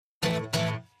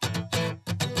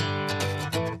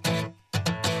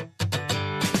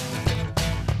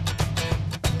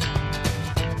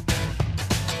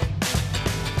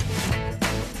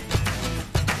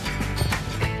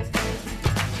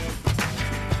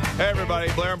Hey,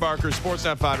 everybody. Blair and Barker,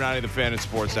 Sportsnet 590, The Fan and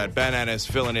Sportsnet. Ben Ennis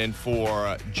filling in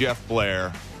for Jeff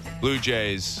Blair. Blue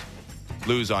Jays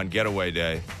lose on getaway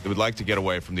day. They would like to get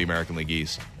away from the American League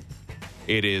East.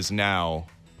 It is now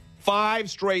 5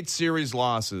 straight series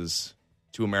losses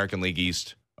to American League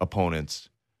East opponents,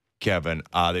 Kevin.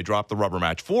 They dropped the rubber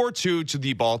match 4-2 to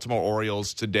the Baltimore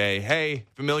Orioles today. Hey,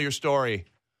 familiar story.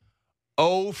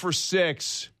 0 for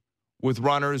 6 with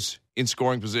runners in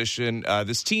scoring position.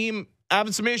 This team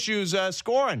having some issues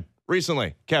scoring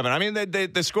recently, Kevin. I mean,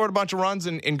 they scored a bunch of runs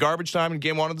in garbage time in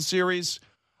game 1 of the series.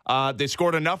 They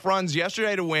scored enough runs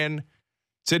yesterday to win.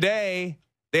 Today,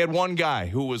 they had one guy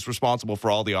who was responsible for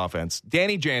all the offense,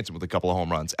 Danny Jansen, with a couple of home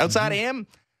runs. Outside of him,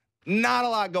 not a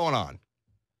lot going on.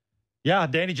 Yeah,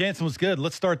 Danny Jansen was good.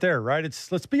 Let's start there, right?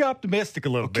 Let's be optimistic a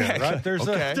little bit, right?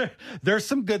 There's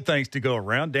some good things to go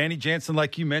around. Danny Jansen,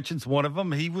 like you mentioned, is one of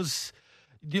them. He was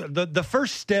the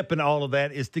first step in all of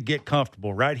that is to get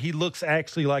comfortable, right? He looks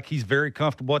actually like he's very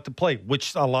comfortable at the plate,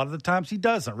 which a lot of the times he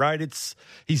doesn't, right?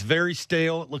 He's very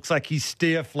stale. It looks like he's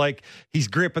stiff, like he's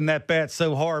gripping that bat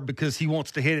so hard because he wants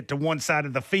to hit it to one side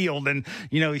of the field, and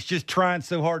he's just trying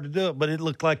so hard to do it. But it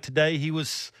looked like today he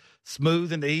was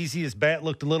smooth and easy. His bat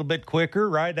looked a little bit quicker,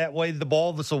 right? That way the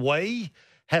ball that's away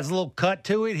has a little cut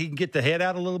to it. He can get the head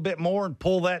out a little bit more and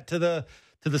pull that to the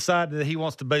side that he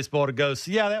wants the baseball to go.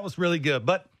 So, yeah, that was really good.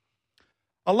 But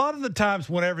a lot of the times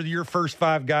whenever your first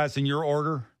 5 guys in your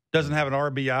order doesn't have an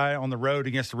RBI on the road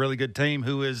against a really good team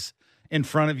who is in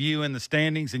front of you in the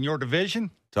standings in your division,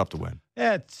 tough to win.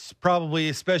 Yeah, it's probably,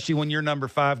 especially when your number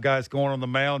 5 guy's going on the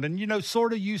mound. And, you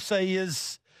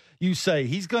say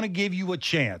he's going to give you a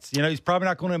chance. He's probably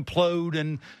not going to implode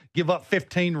and give up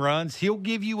 15 runs. He'll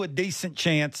give you a decent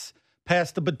chance,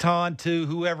 pass the baton to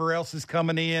whoever else is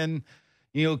coming in,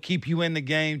 keep you in the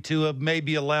game to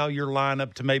maybe allow your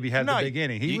lineup to maybe have the big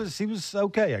inning. He was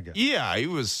okay, I guess. Yeah, he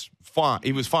was fine.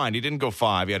 He didn't go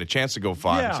 5. He had a chance to go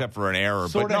 5, except for an error.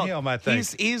 Sort of him, I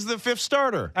think. He's the 5th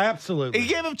starter. Absolutely. He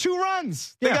gave him 2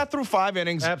 runs. They got through 5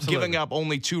 innings, giving up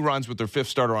only 2 runs with their 5th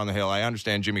starter on the hill. I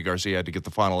understand Jimmy Garcia had to get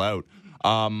the final out.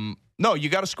 No, you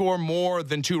got to score more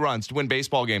than 2 runs to win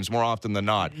baseball games more often than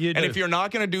not. And if you're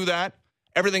not going to do that,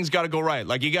 everything's got to go right.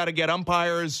 Like, you got to get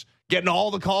umpires getting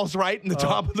all the calls right in the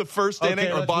top of the first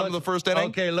inning or bottom of the first inning.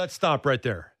 Okay, let's stop right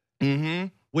there. Mm-hmm.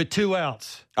 With 2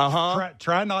 outs.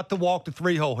 Try not to walk the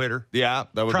 3-hole hitter. Yeah,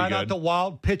 that would be good. Try not to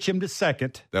wild pitch him to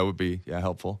second. That would be,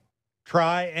 helpful.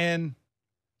 Try and,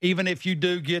 even if you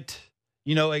do get,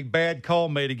 a bad call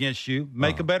made against you,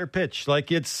 make a better pitch. Like,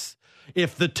 if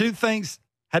the 2 things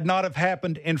had not have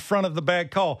happened in front of the bad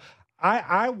call,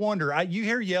 I wonder, you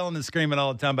hear yelling and screaming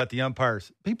all the time about the umpires.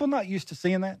 People not used to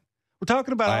seeing that? We're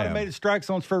talking about automated strike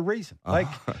zones for a reason.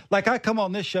 Like I come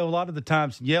on this show a lot of the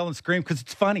times and yell and scream because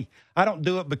it's funny. I don't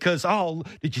do it because,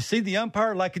 did you see the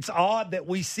umpire? Like, it's odd that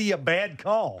we see a bad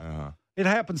call. It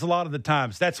happens a lot of the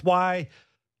times. That's why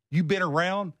you've been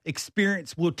around.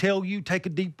 Experience will tell you, take a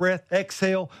deep breath,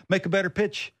 exhale, make a better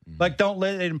pitch. Like, don't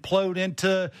let it implode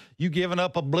into you giving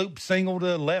up a bloop single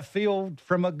to left field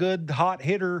from a good hot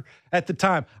hitter at the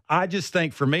time. I just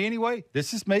think, for me anyway,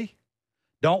 this is me.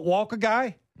 Don't walk a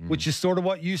guy. Which is sort of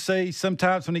what you say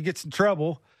sometimes when he gets in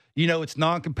trouble. It's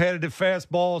non-competitive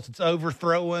fastballs. It's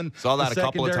overthrowing. Saw that a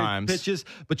couple of times. Pitches,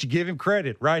 but you give him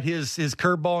credit, right? His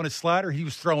curveball and his slider, he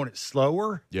was throwing it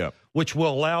slower, which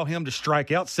will allow him to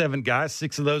strike out 7 guys.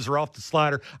 6 of those are off the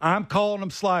slider. I'm calling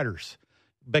them sliders.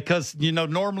 Because,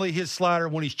 normally his slider,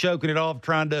 when he's choking it off,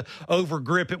 trying to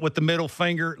over-grip it with the middle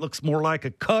finger, it looks more like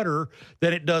a cutter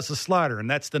than it does a slider. And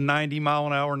that's the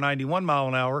 90-mile-an-hour,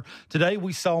 91-mile-an-hour. Today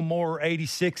we saw more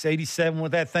 86, 87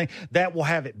 with that thing. That will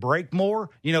have it break more.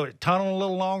 It tunnel a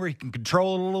little longer. He can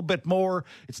control it a little bit more.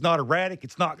 It's not erratic.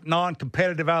 It's not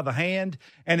non-competitive out of the hand.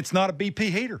 And it's not a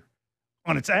BP heater.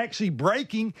 When it's actually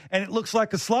breaking and it looks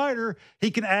like a slider,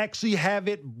 he can actually have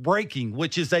it breaking,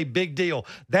 which is a big deal.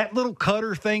 That little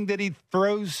cutter thing that he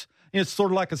throws, it's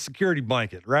sort of like a security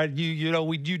blanket, right?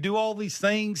 You do all these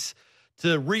things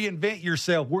to reinvent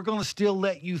yourself. We're going to still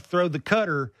let you throw the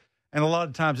cutter, and a lot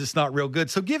of times it's not real good.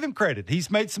 So give him credit.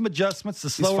 He's made some adjustments. The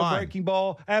slower breaking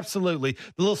ball, absolutely.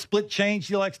 The little split change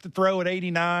he likes to throw at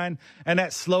 89, and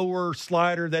that slower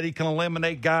slider that he can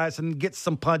eliminate guys and get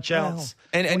some punch outs.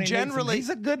 And generally, he's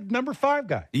a good number 5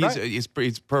 guy. He's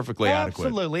perfectly adequate.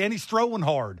 Absolutely, and he's throwing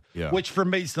hard, which for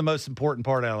me is the most important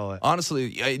part out of that.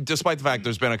 Honestly, despite the fact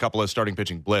there's been a couple of starting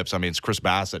pitching blips, I mean, it's Chris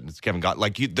Bassett and it's Kevin Gott.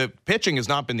 The pitching has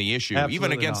not been the issue,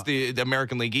 even against the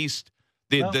American League East.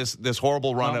 This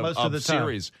horrible run of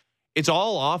series. It's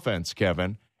all offense,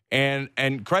 Kevin.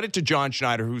 And credit to John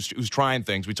Schneider, who's trying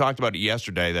things. We talked about it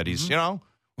yesterday that he's,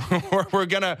 we're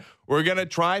gonna We're going to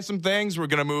try some things. We're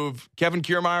going to move Kevin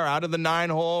Kiermaier out of the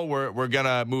 9-hole. We're going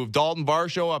to move Dalton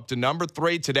Varsho up to number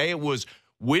 3. Today it was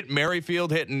Whit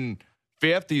Merrifield hitting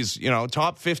 5th. He's,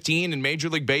 top 15 in Major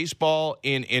League Baseball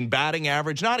in batting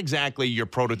average. Not exactly your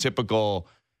prototypical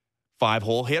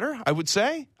 5-hole hitter, I would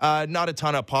say. Not a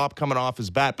ton of pop coming off his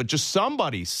bat, but just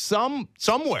somebody,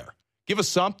 somewhere. Give us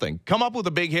something. Come up with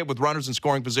a big hit with runners in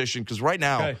scoring position, because right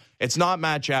now it's not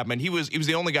Matt Chapman. He was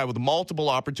the only guy with multiple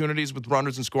opportunities with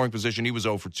runners in scoring position. He was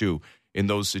 0 for 2 in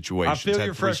those situations.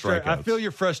 I feel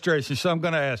your frustration, so I'm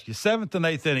going to ask you. 7th and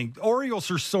 8th inning. Orioles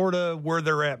are sort of where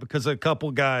they're at because of a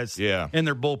couple guys in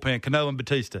their bullpen, Cano and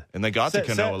Batista. And they got to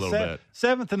Cano a little bit.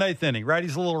 7th and 8th inning, right?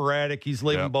 He's a little erratic. He's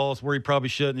leaving balls where he probably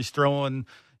shouldn't. He's throwing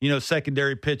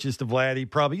secondary pitches to Vladdy.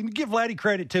 Probably. You can give Vladdy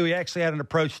credit, too. He actually had an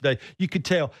approach today. You could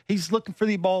tell he's looking for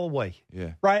the ball away.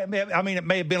 Yeah. Right? I mean, it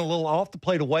may have been a little off the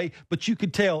plate away, but you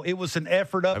could tell it was an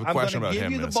effort up. I'm going to give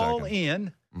you the ball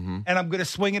in, and I'm going to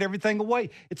swing it everything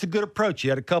away. It's a good approach. He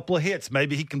had a couple of hits.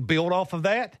 Maybe he can build off of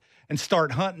that and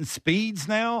start hunting speeds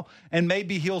now, and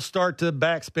maybe he'll start to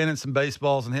backspinning some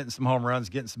baseballs and hitting some home runs,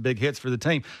 getting some big hits for the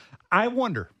team. I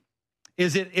wonder,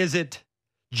 is it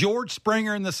George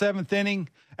Springer in the 7th inning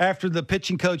after the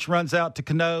pitching coach runs out to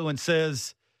Cano and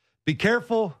says, be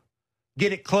careful,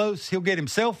 get it close, he'll get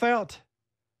himself out?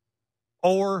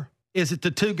 Or is it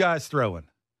the two guys throwing?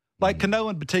 Like Cano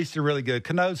and Batista are really good.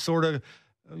 Cano's sort of,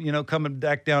 coming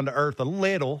back down to earth a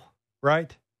little,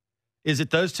 right? Is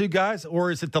it those two guys, or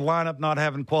is it the lineup not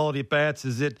having quality at bats?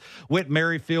 Is it Whit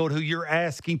Merrifield, who you're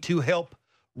asking to help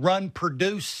run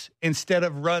produce instead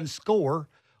of run score,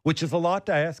 which is a lot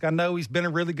to ask. I know he's been a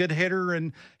really good hitter,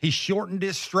 and he's shortened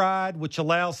his stride, which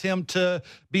allows him to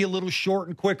be a little short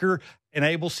and quicker,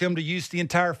 enables him to use the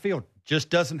entire field. Just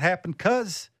doesn't happen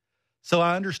because. So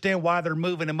I understand why they're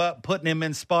moving him up, putting him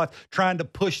in spots, trying to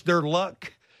push their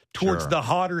luck towards the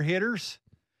hotter hitters.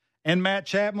 And Matt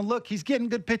Chapman, look, he's getting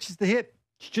good pitches to hit.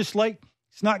 It's just late.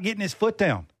 He's not getting his foot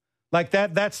down. Like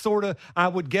that, that's sort of, I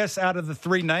would guess, out of the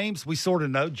 3 names, we sort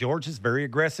of know George is very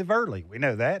aggressive early. We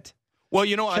know that. Well,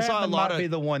 Chapman I saw a lot might be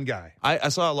the one guy. I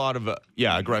saw a lot of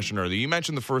aggression early. You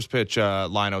mentioned the first pitch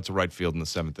line out to right field in the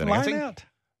 7th inning. Line out.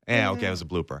 Yeah, okay, it was a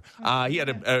blooper. He had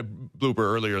a blooper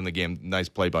earlier in the game. Nice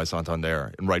play by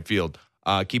Santander in right field.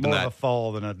 Keeping More that of a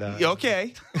fall than a dive.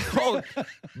 Okay.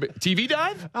 TV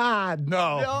dive?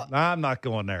 No, I'm not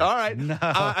going there. All right. No.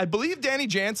 I believe Danny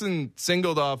Jansen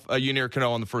singled off Yunier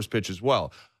Cano on the first pitch as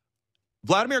well.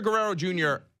 Vladimir Guerrero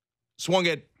Jr. swung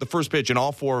at the first pitch in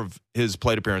all 4 of his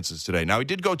plate appearances today. Now, he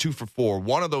did go 2 for 4.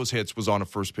 One of those hits was on a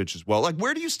first pitch as well. Like,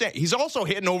 where do you stand? He's also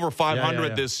hitting over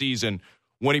 500 this season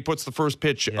when he puts the first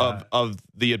pitch of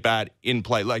the at-bat in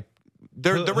play. Like,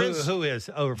 there is... Who is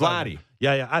over Vladdy.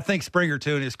 Yeah. I think Springer,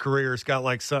 too, in his career has got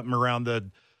like something around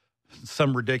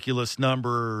some ridiculous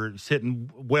number. He's hitting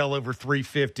well over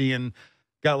 350 and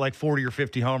got like 40 or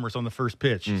 50 homers on the first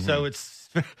pitch. Mm-hmm. So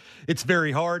it's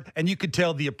very hard. And you could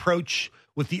tell the approach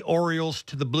with the Orioles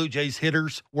to the Blue Jays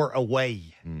hitters were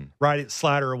away, right? It's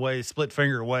slider away, it's split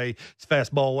finger away, it's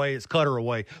fastball away, it's cutter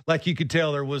away. Like you could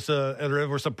tell there was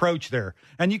approach there.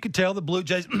 And you could tell the Blue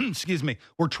Jays,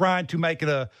 were trying to make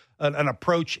it an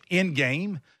approach in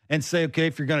game and say, okay,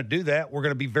 if you're going to do that, we're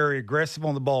going to be very aggressive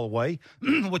on the ball away,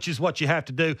 which is what you have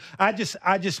to do. I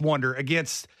just wonder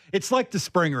it's like the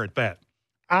Springer at bat.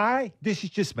 This is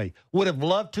just me, would have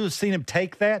loved to have seen him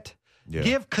take that. Yeah.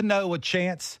 Give Cano a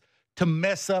chance to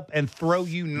mess up and throw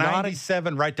you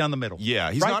 97 right down the middle. Yeah,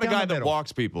 he's not a guy that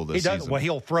walks people this season.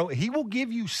 Well, he will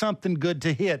give you something good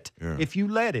to hit if you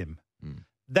let him.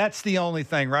 That's the only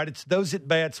thing, right? It's those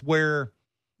at-bats where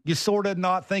you're sort of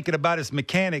not thinking about his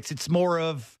mechanics. It's more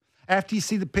of, after you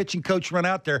see the pitching coach run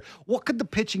out there, what could the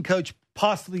pitching coach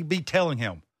possibly be telling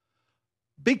him?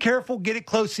 Be careful, get it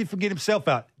close, see if he can get himself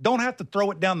out. Don't have to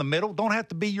throw it down the middle. Don't have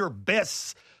to be your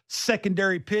best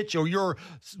secondary pitch or your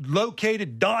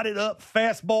located, dotted up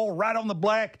fastball right on the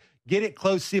black. Get it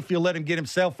close, see if you'll let him get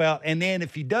himself out. And then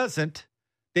if he doesn't,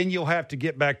 then you'll have to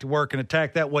get back to work and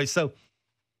attack that way. So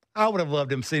I would have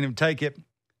loved him, seen him take it,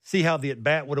 see how the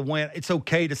at-bat would have went. It's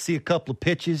okay to see a couple of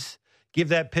pitches, give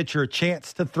that pitcher a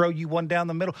chance to throw you one down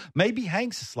the middle. Maybe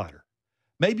Hank's a slider.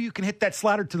 Maybe you can hit that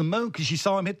slider to the moon because you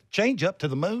saw him hit the changeup to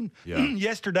the moon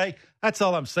yesterday. That's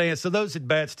all I'm saying. So those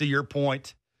at-bats, to your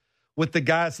point, with the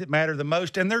guys that matter the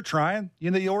most, and they're trying.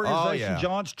 The organization,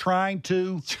 John's trying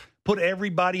to put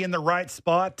everybody in the right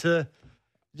spot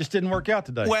just didn't work out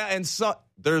today. Well, and so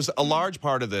there's a large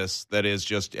part of this that is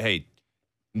just, hey,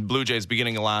 Blue Jays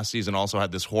beginning of last season also had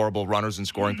this horrible runners in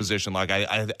scoring position. Like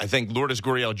I think Lourdes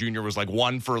Gurriel Jr. was like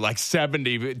 1 for like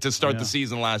 70 to start the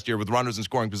season last year with runners in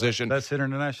scoring position. That's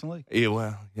International League. Yeah,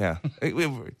 well, yeah.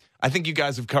 I think you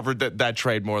guys have covered that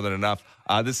trade more than enough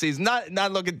this season.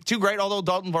 Not looking too great, although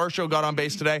Dalton Varsho got on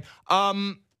base today.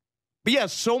 But yeah,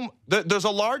 there's a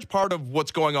large part of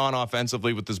what's going on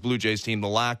offensively with this Blue Jays team. The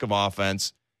lack of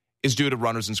offense is due to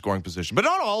runners in scoring position, but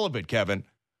not all of it, Kevin.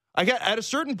 At a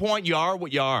certain point, you are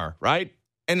what you are, right?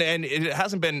 And it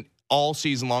hasn't been all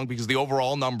season long because the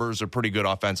overall numbers are pretty good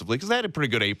offensively because they had a pretty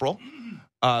good April.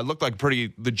 Looked like a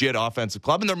pretty legit offensive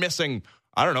club, and they're missing,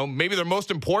 I don't know, maybe their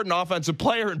most important offensive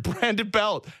player in Brandon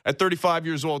Belt at 35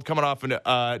 years old coming off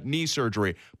knee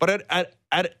surgery. But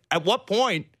at what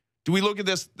point do we look at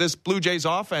this Blue Jays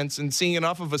offense and seeing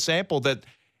enough of a sample that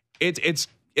it's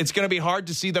going to be hard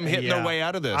to see them hitting their way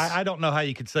out of this? I don't know how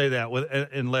you could say that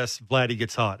unless Vladdy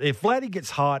gets hot. If Vladdy gets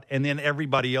hot and then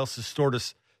everybody else is sort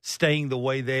of staying the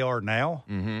way they are now,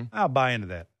 I'll buy into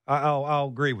that. I'll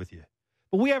agree with you.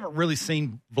 But we haven't really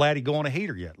seen Vladdy go on a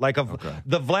heater yet. Like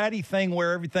the Vladdy thing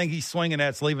where everything he's swinging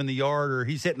at's leaving the yard or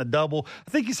he's hitting a double. I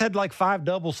think he's had like 5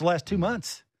 doubles the last 2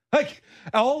 months. Like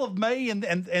all of May and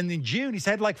in June, he's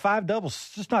had like 5 doubles.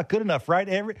 It's just not good enough,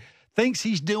 right? Things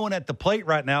he's doing at the plate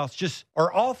right now, it's just,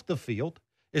 or off the field,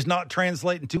 is not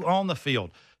translating to on the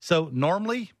field. So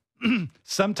normally,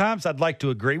 sometimes I'd like to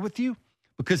agree with you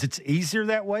because it's easier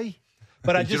that way.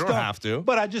 But I just don't have to.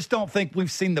 But I just don't think we've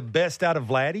seen the best out of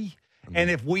Vladdy. And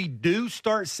if we do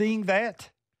start seeing that,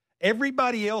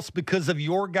 everybody else, because of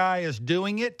your guy, is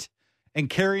doing it and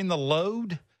carrying the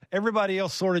load. Everybody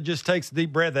else sort of just takes a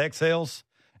deep breath, exhales,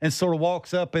 and sort of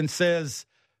walks up and says,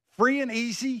 free and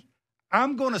easy,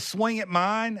 I'm going to swing at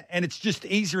mine, and it's just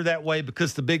easier that way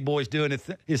because the big boy's doing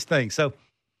his thing. So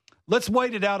let's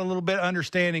wait it out a little bit,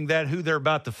 understanding that who they're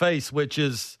about to face, which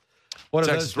is what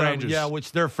are those Rangers? Yeah,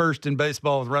 which they're first in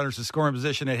baseball with runners in scoring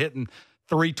position at hitting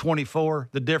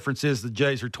 .324. The difference is the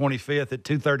Jays are 25th at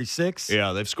 .236.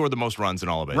 Yeah, they've scored the most runs in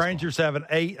all of baseball. Rangers have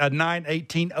a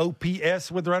 .918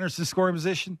 OPS with runners in scoring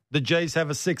position. The Jays have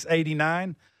a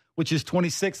 .689, which is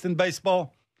 26th in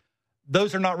baseball.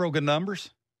 Those are not real good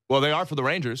numbers. Well, they are for the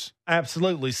Rangers.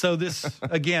 Absolutely. So this,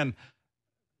 again,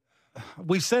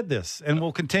 we've said this, and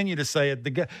we'll continue to say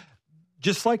it.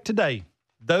 Just like today,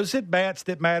 those at-bats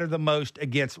that matter the most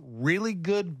against really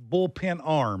good bullpen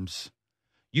arms,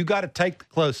 you got to take the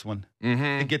close one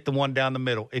to get the one down the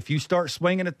middle. If you start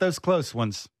swinging at those close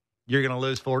ones, you're going to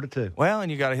lose 4-2. Well, and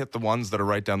you got to hit the ones that are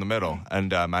right down the middle.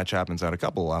 And Matt Chapman's had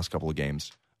last couple of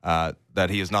games that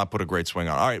he has not put a great swing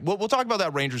on. All right, we'll talk about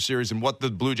that Rangers series and what the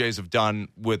Blue Jays have done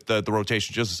with the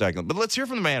rotation just a second. But let's hear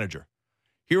from the manager.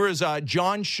 Here is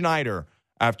John Schneider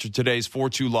after today's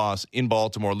 4-2 loss in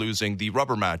Baltimore, losing the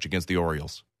rubber match against the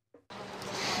Orioles.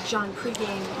 John,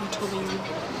 pregame, you told me you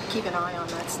keep an eye on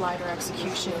that slider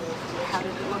execution. How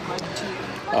did it look like to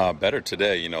you? Better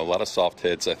today. A lot of soft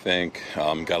hits, I think.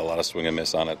 Got a lot of swing and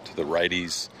miss on it to the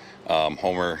righties.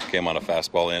 Homer came on a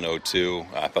fastball in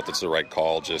 0-2. I thought that's the right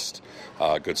call, just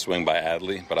good swing by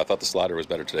Adley. But I thought the slider was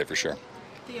better today for sure.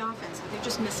 The offense, they're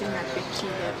just missing that big key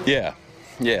hit.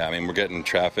 Yeah. I mean, we're getting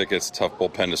traffic. It's a tough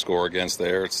bullpen to score against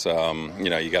there. It's,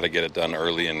 you got to get it done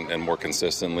early and more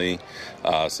consistently.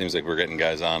 Seems like we're getting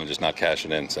guys on and just not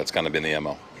cashing in. So that's kind of been the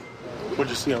MO. What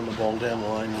did you see on the ball down the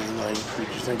line? Did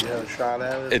you think you had a shot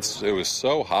at it? It was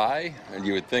so high, and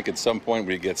you would think at some point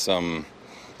we'd get some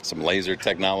laser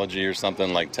technology or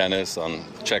something like tennis on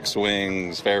check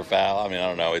swings, fair foul. I mean, I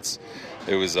don't know.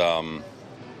 It was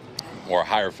or a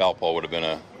higher foul pole would have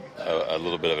been a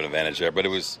little bit of an advantage there, but it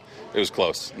was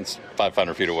close. It's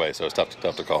 500 feet away, so it's tough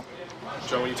to call.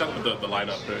 John, when you talk about the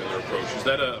lineup and their approach, is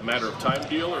that a matter of time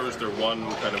deal, or is there one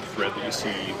kind of thread that you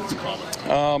see that's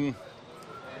common?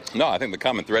 No, I think the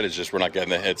common thread is just we're not getting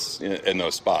the hits in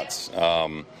those spots.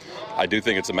 I do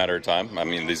think it's a matter of time. I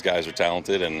mean, these guys are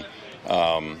talented, and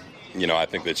I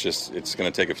think it's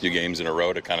going to take a few games in a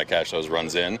row to kind of cash those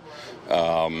runs in.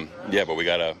 But we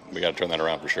gotta turn that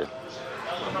around for sure.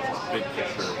 Big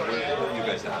picture, what you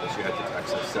guys have is you had to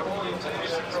Texas 7 games in the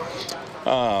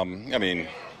season. I mean,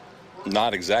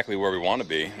 not exactly where we want to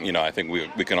be. I think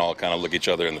we can all kind of look each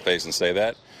other in the face and say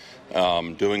that.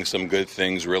 Doing some good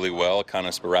things really well, kind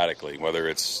of sporadically, whether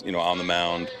it's on the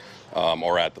mound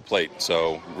or at the plate.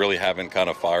 So really haven't kind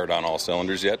of fired on all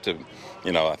cylinders yet.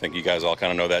 I think you guys all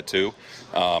kind of know that too.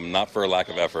 Not for a lack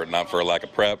of effort, not for a lack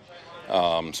of prep.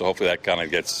 So hopefully that kind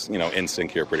of gets in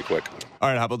sync here pretty quick. All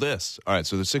right, how about this? All right,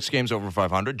 so the 6 games over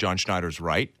 500. John Schneider's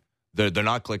right. They're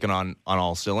not clicking on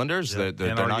all cylinders. Yeah, they're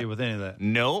can't not argue with any of that.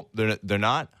 No, they're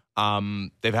not.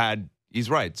 He's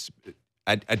right.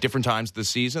 At different times this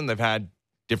season, they've had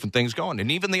different things going.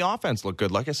 And even the offense looked good,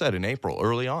 like I said, in April,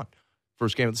 early on.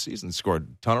 First game of the season, scored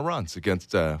a ton of runs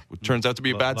against what turns out to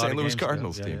be a bad St. Louis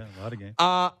Cardinals team. Yeah, a lot of games.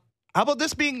 How about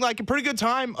this being like a pretty good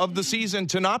time of the season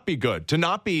to not be good, to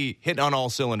not be hitting on all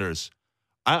cylinders?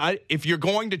 If you're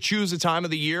going to choose a time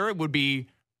of the year, it would be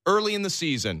early in the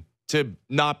season to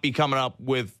not be coming up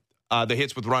with the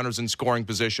hits with runners in scoring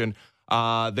position.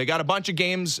 They got a bunch of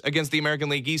games against the American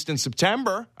League East in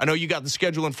September. I know you got the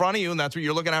schedule in front of you, and that's what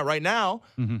you're looking at right now.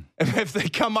 Mm-hmm. If they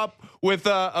come up with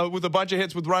a bunch of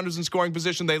hits with runners in scoring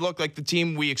position, they look like the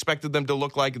team we expected them to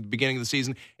look like at the beginning of the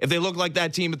season. If they look like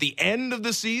that team at the end of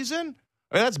the season,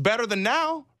 I mean, that's better than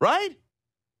now, right?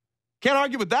 Can't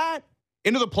argue with that.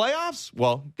 Into the playoffs?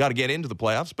 Well, got to get into the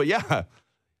playoffs, but yeah.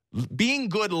 Being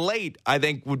good late, I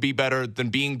think, would be better than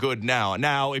being good now.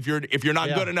 Now, if you're not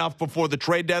good enough before the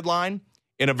trade deadline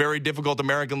in a very difficult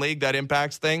American League, that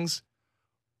impacts things.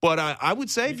 But I would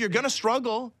say if you're going to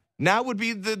struggle, now would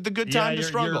be the good time to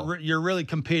struggle. You're really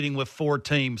competing with 4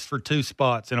 teams for 2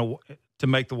 spots to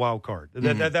make the wild card.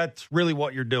 Mm-hmm. That's really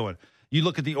what you're doing. You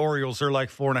look at the Orioles; they're like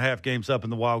 4.5 games up in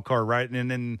the wild card, right?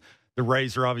 And then the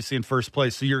Rays are obviously in first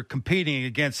place. So you're competing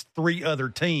against 3 other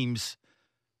teams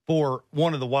for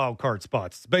one of the wild card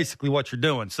spots. It's basically what you're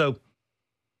doing. So,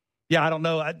 yeah, I don't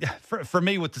know. For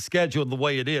me, with the schedule the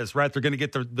way it is, right, they're going to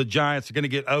get the Giants. They're going to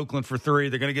get Oakland for 3.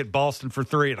 They're going to get Boston for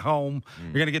 3 at home.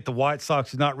 They're going to get the White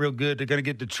Sox, who's not real good. They're going to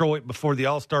get Detroit before the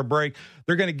All-Star break.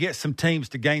 They're going to get some teams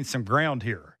to gain some ground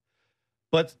here.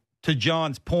 But to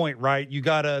John's point, right,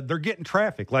 they're getting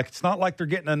traffic. Like, it's not like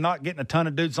they're not getting a ton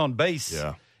of dudes on base.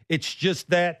 Yeah. It's just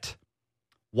that,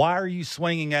 why are you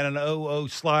swinging at an 0-0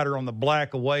 slider on the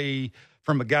black away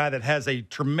from a guy that has a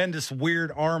tremendous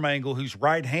weird arm angle, who's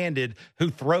right-handed, who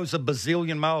throws a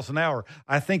bazillion miles an hour?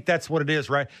 I think that's what it is,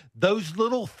 right? Those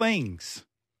little things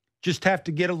just have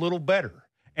to get a little better.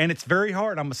 And it's very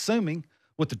hard, I'm assuming,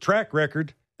 with the track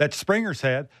record that Springer's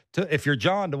had, if you're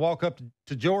John, to walk up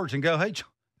to George and go, hey,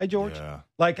 George. Yeah.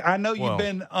 Like, I know you've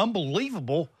been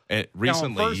unbelievable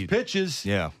recently, on first pitches,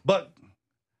 but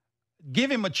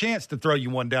give him a chance to throw you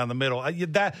one down the middle.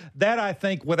 That I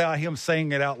think, without him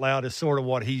saying it out loud, is sort of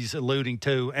what he's alluding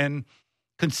to. And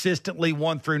consistently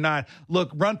 1 through 9.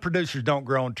 Look, run producers don't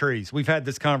grow on trees. We've had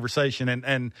this conversation,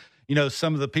 and you know,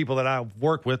 some of the people that I've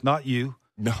worked with, not you,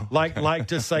 like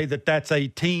to say that that's a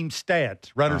team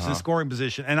stat, runners in scoring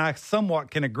position. And I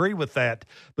somewhat can agree with that,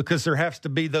 because there has to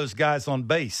be those guys on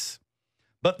base.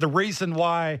 But the reason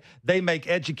why they make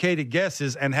educated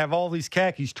guesses and have all these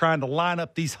khakis trying to line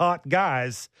up these hot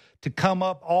guys to come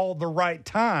up all the right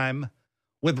time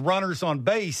with runners on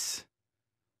base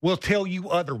will tell you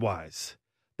otherwise.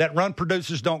 That run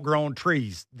producers don't grow on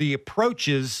trees. The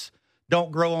approaches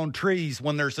don't grow on trees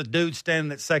when there's a dude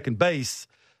standing at second base,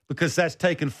 because that's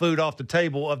taking food off the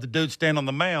table of the dude standing on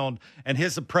the mound, and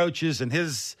his approaches and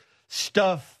his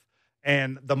stuff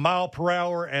and the mile per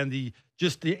hour and the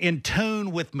in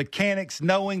tune with mechanics,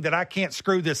 knowing that I can't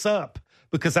screw this up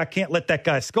because I can't let that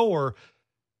guy score,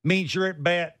 means you're at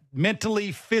bat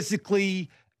mentally,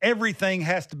 physically. Everything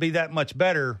has to be that much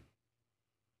better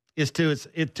to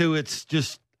its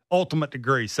just ultimate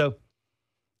degree. So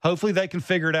hopefully they can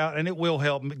figure it out, and it will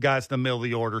help guys in the middle of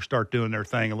the order start doing their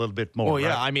thing a little bit more. Well, yeah,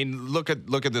 right? I mean, look at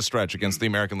this stretch against the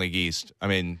American League East. I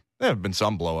mean, there have been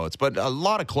some blowouts, but a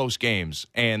lot of close games,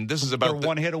 and this is about they're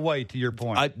one hit away, to your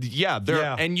point.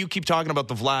 And you keep talking about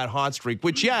the Vlad hot streak,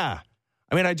 which I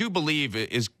mean, I do believe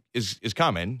is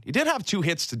coming. He did have 2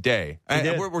 hits today.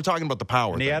 We're talking about the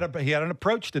power. And he had an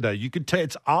approach today. You could tell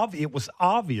it was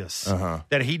obvious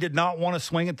that he did not want to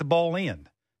swing at the ball in.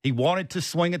 He wanted to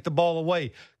swing at the ball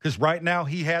away, because right now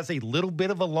he has a little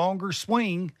bit of a longer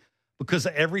swing because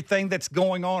of everything that's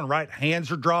going on, right? Hands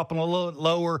are dropping a little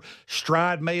lower.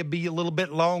 Stride may be a little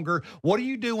bit longer. What do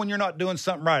you do when you're not doing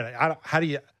something right? How do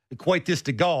you equate this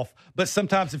to golf? But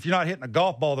sometimes if you're not hitting a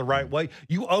golf ball the right way,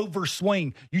 you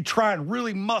overswing. You try and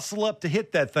really muscle up to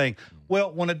hit that thing.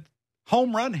 Well, when a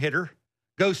home run hitter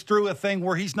goes through a thing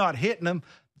where he's not hitting them,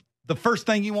 the first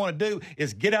thing you want to do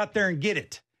is get out there and get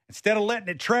it. Instead of letting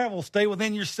it travel, stay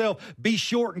within yourself. Be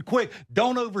short and quick.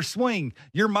 Don't overswing.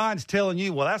 Your mind's telling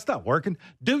you, well, that's not working.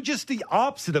 Do just the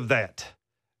opposite of that.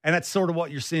 And that's sort of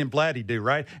what you're seeing Vladdy do,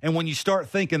 right? And when you start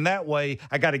thinking that way,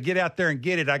 I got to get out there and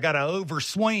get it. I got to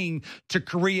overswing to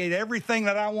create everything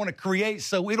that I want to create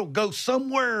so it'll go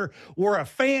somewhere where a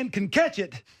fan can catch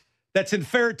it that's in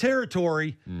fair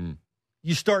territory.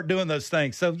 You start doing those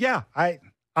things. So, yeah, I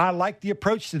like the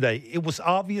approach today. It was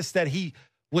obvious that he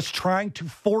was trying to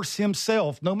force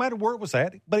himself, no matter where it was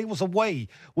at, but it was away,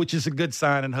 which is a good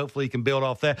sign, and hopefully he can build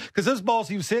off that. Because those balls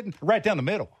he was hitting right down the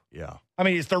middle. Yeah. I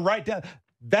mean, they're right down.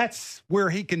 That's where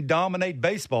he can dominate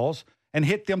baseballs. and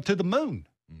hit them to the moon.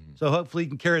 Mm-hmm. So hopefully he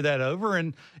can carry that over.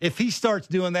 And if he starts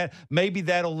doing that, maybe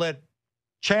that'll let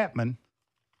Chapman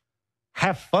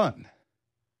have fun.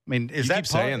 I mean, is you that keep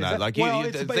saying that? Like, well,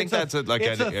 you think that's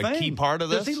a key part of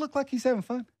this? Does he look like he's having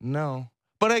fun? No.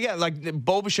 But again, like,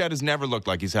 Bo Bichette has never looked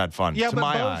like he's had fun. Yeah, to but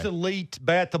my Bo's eye. elite,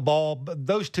 bat the ball. But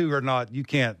those two are not, you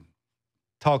can't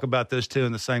talk about those two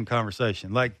in the same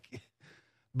conversation. Like,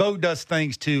 Bo does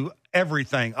things to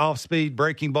everything: off speed,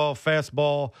 breaking ball,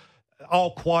 fastball,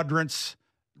 all quadrants,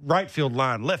 right field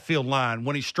line, left field line.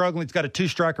 When he's struggling, he's got a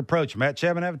 2-strike approach. Matt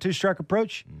Chapman have a 2-strike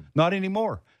approach? Not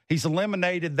anymore. He's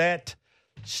eliminated that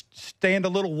stand a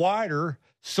little wider,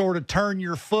 sort of turn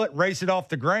your foot, raise it off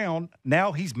the ground.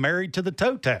 Now he's married to the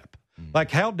toe tap.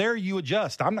 Like, how dare you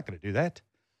adjust? I'm not going to do that.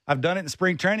 I've done it in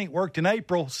spring training. It worked in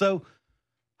April. So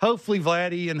hopefully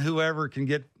Vladdy and whoever can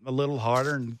get a little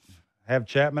harder and have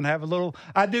Chapman have a little.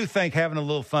 I do think having a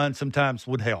little fun sometimes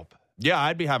would help. Yeah,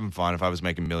 I'd be having fun if I was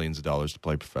making millions of dollars to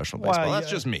play professional baseball. Well, That's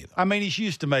just me, though. I mean, he's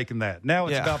used to making that. Now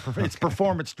it's about it's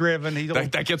performance driven.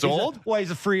 That gets old?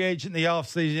 He's a free agent in the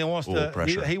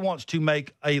offseason. He wants to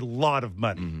make a lot of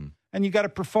money. Mm-hmm. And you got to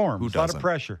perform. Who It's doesn't? A lot of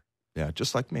pressure. Yeah,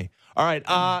 just like me. All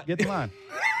right. Get in line.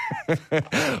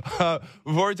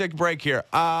 Before we take a break here.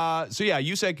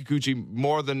 Yusei Kikuchi,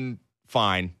 more than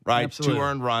fine, right? Absolutely. 2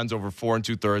 earned runs over 4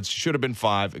 2/3. Should have been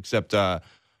 5, except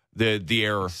the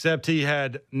error. Except he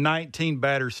had 19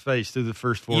 batters faced through the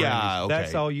first 4 innings. Okay.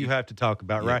 That's all you have to talk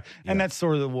about, right? And that's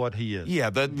sort of what he is. Yeah,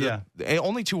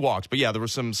 only 2 walks, but there were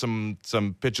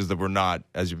some pitches that were not,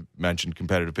 as you mentioned,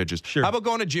 competitive pitches. Sure. How about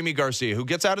going to Jimmy Garcia, who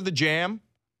gets out of the jam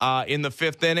in the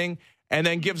 5th inning and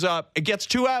then gets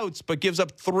 2 outs, but gives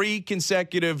up 3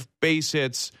 consecutive base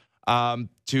hits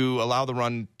to allow the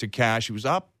run to cash. He was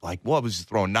up, what was he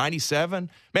throwing, 97?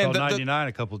 Man, 99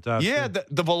 a couple of times. Yeah,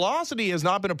 the velocity has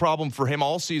not been a problem for him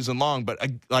all season long, but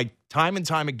time and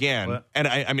time again. What? And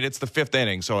I mean, it's the 5th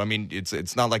inning, so I mean,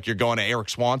 it's not like you're going to Eric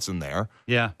Swanson there,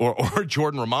 or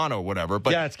Jordan Romano, or whatever.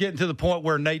 But it's getting to the point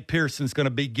where Nate Pearson's going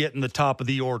to be getting the top of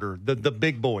the order, the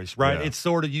big boys, right? Yeah. It's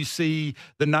sort of, you see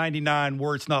the 99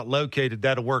 where it's not located,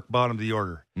 that'll work bottom of the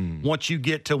order. Once you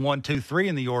get to 1, 2, 3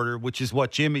 in the order, which is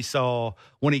what Jimmy saw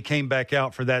when he came back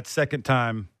out for that second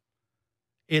time.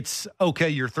 It's okay,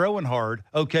 you're throwing hard.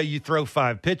 Okay, you throw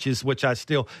 5 pitches, which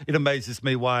it amazes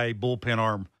me why a bullpen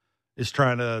arm is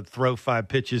trying to throw 5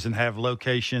 pitches and have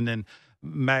location and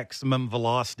maximum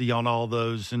velocity on all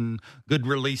those and good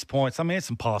release points. I mean, it's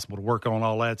impossible to work on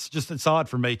all that. It's odd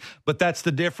for me. But that's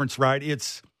the difference, right?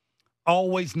 It's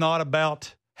always not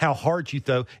about how hard you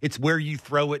throw. It's where you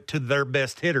throw it to their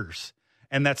best hitters.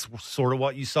 And that's sort of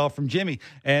what you saw from Jimmy.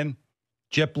 And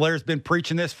Jeff Blair's been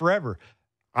preaching this forever.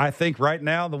 I think right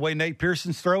now, the way Nate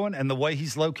Pearson's throwing and the way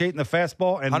he's locating the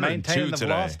fastball and maintaining the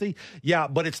velocity,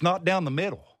 but it's not down the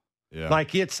middle. Yeah.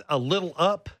 Like, it's a little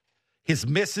up. His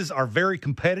misses are very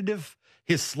competitive.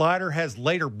 His slider has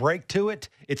later break to it.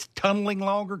 It's tunneling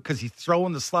longer because he's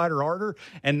throwing the slider harder.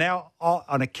 And now,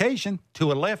 on occasion,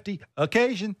 to a lefty,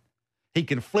 he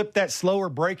can flip that slower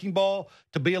breaking ball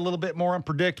to be a little bit more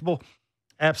unpredictable.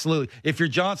 Absolutely. If you're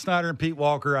John Snyder and Pete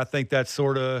Walker, I think that's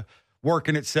sort of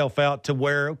working itself out to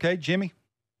where, okay, Jimmy,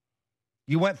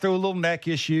 you went through a little neck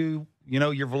issue. You know,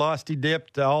 your velocity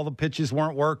dipped. All the pitches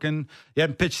weren't working. You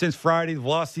hadn't pitched since Friday. The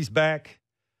velocity's back.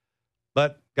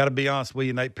 But got to be honest with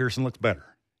you, Nate Pearson looks better.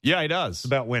 Yeah, he does. It's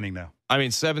about winning now. I mean,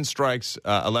 7 strikes,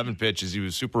 11 pitches. He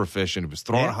was super efficient. He was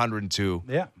throwing 102.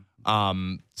 Yeah.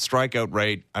 Strikeout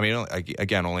rate, I mean,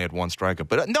 again, only had 1 strikeout.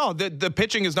 But no, the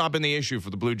pitching has not been the issue for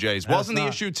the Blue Jays. Wasn't the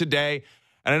issue today.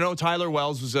 And I know Tyler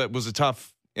Wells was a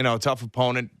tough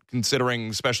opponent, considering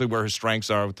especially where his strengths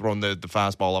are, throwing the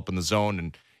fastball up in the zone,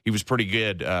 and he was pretty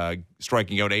good,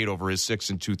 striking out 8 over his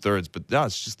 6 2/3. But no,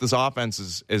 it's just this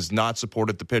offense is not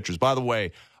supported the pitchers. By the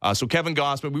way, so Kevin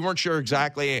Gausman, we weren't sure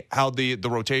exactly how the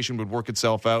rotation would work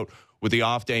itself out with the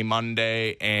off day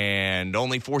Monday, and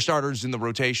only 4 starters in the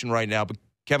rotation right now. But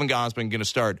Kevin Gausman going to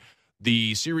start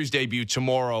the series debut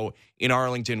tomorrow in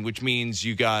Arlington, which means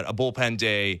you got a bullpen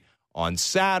day on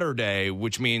Saturday,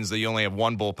 which means that you only have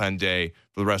 1 bullpen day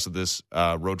for the rest of this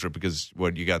road trip, because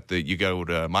you go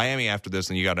to Miami after this,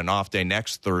 and you got an off day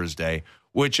next Thursday,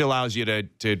 which allows you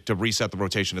to reset the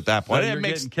rotation at that point. So you're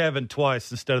getting Kevin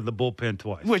twice instead of the bullpen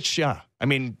twice. Which, I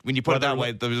mean, when you put it that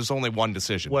way, there's only one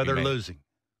decision. Whether losing.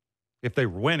 If they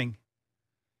were winning,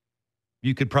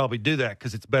 you could probably do that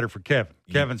because it's better for Kevin.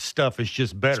 Kevin's stuff is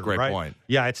just better, That's a great right? point.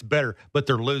 Yeah, it's better, but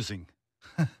they're losing.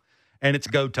 And it's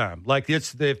go time. Like,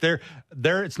 if they're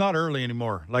it's not early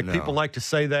anymore. Like, no. People like to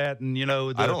say that, and I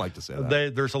don't like to say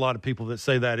that. There's a lot of people that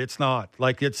say that. It's not.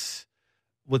 Like, it's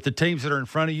with the teams that are in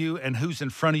front of you and who's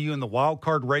in front of you in the wild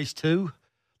card race too.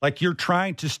 Like you're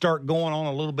trying to start going on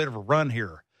a little bit of a run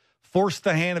here. Force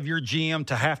the hand of your GM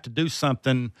to have to do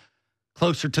something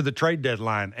closer to the trade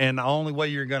deadline. And the only way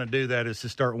you're going to do that is to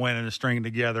start winning and stringing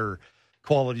together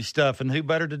quality stuff. And who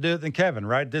better to do it than Kevin,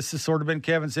 right? This has sort of been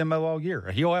Kevin's MO all year.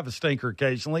 He'll have a stinker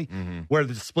occasionally where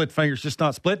the split finger's just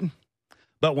not splitting.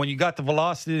 But when you got the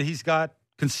velocity that he's got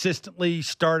consistently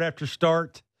start after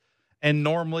start, and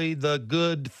normally the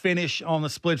good finish on the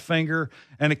split finger,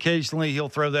 and occasionally he'll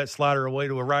throw that slider away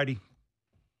to a righty.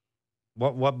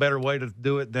 What better way to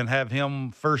do it than have him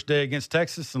first day against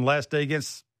Texas and last day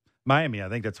against Miami? I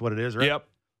think that's what it is, right? Yep.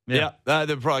 Yeah.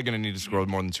 They're probably going to need to score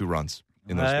more than 2 runs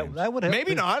in those games. That would help.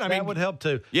 Maybe not. That would help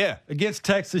too. Yeah. Against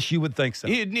Texas, you would think so.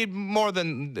 He'd need more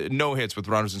than no hits with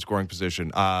runners in scoring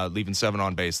position, leaving 7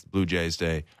 on base. Blue Jays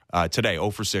today,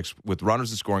 0 for 6 with runners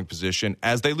in scoring position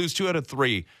as they lose 2 out of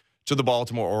 3 to the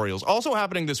Baltimore Orioles. Also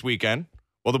happening this weekend,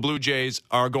 while the Blue Jays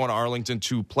are going to Arlington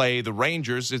to play the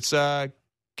Rangers, it's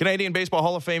Canadian Baseball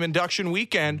Hall of Fame induction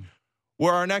weekend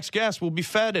where our next guest will be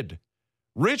feted.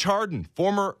 Rich Harden,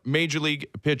 former Major League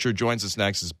pitcher, joins us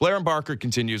next as Blair and Barker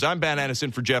continues. I'm Ben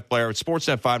Anderson for Jeff Blair at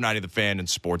Sportsnet 590 The Fan and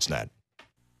Sportsnet.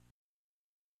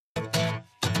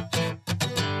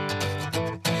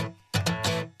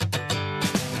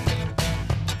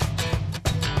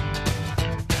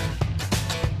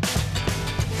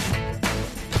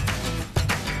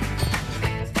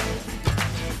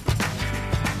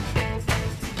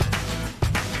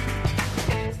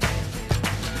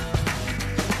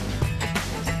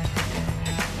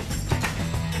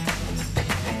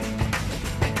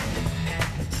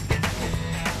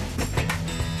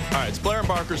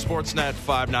 Barker, Sportsnet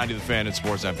 590 The Fan and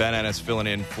Sportsnet. Ben Ennis filling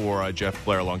in for Jeff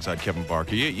Blair alongside Kevin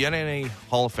Barker. You had any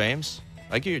Hall of Fames?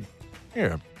 Like you're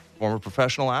a former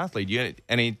professional athlete. You had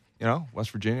any,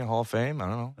 West Virginia Hall of Fame? I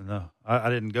don't know. No, I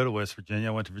didn't go to West Virginia.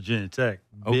 I went to Virginia Tech.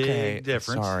 Big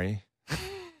difference. Sorry.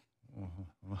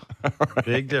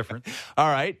 Big difference. All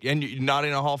right. And you're not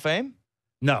in a Hall of Fame?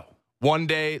 No. One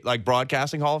day, like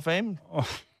Broadcasting Hall of Fame?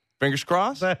 Fingers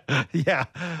crossed? Yeah.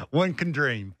 One can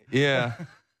dream. Yeah.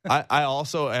 I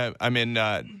also I'm in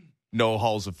no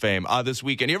halls of fame this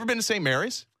weekend. You ever been to St.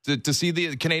 Mary's to see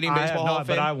the Canadian Baseball Hall of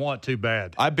Fame? But I want to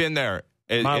bad. I've been there.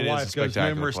 My wife goes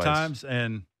numerous times,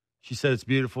 and she said it's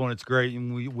beautiful and it's great,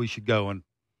 and we should go, and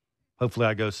hopefully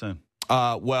I go soon.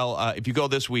 If you go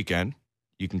this weekend,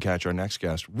 you can catch our next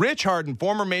guest. Rich Harden,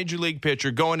 former Major League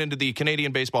pitcher, going into the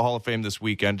Canadian Baseball Hall of Fame this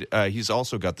weekend. He's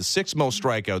also got the 6th most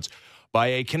strikeouts by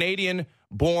a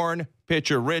Canadian-born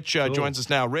pitcher. Rich joins us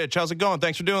now. Rich, how's it going?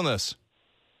 Thanks for doing this.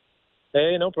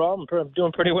 Hey, no problem. I'm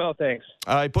doing pretty well, thanks.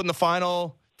 Putting the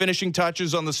final finishing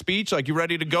touches on the speech. Like, you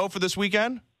ready to go for this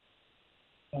weekend?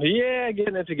 Yeah,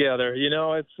 getting it together.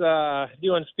 It's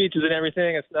doing speeches and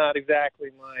everything. It's not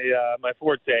exactly my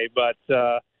forte, but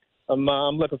I'm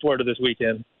looking forward to this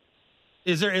weekend.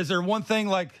 Is there one thing,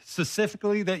 like,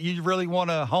 specifically that you really want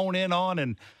to hone in on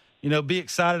and, be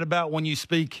excited about when you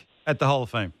speak at the Hall of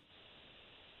Fame?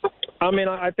 I mean,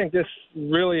 I think this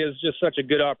really is just such a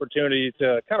good opportunity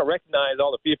to kind of recognize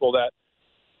all the people that,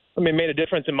 made a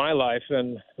difference in my life.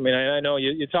 And, I know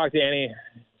you talk to any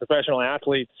professional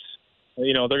athletes,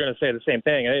 they're going to say the same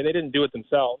thing. They didn't do it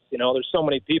themselves. There's so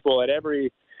many people at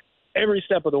every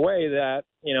step of the way that,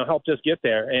 helped us get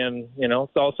there. And,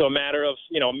 it's also a matter of,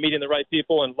 meeting the right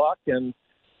people and luck. And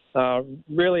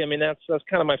really, that's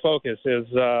kind of my focus is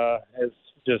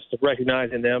just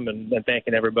recognizing them and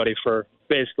thanking everybody for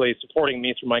basically supporting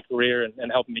me through my career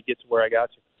and helping me get to where I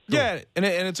got to. Yeah, and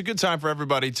it's a good time for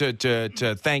everybody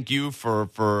to thank you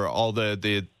for all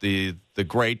the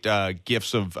great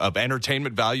gifts of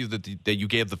entertainment value that you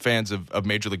gave the fans of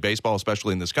Major League Baseball,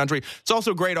 especially in this country. It's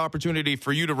also a great opportunity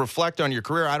for you to reflect on your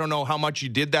career. I don't know how much you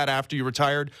did that after you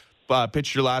retired,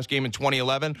 pitched your last game in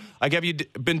 2011. Like, have you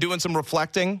been doing some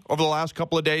reflecting over the last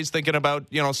couple of days, thinking about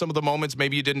some of the moments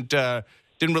maybe you didn't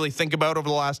really think about over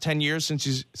the last 10 years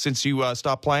since you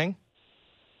stopped playing?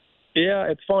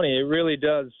 Yeah, it's funny. It really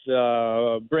does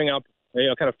bring up,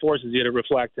 kind of forces you to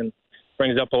reflect and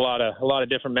brings up a lot of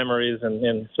different memories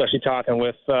and especially talking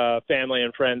with family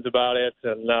and friends about it.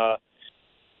 And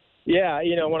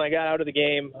when I got out of the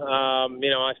game,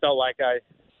 I felt like I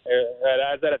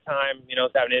was at a time, I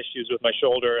was having issues with my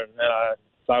shoulder, and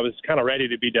so I was kind of ready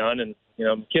to be done. And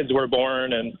kids were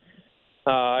born, and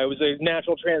it was a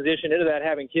natural transition into that,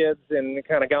 having kids, and it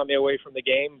kind of got me away from the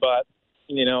game. But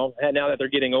now that they're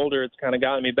getting older, it's kind of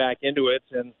gotten me back into it.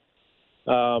 And,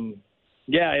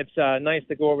 it's nice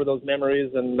to go over those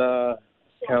memories and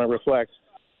kind of reflect.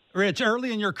 Rich,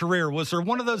 early in your career, was there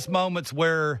one of those moments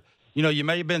where, you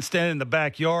may have been standing in the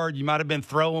backyard, you might have been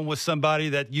throwing with somebody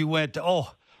that you went,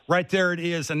 oh, right there it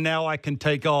is, and now I can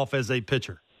take off as a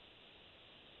pitcher?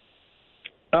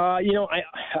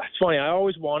 It's funny. I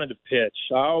always wanted to pitch.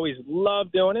 I always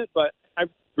loved doing it, but I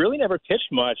really never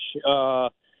pitched much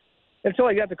until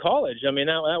I got to college. I mean,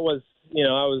 that was, I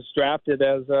was drafted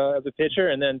as a pitcher,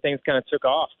 and then things kind of took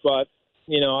off. But,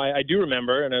 I do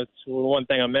remember, and it's one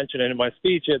thing I mentioned in my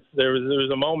speech, there was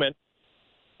a moment,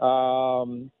 a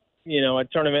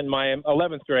tournament in my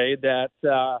 11th grade that,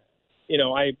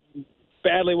 I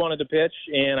badly wanted to pitch,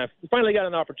 and I finally got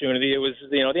an opportunity. It was,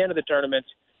 the end of the tournament,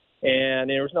 and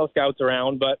there was no scouts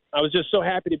around, but I was just so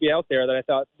happy to be out there that I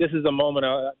thought, this is a moment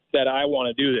that I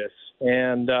want to do this.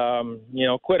 And,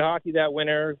 quit hockey that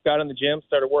winter, got in the gym,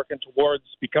 started working towards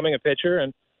becoming a pitcher,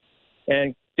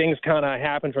 and things kind of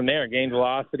happened from there, gained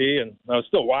velocity, and I was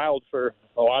still wild for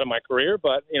a lot of my career,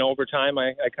 but, over time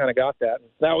I kind of got that.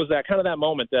 That was that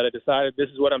moment that I decided this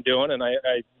is what I'm doing, and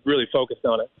I really focused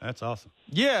on it. That's awesome.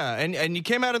 Yeah, and you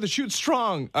came out of the chute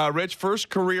strong, Rich. First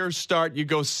career start, you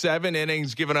go 7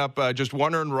 innings, giving up just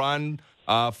 1 earned run,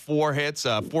 4 hits,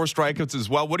 4 strikeouts as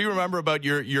well. What do you remember about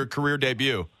your career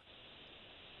debut?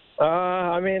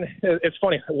 It's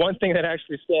funny. One thing that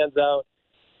actually stands out,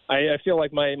 I feel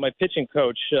like my pitching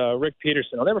coach, Rick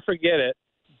Peterson, I'll never forget it.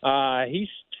 He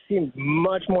seemed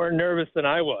much more nervous than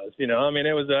I was. It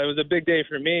was a big day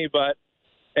for me,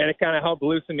 and it kind of helped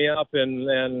loosen me up and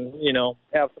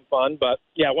have some fun. But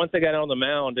yeah, once I got on the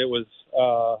mound, it was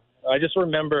I just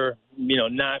remember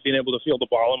not being able to feel the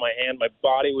ball in my hand. My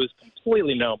body was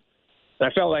completely numb. And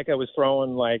I felt like I was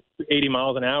throwing like 80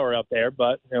 miles an hour up there,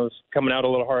 but it was coming out a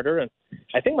little harder. And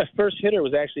I think my first hitter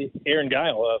was actually Aaron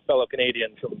Guile, a fellow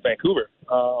Canadian from Vancouver,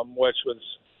 which was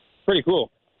pretty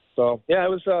cool. So yeah, it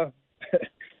was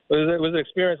it was an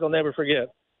experience I'll never forget.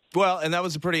 Well, and that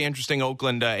was a pretty interesting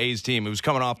Oakland A's team. It was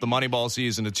coming off the Moneyball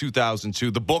season of 2002.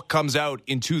 The book comes out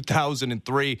in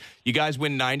 2003. You guys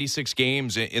win 96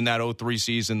 games in that 03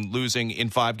 season, losing in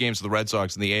 5 games to the Red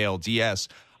Sox in the ALDS.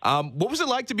 What was it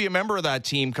like to be a member of that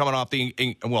team coming off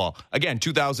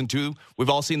 2002? We've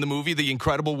all seen the movie, The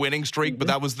Incredible Winning Streak, but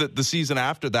that was the season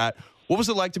after that. What was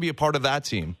it like to be a part of that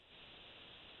team?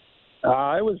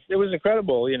 It was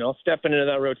incredible, stepping into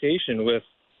that rotation with,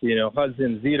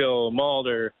 Hudson, Zito,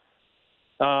 Mulder.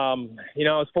 I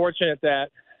was fortunate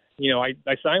that,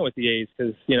 I signed with the A's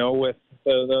because, with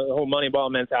the whole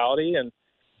Moneyball mentality, and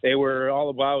they were all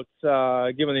about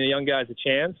giving the young guys a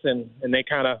chance, and they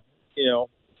kind of,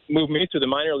 moved me through the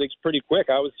minor leagues pretty quick.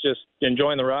 I was just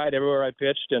enjoying the ride everywhere I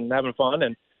pitched and having fun.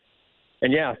 And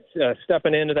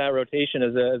stepping into that rotation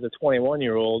as a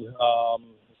 21-year-old,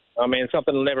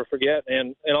 something I'll never forget.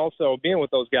 And also being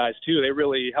with those guys, too, they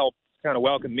really helped kind of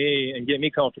welcome me and get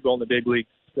me comfortable in the big leagues.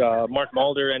 Mark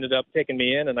Mulder ended up taking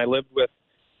me in, and I lived with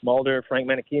Mulder, Frank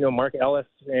Menachino, Mark Ellis,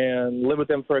 and lived with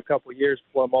them for a couple of years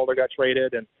before Mulder got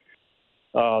traded. And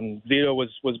Zito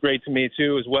was great to me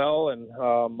too as well, and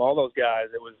all those guys.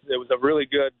 It was a really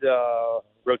good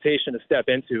rotation to step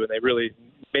into, and they really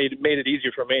made it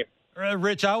easier for me.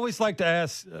 Rich, I always like to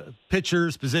ask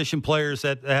pitchers, position players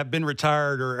that have been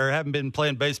retired or haven't been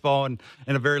playing baseball in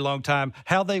a very long time,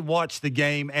 how they watch the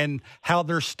game and how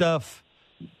their stuff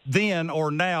then or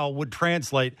now would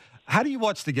translate. How do you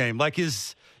watch the game? Like,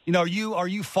 are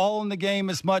you following the game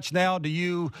as much now? Do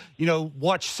you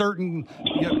watch certain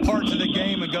parts of the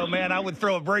game and go, man, I would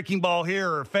throw a breaking ball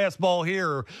here or a fastball here,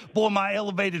 or boy, my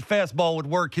elevated fastball would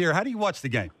work here. How do you watch the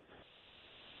game?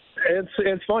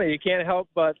 It's funny. You can't help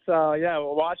but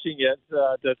watching it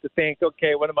to think,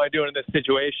 okay, what am I doing in this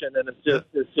situation? And it's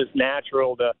just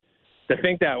natural to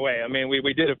think that way. I mean,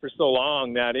 we did it for so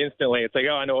long that instantly it's like,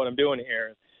 oh, I know what I'm doing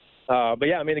here. But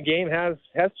yeah, the game has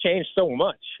changed so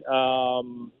much.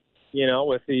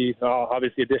 With the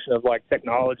obviously addition of like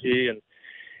technology and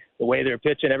the way they're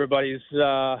pitching, everybody's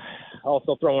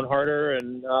also throwing harder,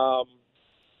 and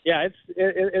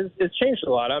it's changed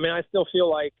a lot. I still feel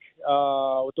like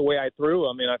with the way I threw,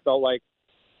 I felt like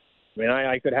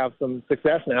I could have some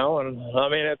success now, and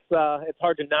it's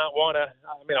hard to not want to.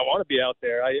 I want to be out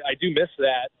there. I do miss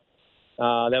that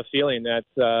feeling that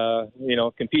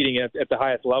competing at the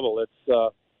highest level.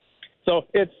 So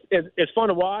it's fun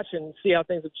to watch and see how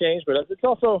things have changed, but it's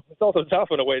also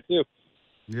tough in a way too.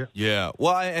 Yeah.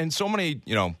 Well, and so many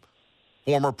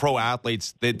former pro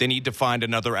athletes, they need to find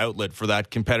another outlet for that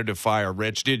competitive fire.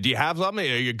 Rich, do you have something?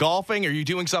 Are you golfing? Are you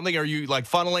doing something? Are you like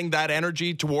funneling that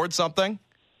energy towards something?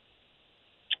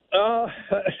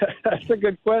 That's a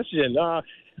good question.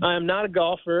 I'm not a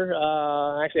golfer.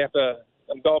 Actually,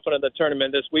 I'm golfing in the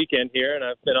tournament this weekend here, and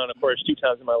I've been on a course 2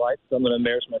 times in my life, so I'm going to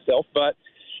embarrass myself. But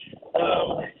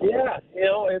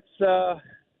it's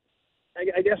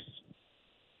I guess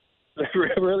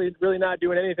really not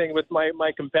doing anything with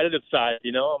my competitive side.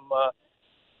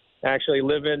 actually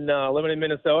living in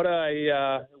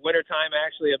Minnesota, wintertime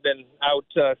actually I've been out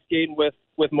skating with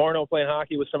Morneau, playing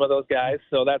hockey with some of those guys.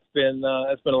 So that's been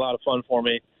a lot of fun for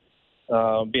me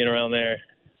being around there.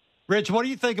 Rich, what do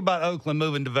you think about Oakland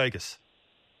moving to Vegas?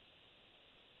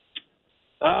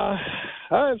 It's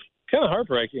kind of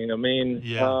heartbreaking. I mean,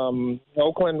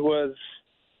 Oakland was,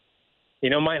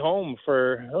 my home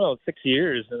for 6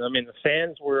 years, and I mean the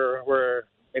fans were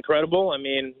incredible. I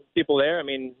mean, people there, I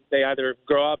mean, they either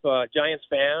grow up a Giants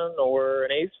fan or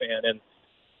an A's fan, and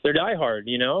they're diehard,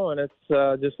 and it's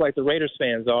just like the Raiders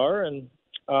fans are. And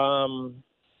for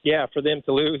them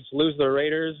to lose the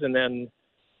Raiders, and then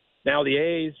now the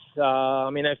A's, I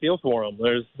mean, I feel for them.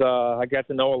 There's I got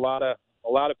to know a lot of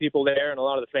people there and a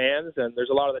lot of the fans, and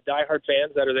there's a lot of the diehard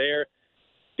fans that are there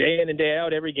day in and day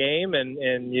out every game,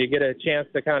 and you get a chance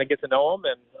to kind of get to know them.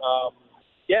 And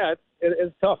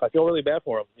it's tough. I feel really bad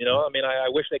for them. I mean, I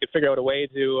wish they could figure out a way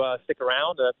to stick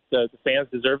around. The fans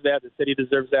deserve that. The city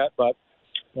deserves that, but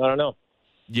I don't know.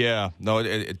 Yeah, no,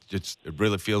 it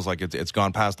really feels like it's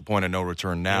gone past the point of no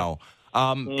return now.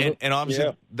 And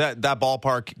obviously that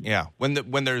ballpark,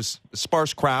 when there's a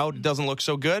sparse crowd, it doesn't look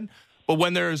so good. But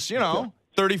when there's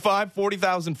 35,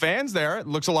 40,000 fans there, it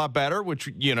looks a lot better, which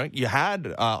you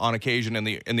had on occasion in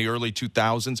the early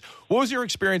 2000s. What was your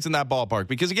experience in that ballpark?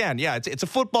 Because again, it's a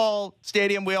football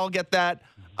stadium. We all get that.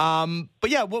 But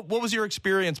what was your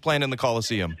experience playing in the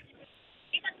Coliseum?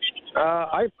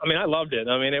 I loved it.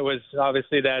 I mean, it was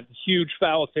obviously that huge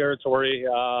foul territory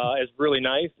is really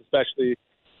nice, especially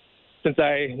since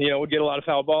I would get a lot of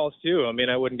foul balls too. I mean,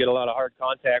 I wouldn't get a lot of hard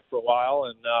contact for a while,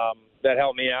 and that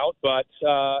helped me out. But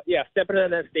stepping into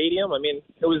that stadium, I mean,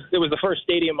 it was the first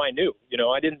stadium I knew.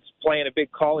 I didn't play in a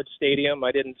big college stadium.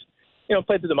 I didn't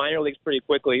play through the minor leagues pretty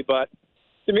quickly, but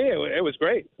to me it was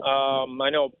great. I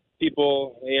know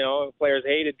people, players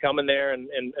hated coming there and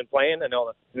playing. I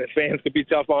know the fans could be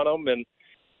tough on them, and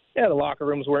the locker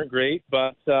rooms weren't great,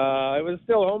 but it was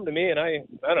still home to me, and I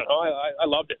don't know, I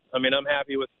loved it. I mean, I'm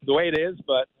happy with the way it is,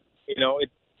 but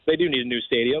they do need a new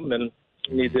stadium, and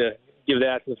need to give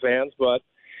that to the fans. But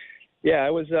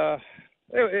it was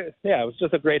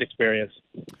just a great experience.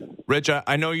 Rich,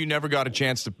 I know you never got a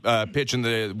chance to pitch in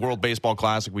the World Baseball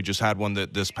Classic. We just had one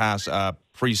this past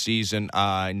preseason,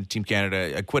 and Team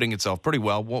Canada acquitting itself pretty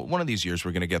well. One of these years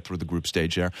we're going to get through the group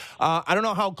stage there. I don't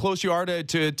know how close you are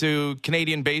to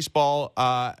Canadian baseball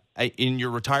in your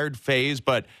retired phase,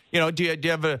 but do you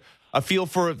have a feel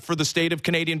for the state of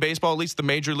Canadian baseball, at least the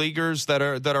major leaguers that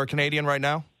are Canadian right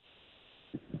now?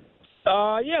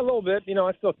 A little bit.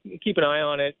 I still keep an eye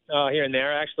on it here and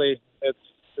there. Actually, it's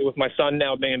with my son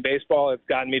now being in baseball, it's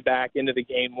gotten me back into the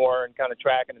game more and kind of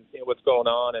tracking and seeing what's going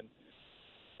on. And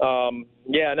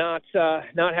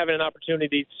not having an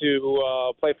opportunity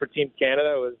to play for Team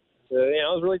Canada was it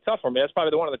was really tough for me. That's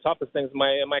probably one of the toughest things in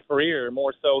my career,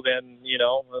 more so than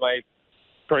my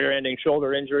career-ending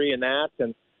shoulder injury and that.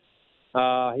 And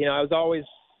I was always,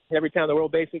 every time the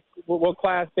World Baseball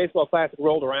Classic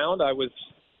rolled around, I was.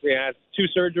 I had 2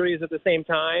 surgeries at the same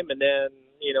time, and then,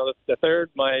 the third,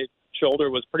 my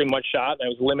shoulder was pretty much shot, and I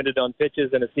was limited on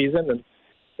pitches in a season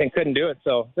and couldn't do it.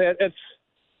 So it's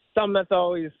something that's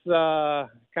always kind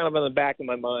of in the back of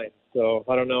my mind. So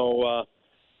I don't know.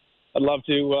 I'd love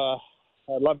to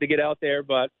get out there,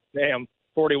 but hey, I'm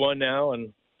 41 now,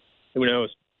 and who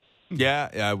knows?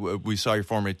 Yeah, we saw your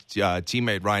former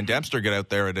teammate Ryan Dempster get out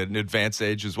there at an advanced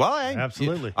age as well.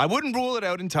 Absolutely. I wouldn't rule it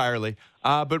out entirely.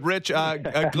 But, Rich,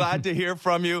 glad to hear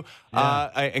from you,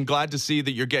 and glad to see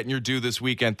that you're getting your due this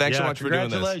weekend. Thanks so much for doing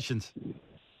this. Congratulations.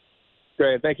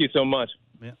 Great. Thank you so much.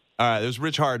 Yeah. All right, there's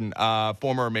Rich Harden,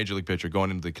 former Major League pitcher, going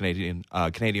into the Canadian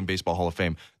Baseball Hall of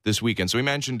Fame this weekend. So we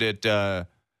mentioned it that,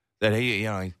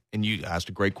 hey, and you asked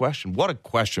a great question. What a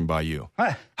question by you.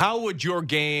 Hi. How would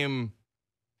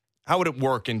it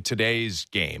work in today's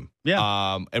game?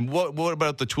 Yeah. And what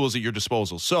about the tools at your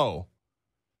disposal? So,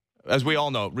 as we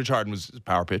all know, Rich Harden was a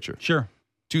power pitcher. Sure.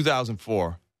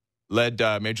 2004, led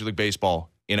Major League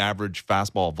Baseball in average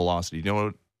fastball velocity. Do you know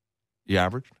what he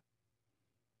averaged?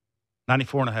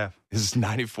 94.5. This is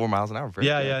 94 miles an hour.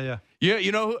 Yeah. Yeah,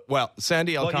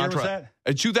 Sandy Alcantara. What year was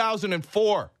that?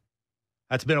 2004.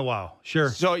 That's been a while. Sure.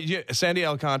 So, Sandy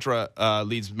Alcantara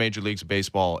leads Major Leagues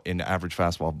Baseball in average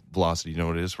fastball velocity. You know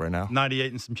what it is right now?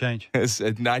 98 and some change. It's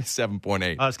at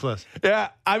 97.8. Oh, that's close. Yeah.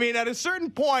 I mean, at a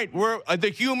certain point where the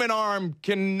human arm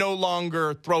can no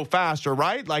longer throw faster,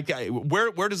 right? Like,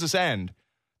 where does this end?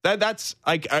 That's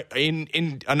like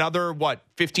in another,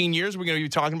 15 years, we're going to be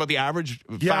talking about the average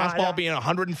fastball being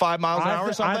 105 miles an hour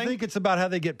or something? I think it's about how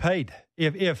they get paid.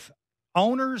 If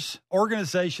owners,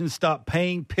 organizations stop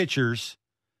paying pitchers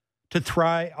to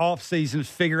try off seasons,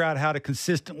 figure out how to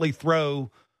consistently throw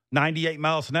 98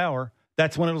 miles an hour,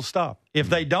 that's when it'll stop. If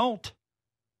they don't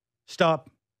stop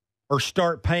or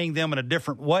start paying them in a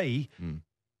different way,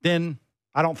 then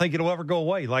I don't think it'll ever go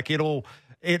away. Like it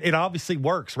obviously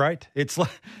works, right? It's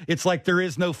like there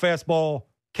is no fastball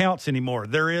counts anymore.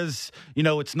 There is,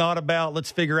 it's not about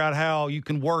let's figure out how you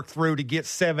can work through to get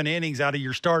 7 innings out of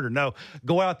your starter. No,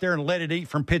 go out there and let it eat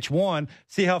from pitch 1,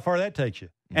 see how far that takes you.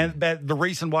 And the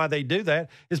reason why they do that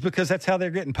is because that's how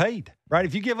they're getting paid, right?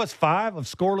 If you give us 5 of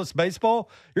scoreless baseball,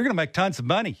 you're going to make tons of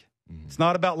money. It's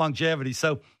not about longevity.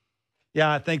 So, yeah,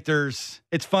 I think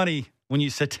it's funny when you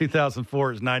said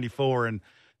 2004 is 94 and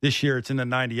this year it's in the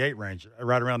 98 range,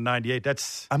 right around 98.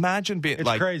 Imagine being it's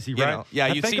crazy, right?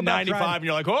 You see 95 and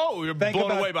you're like, oh, you're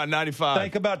blown away by 95.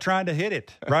 Think about trying to hit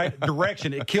it, right?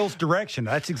 Direction. It kills direction.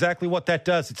 That's exactly what that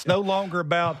does. It's no longer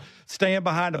about staying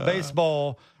behind a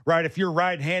baseball, right? If you're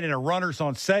right-handed and a runner's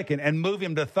on second and move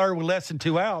him to third with less than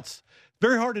 2 outs,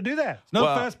 very hard to do that. No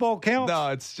fastball counts. No,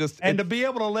 it's just... And to be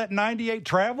able to let 98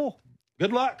 travel...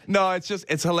 Good luck. No,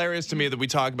 it's hilarious to me that we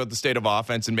talk about the state of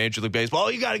offense in Major League Baseball. Oh,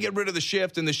 you got to get rid of the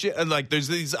shift and like there's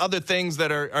these other things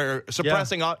that are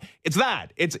suppressing. It's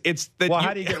that. It's that. Well,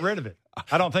 how do you get rid of it?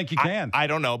 I don't think you can. I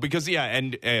don't know because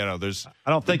there's. I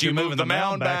don't think you moving the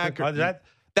mound back. That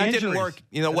didn't work.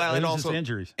 And also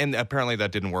injuries. And apparently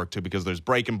that didn't work too because there's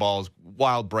breaking balls,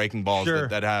 wild breaking balls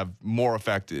that have more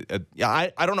effect.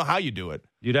 I don't know how you do it.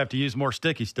 You'd have to use more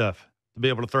sticky stuff to be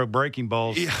able to throw breaking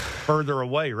balls further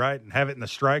away, right? And have it in the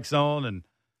strike zone and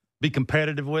be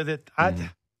competitive with it. I'm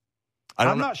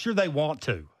not sure they want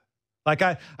to. Like,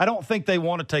 I don't think they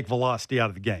want to take velocity out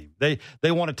of the game.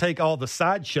 They want to take all the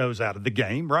sideshows out of the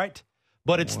game, right?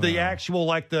 But it's the actual,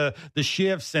 like, the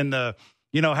shifts and the,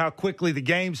 how quickly the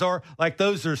games are. Like,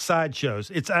 those are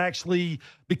sideshows. It's actually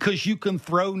because you can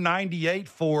throw 98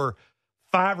 for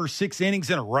 5 or 6 innings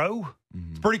in a row.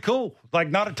 It's pretty cool. Like,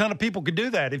 not a ton of people could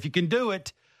do that. If you can do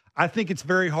it, I think it's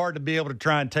very hard to be able to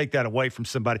try and take that away from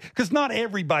somebody because not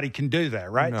everybody can do that,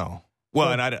 right? No.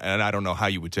 Well, and I don't know how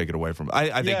you would take it away from.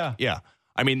 I think,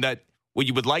 I mean, that what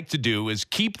you would like to do is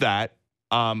keep that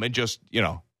and just,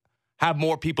 have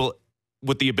more people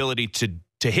with the ability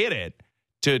to hit it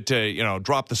to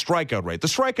drop the strikeout rate. The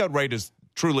strikeout rate is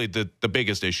truly the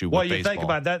biggest issue with baseball. Well, you think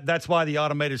about that. That's why the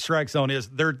automated strike zone is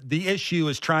there. The issue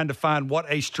is trying to find what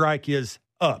a strike is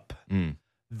up.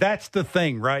 That's the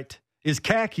thing, right? Is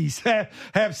khakis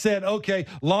have said, okay,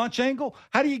 launch angle.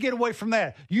 How do you get away from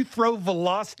that? You throw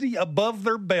velocity above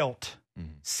their belt.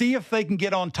 See if they can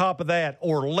get on top of that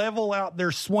or level out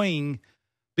their swing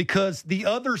because the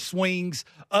other swings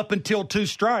up until 2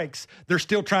 strikes, they're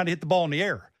still trying to hit the ball in the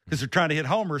air because they're trying to hit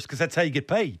homers because that's how you get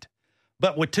paid.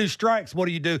 But with 2 strikes, what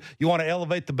do? You want to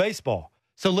elevate the baseball.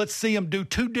 So let's see them do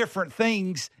 2 different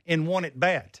things in one at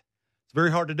bat. It's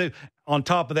very hard to do. On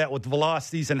top of that, with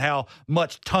velocities and how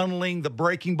much tunneling the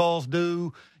breaking balls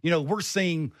do, we're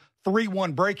seeing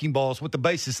 3-1 breaking balls with the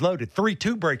bases loaded,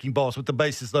 3-2 breaking balls with the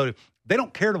bases loaded. They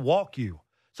don't care to walk you.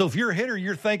 So if you're a hitter,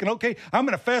 you're thinking, okay, I'm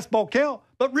in a fastball count,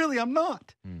 but really I'm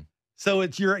not. So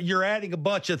it's you're adding a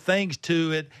bunch of things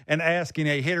to it and asking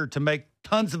a hitter to make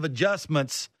tons of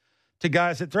adjustments to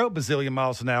guys that throw a bazillion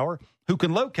miles an hour who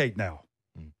can locate now.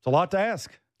 It's a lot to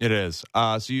ask. It is.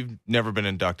 So you've never been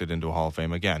inducted into a Hall of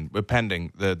Fame again,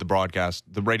 pending the broadcast,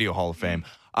 the Radio Hall of Fame.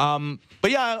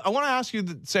 But yeah, I want to ask you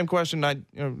the same question I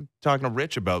talking to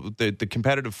Rich about the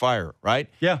competitive fire, right?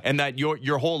 Yeah. And that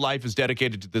your whole life is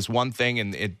dedicated to this one thing,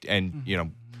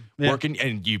 working,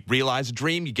 and you realize a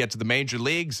dream, you get to the major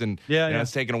leagues, and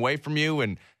it's taken away from you,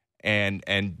 and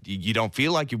you don't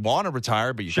feel like you want to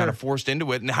retire, but you're kind of forced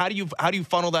into it. And how do you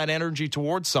funnel that energy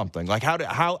towards something? Like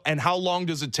how long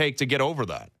does it take to get over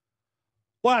that?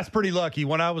 Well, I was pretty lucky.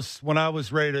 When I was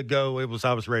ready to go,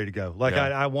 I was ready to go. Like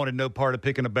I wanted no part of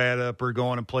picking a bat up or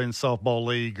going and playing softball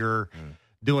league or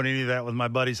doing any of that with my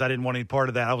buddies. I didn't want any part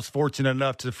of that. I was fortunate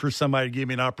enough for somebody to give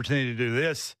me an opportunity to do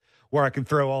this, where I can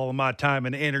throw all of my time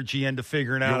and energy into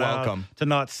figuring out how to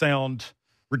not sound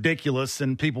ridiculous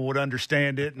and people would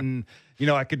understand it, and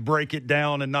I could break it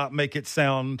down and not make it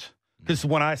sound, because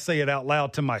when I say it out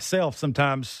loud to myself,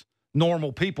 sometimes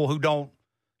normal people who don't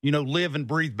live and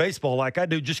breathe baseball like I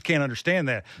do just can't understand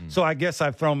that. So I guess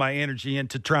I've thrown my energy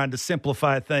into trying to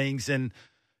simplify things and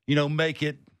make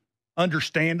it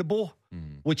understandable,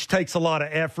 which takes a lot of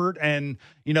effort. And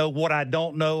what I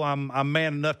don't know, I'm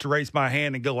man enough to raise my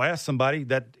hand and go ask somebody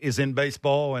that is in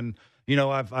baseball, and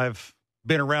I've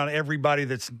been around everybody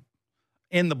that's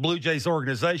in the Blue Jays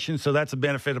organization, so that's a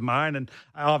benefit of mine. And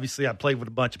obviously I played with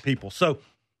a bunch of people, so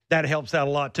that helps out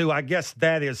a lot too. I guess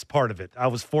that is part of it. I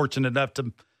was fortunate enough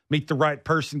to meet the right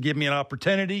person, give me an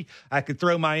opportunity. I could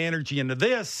throw my energy into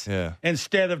this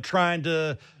instead of trying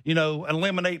to,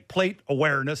 eliminate plate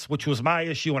awareness, which was my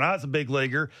issue when I was a big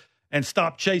leaguer, and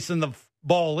stop chasing the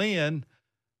ball in.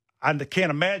 I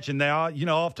can't imagine now.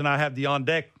 Often I have the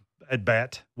on-deck at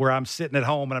bat where I'm sitting at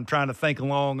home and I'm trying to think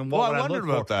along and what would I look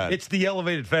for. That. It's the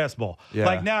elevated fastball. Yeah.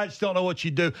 Like now I just don't know what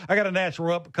you do. I got a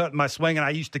natural uppercut in my swing and I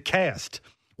used to cast,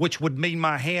 which would mean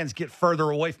my hands get further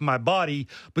away from my body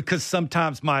because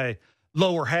sometimes my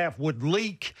lower half would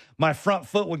leak. My front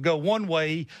foot would go one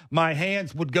way. My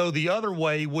hands would go the other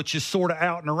way, which is sort of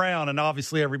out and around. And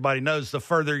obviously everybody knows the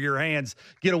further your hands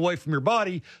get away from your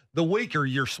body, the weaker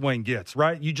your swing gets,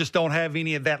 right? You just don't have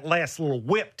any of that last little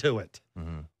whip to it.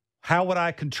 Mm-hmm. How would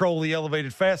I control the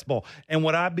elevated fastball? And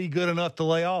would I be good enough to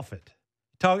lay off it?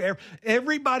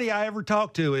 Everybody I ever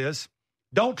talk to is,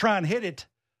 don't try and hit it.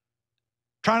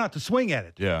 Try not to swing at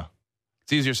it. Yeah.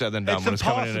 It's easier said than done when it's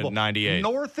coming in at 98.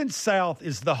 North and south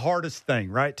is the hardest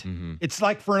thing, right? Mm-hmm. It's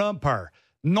like for an umpire.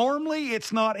 Normally,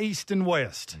 it's not east and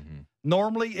west. Mm-hmm.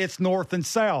 Normally, it's north and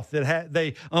south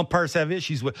that umpires have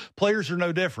issues with. Players are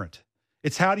no different.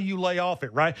 It's how do you lay off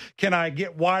it, right? Can I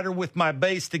get wider with my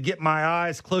base to get my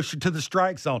eyes closer to the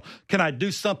strike zone? Can I do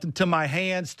something to my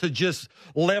hands to just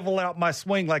level out my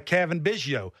swing like Kevin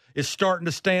Biggio is starting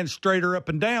to stand straighter up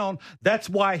and down? That's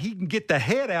why he can get the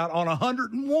head out on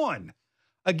 101.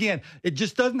 Again, it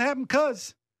just doesn't happen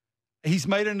because he's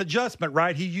made an adjustment,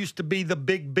 right? He used to be the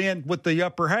big bend with the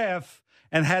upper half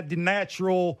and had the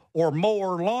natural or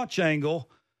more launch angle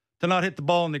to not hit the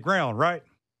ball in the ground, right?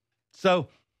 So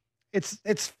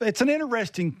it's an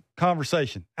interesting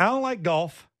conversation. I don't like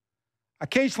golf. I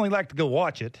occasionally like to go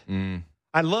watch it.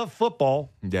 I love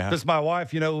football because my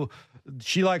wife,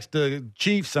 she likes the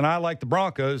Chiefs and I like the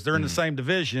Broncos. They're in the same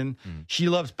division. She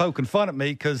loves poking fun at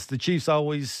me because the Chiefs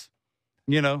always,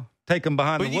 take them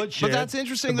behind the woodshed. But that's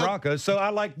interesting. The Broncos. So I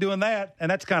like doing that,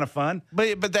 and that's kind of fun.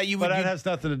 But that has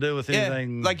nothing to do with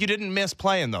anything. Like you didn't miss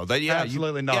playing though.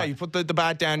 Absolutely not. Yeah, you put the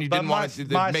bat down. You didn't want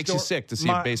it. It makes you sick to see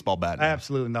a baseball bat.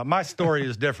 Absolutely not. My story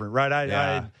is different, right?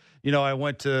 I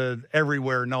went to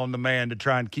everywhere known to man to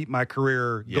try and keep my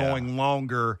career going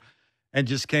longer, and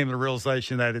just came to the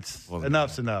realization that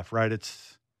enough's enough, right?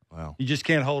 You just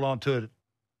can't hold on to it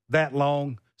that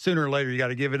long. Sooner or later, you got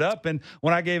to give it up. And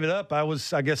when I gave it up, I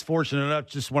was, I guess, fortunate enough.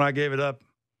 Just when I gave it up,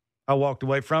 I walked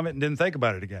away from it and didn't think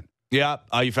about it again. Yeah,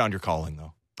 you found your calling,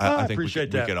 though. I think we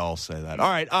could all say that. All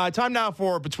right, time now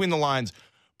for Between the Lines,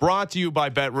 brought to you by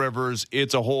Bet Rivers.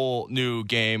 It's a whole new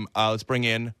game. Let's bring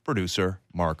in producer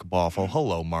Mark Boffel.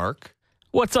 Hello, Mark.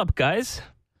 What's up, guys?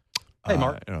 Hey,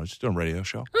 Mark. Just doing a radio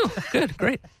show. Oh, good,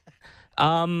 great.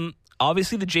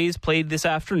 Obviously, the Jays played this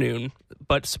afternoon,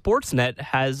 but Sportsnet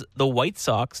has the White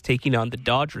Sox taking on the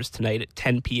Dodgers tonight at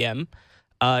 10 p.m.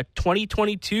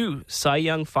 2022 Cy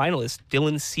Young finalist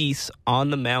Dylan Cease on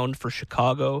the mound for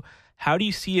Chicago. How do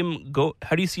you see him go?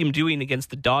 How do you see him doing against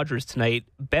the Dodgers tonight?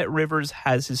 Bet Rivers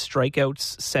has his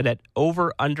strikeouts set at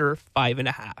over/under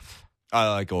 5.5. I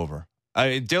like over.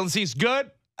 Dylan Cease good.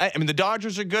 The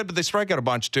Dodgers are good, but they strike out a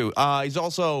bunch too. He's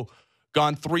also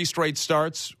gone 3 straight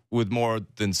starts with more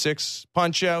than 6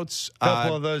 punch-outs. A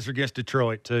couple of those are against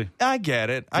Detroit, too. I get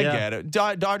it.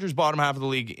 Dodgers bottom half of the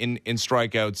league in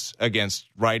strikeouts against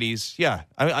righties. Yeah,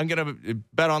 I'm going to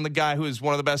bet on the guy who is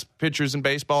one of the best pitchers in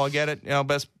baseball. I get it.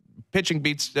 Best pitching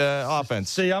beats offense.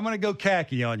 See, I'm going to go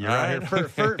khaki on you right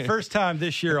here. First time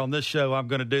this year on this show, I'm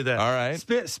going to do that. All right.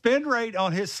 Spin rate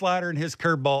on his slider and his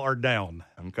curveball are down.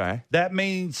 Okay. That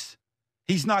means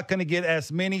he's not going to get as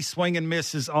many swing and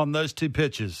misses on those 2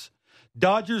 pitches.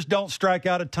 Dodgers don't strike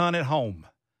out a ton at home.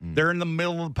 They're in the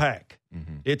middle of the pack.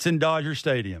 Mm-hmm. It's in Dodger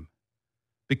Stadium.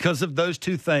 Because of those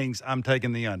 2 things, I'm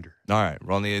taking the under. All right.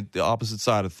 We're on the opposite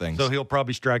side of things. So he'll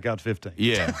probably strike out 15.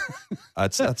 Yeah.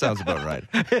 that sounds about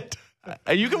right.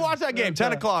 You can watch that game,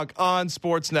 10 o'clock on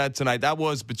Sportsnet tonight. That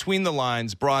was Between the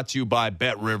Lines, brought to you by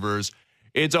Bet Rivers.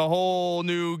 It's a whole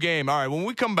new game. All right. When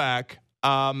we come back,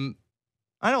 I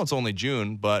know it's only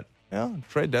June, but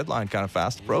trade deadline kind of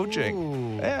fast approaching.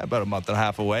 Ooh. Yeah, about a month and a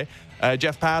half away.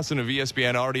 Jeff Passan of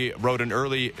ESPN already wrote an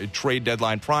early trade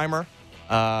deadline primer.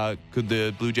 Could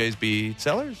the Blue Jays be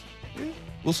sellers? Yeah,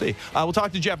 we'll see. We'll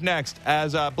talk to Jeff next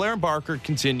as Blair and Barker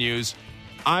continues.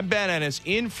 I'm Ben Ennis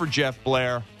in for Jeff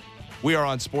Blair. We are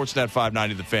on Sportsnet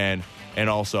 590 The Fan and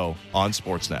also on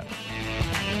Sportsnet.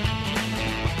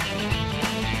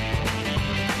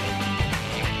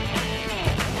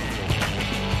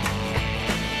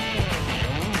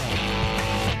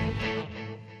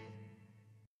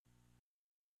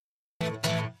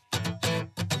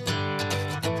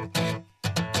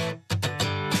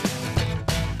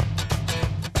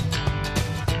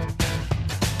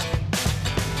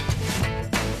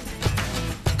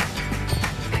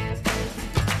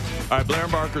 All right, Blair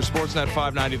and Barker, Sportsnet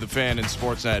 590, The Fan, and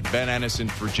Sportsnet. Ben Ennison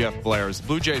for Jeff Blair. As the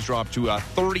Blue Jays dropped to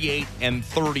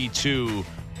 38-32,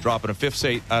 dropping a fifth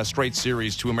straight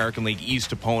series to American League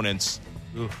East opponents,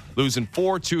 losing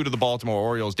 4-2 to the Baltimore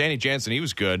Orioles. Danny Jansen, he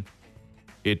was good.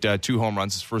 Hit 2 home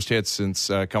runs, his first hit since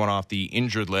coming off the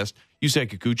injured list. Yusei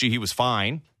Kikuchi, he was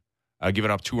fine,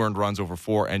 giving up 2 earned runs over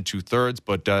 4 2/3.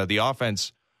 But the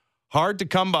offense, hard to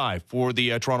come by for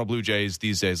the Toronto Blue Jays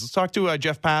these days. Let's talk to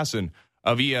Jeff Passan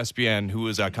of ESPN, who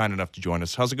is kind enough to join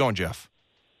us. How's it going, Jeff?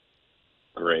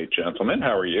 Great, gentlemen.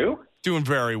 How are you? Doing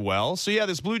very well. So, yeah,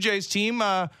 this Blue Jays team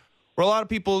were a lot of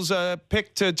people's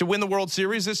pick to win the World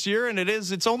Series this year, and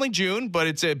it's only June, but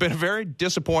it's been a very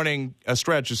disappointing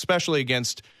stretch, especially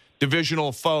against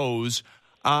divisional foes.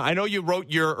 I know you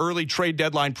wrote your early trade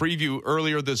deadline preview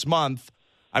earlier this month.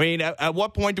 I mean, at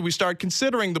what point do we start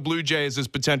considering the Blue Jays as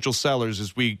potential sellers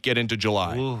as we get into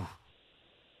July? Ooh.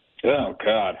 Oh,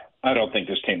 God. I don't think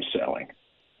this team's selling.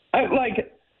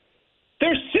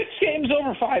 There's 6 games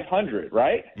over 500,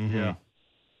 right? Mm-hmm. Yeah.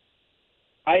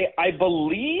 I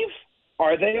believe,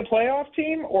 are they a playoff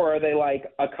team, or are they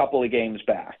like a couple of games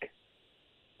back?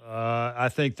 I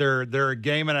think they're a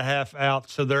game and a half out.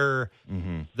 So there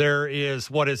is,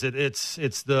 what is it? It's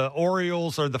the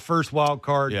Orioles are the first wild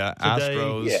card today.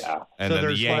 Astros. Yeah. And so then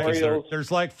the Yankees. There's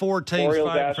like 4 teams Orioles,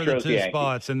 fighting for the Astros, 2 Yankees.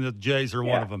 spots, and the Jays are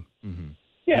one of them. Mm-hmm.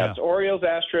 Yeah, it's Orioles,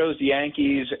 Astros,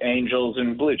 Yankees, Angels,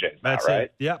 and Blue Jays. That's right?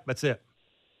 it. Yeah, that's it.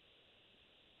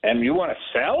 And you want to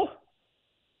sell?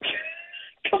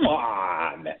 Come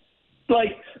on.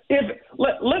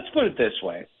 Let's put it this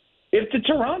way. If the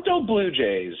Toronto Blue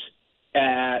Jays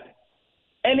at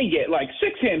any game,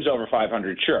 6 games over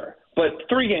 500, sure, but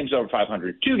 3 games over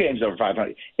 500, 2 games over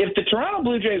 500, if the Toronto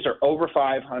Blue Jays are over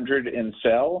 500 and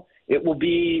sell, it will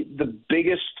be the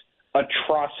biggest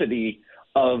atrocity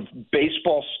of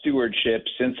baseball stewardship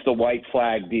since the white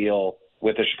flag deal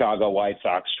with the Chicago White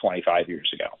Sox 25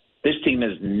 years ago. This team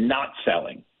is not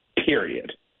selling,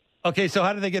 period. Okay, so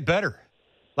how do they get better?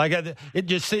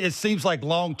 It seems like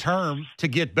long term to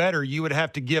get better, you would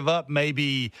have to give up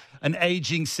maybe an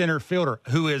aging center fielder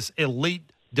who is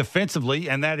elite defensively,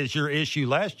 and that is your issue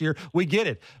last year. We get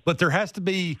it, but there has to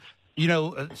be,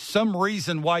 some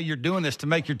reason why you're doing this to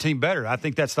make your team better. I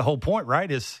think that's the whole point,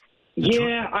 right?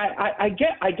 I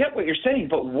get what you're saying,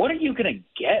 but what are you going to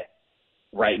get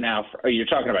right now? You're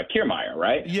talking about Kiermaier,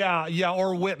 right? Yeah,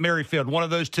 or Whit Merrifield, one of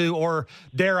those two, or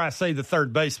dare I say the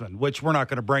third baseman, which we're not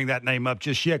going to bring that name up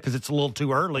just yet because it's a little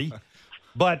too early.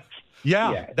 But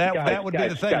that would be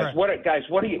the thing. Guys, right?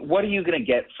 what are you going to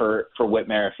get for Whit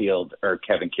Merrifield or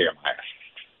Kevin Kiermaier?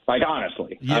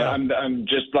 Honestly, I'm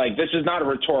just this is not a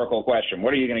rhetorical question.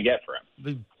 What are you going to get for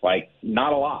him?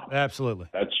 Not a lot. Absolutely.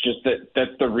 That's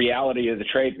the reality of the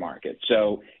trade market.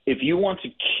 So if you want to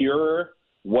cure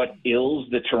what ills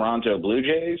the Toronto Blue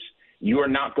Jays, you are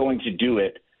not going to do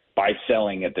it by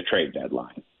selling at the trade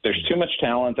deadline. There's too much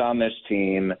talent on this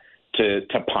team to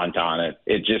punt on it.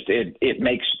 It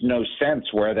makes no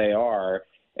sense where they are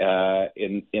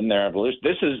in their evolution.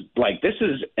 This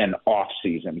is an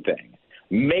off-season thing.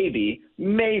 Maybe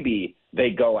they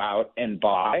go out and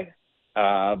buy,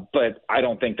 but I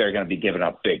don't think they're going to be giving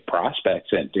up big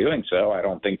prospects in doing so. I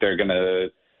don't think they're going to,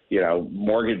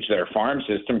 mortgage their farm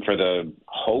system for the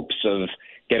hopes of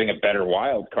getting a better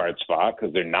wild card spot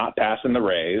because they're not passing the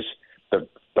Rays.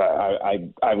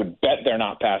 I would bet they're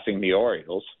not passing the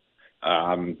Orioles.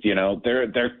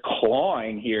 They're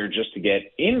clawing here just to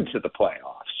get into the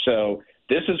playoffs. So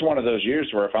this is one of those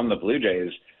years where if I'm the Blue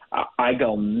Jays, I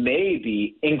go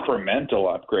maybe incremental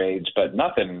upgrades, but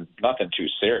nothing too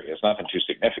serious, nothing too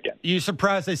significant. You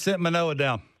surprised they sent Manoah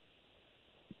down?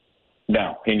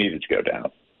 No, he needed to go down.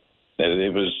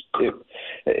 It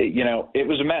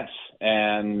was a mess,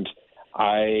 and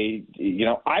I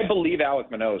believe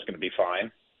Alek Manoah is going to be fine.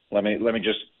 Let me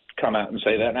just come out and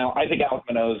say that now. I think Alek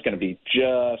Manoah is going to be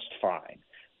just fine,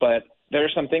 but there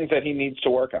are some things that he needs to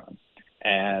work on.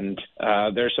 And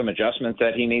there's some adjustments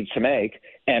that he needs to make.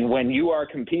 And when you are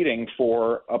competing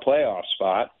for a playoff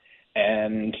spot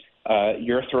and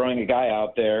you're throwing a guy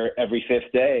out there every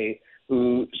 5th day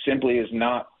who simply is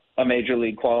not a major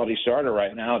league quality starter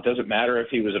right now, it doesn't matter if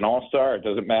he was an all-star. It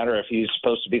doesn't matter if he's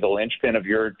supposed to be the linchpin of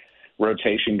your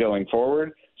rotation going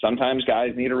forward. Sometimes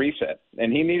guys need a reset,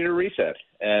 and he needed a reset.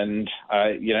 And,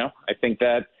 I think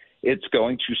that it's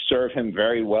going to serve him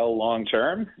very well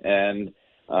long-term, and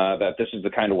that this is the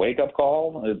kind of wake-up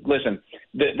call. Listen,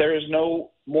 there is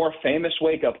no more famous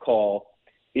wake-up call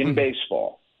in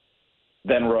baseball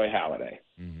than Roy Halladay,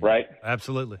 right?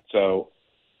 Absolutely. So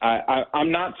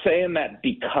I'm not saying that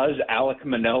because Alek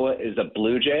Manoah is a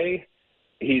Blue Jay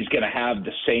he's going to have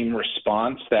the same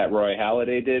response that Roy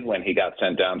Halladay did when he got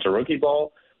sent down to rookie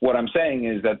ball. What I'm saying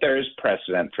is that there is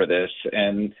precedent for this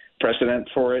and precedent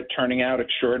for it turning out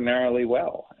extraordinarily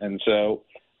well. And so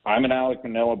I'm an Alek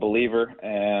Manoah believer,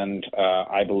 and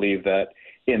I believe that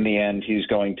in the end he's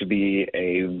going to be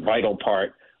a vital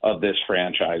part of this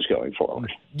franchise going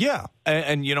forward. Yeah,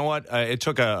 and you know what? It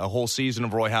took a whole season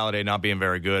of Roy Halladay not being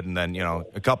very good, and then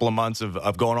a couple of months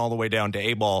of going all the way down to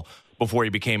A-ball before he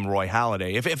became Roy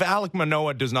Halladay. If Alek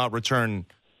Manoah does not return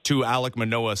to Alek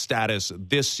Manoah status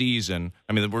this season,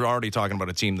 I mean, we're already talking about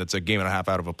a team that's a game and a half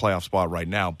out of a playoff spot right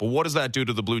now. But what does that do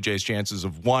to the Blue Jays' chances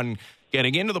of, one,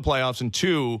 getting into the playoffs, and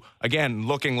two, again,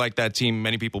 looking like that team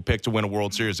many people pick to win a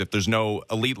World Series if there's no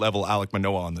elite-level Alek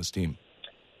Manoah on this team?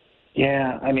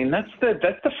 Yeah, I mean, that's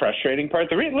the frustrating part.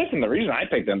 The reason I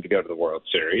picked them to go to the World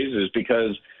Series is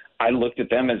because I looked at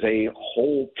them as a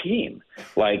whole team.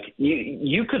 Like,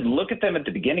 you could look at them at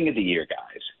the beginning of the year,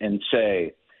 guys, and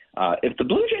say, if the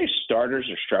Blue Jays starters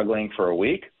are struggling for a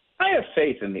week, I have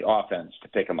faith in the offense to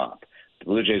pick them up. The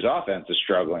Blue Jays offense is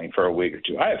struggling for a week or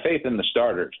two. I have faith in the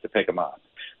starters to pick them up.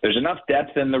 There's enough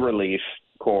depth in the relief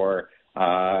corps.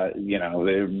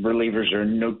 The relievers are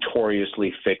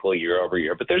notoriously fickle year over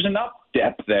year, but there's enough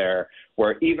depth there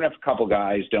where even if a couple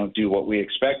guys don't do what we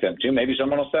expect them to, maybe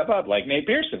someone will step up like Nate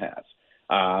Pearson has.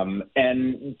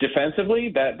 And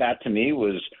defensively, that to me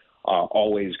was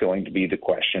always going to be the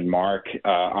question mark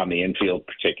on the infield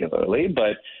particularly.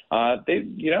 But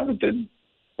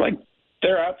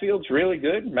their outfield's really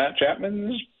good. Matt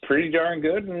Chapman's pretty darn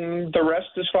good, and the rest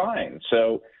is fine.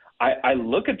 So I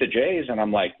look at the Jays and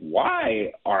I'm like,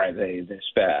 why are they this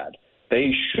bad?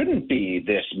 They shouldn't be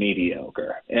this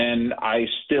mediocre. And I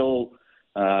still,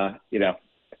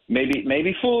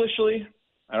 maybe foolishly,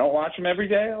 I don't watch them every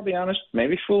day, I'll be honest.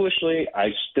 Maybe foolishly, I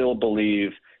still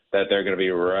believe that they're going to be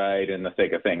right in the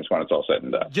thick of things when it's all said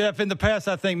and done. Jeff, in the past,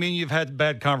 I think me and you've had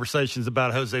bad conversations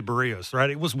about Jose Barrios, right?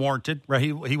 It was warranted, right?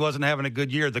 He wasn't having a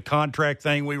good year. The contract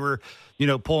thing, we were,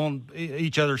 pulling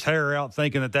each other's hair out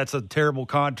thinking that that's a terrible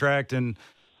contract. And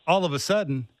all of a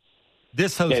sudden,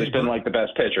 this Jose... he's been like the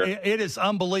best pitcher. It is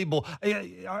unbelievable.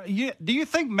 Do you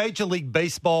think Major League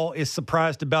Baseball is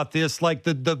surprised about this? Like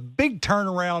the big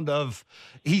turnaround of...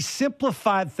 He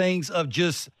simplified things of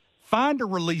just find a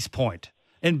release point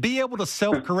and be able to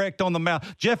self-correct on the mound.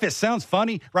 Jeff, it sounds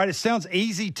funny, right? It sounds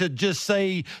easy to just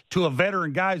say to a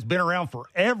veteran guy who's been around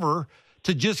forever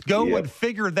to just go and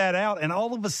figure that out, and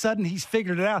all of a sudden he's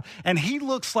figured it out, and he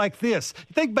looks like this.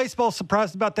 You think baseball's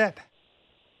surprised about that?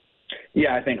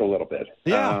 Yeah, I think a little bit.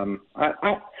 Yeah.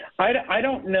 I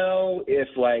don't know if,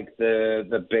 like,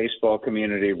 the baseball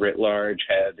community writ large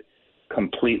had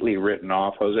completely written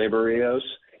off Jose Barrios.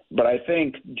 But I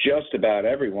think just about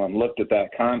everyone looked at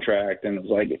that contract and was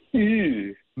like,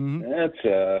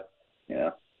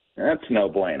 that's no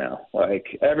bueno. Like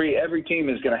every team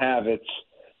is going to have its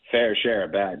fair share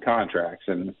of bad contracts,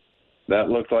 and that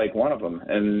looked like one of them.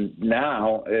 And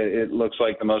now it looks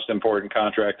like the most important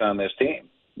contract on this team.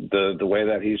 The way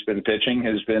that he's been pitching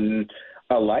has been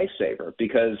a lifesaver,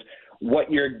 because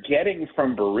what you're getting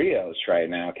from Barrios right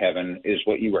now, Kevin, is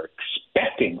what you were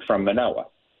expecting from Manoah,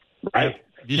 right?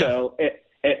 Yeah. So,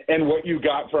 and what you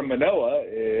got from Manoah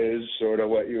is sort of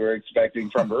what you were expecting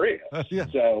from Barrios. Yeah.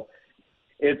 So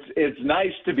it's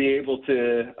nice to be able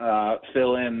to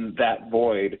fill in that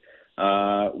void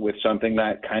with something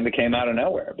that kind of came out of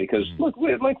nowhere. Because look,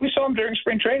 we saw him during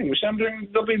spring training, we saw him during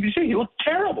WBC. He looked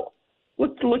terrible. He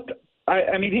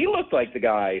looked like the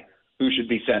guy who should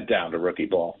be sent down to rookie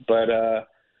ball. But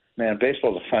man,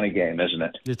 baseball's a funny game, isn't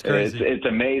it? It's crazy. It's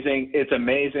amazing. It's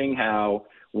amazing how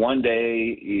one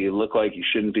day you look like you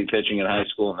shouldn't be pitching in high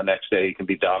school, and the next day you can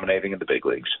be dominating in the big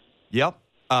leagues. Yep.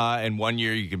 And one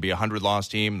year you can be a 100-loss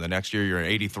team, and the next year you're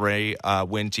an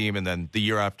 83-win team, and then the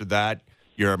year after that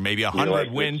you're maybe a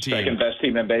 100-win team. Second best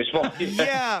team in baseball.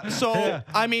 Yeah. So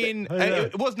I mean,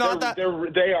 it was not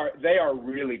they are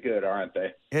really good, aren't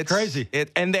they? It's crazy.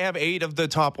 And they have 8 of the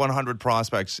top 100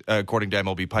 prospects, according to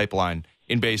MLB Pipeline,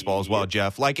 in baseball as well,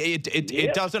 Jeff. Like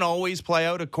it doesn't always play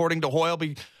out according to Hoyle.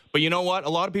 But you know what? A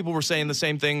lot of people were saying the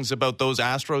same things about those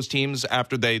Astros teams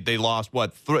after they lost,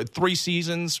 3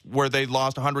 seasons where they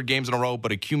lost 100 games in a row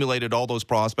but accumulated all those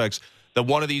prospects, that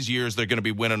one of these years they're going to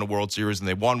be winning a World Series, and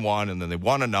they won one and then they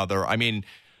won another. I mean,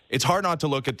 it's hard not to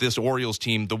look at this Orioles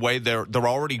team, the way they're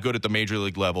already good at the major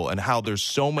league level, and how there's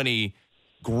so many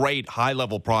great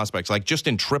high-level prospects, like just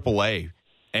in AAA.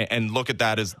 And look at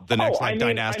that as the next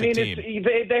dynastic team.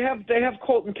 They have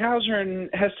Colton Cowser and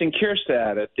Heston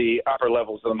Kjerstad at the upper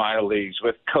levels of the minor leagues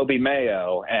with Kobe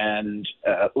Mayo and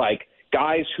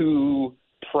guys who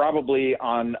probably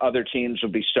on other teams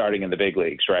would be starting in the big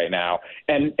leagues right now.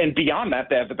 And beyond that,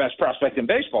 they have the best prospect in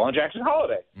baseball in Jackson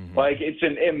Holliday. Mm-hmm. Like, it's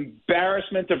an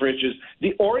embarrassment of riches.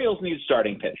 The Orioles need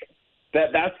starting pitching.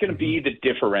 That's going to be the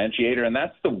differentiator, and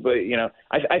that's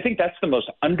I think that's the most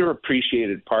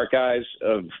underappreciated part, guys,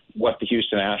 of what the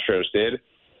Houston Astros did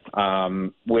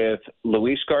with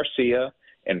Luis Garcia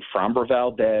and Framber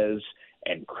Valdez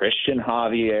and Christian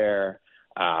Javier.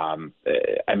 Guy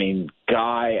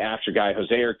after guy,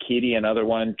 Jose Urquidy, another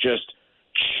one, just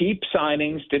cheap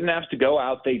signings, didn't have to go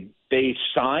out. They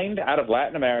signed out of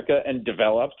Latin America and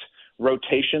developed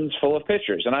rotations full of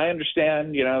pitchers. And I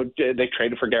understand, they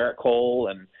traded for Garrett Cole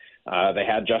and they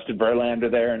had Justin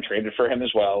Verlander there and traded for him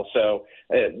as well. So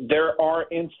there are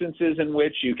instances in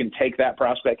which you can take that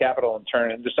prospect capital and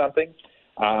turn it into something.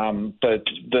 But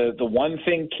the one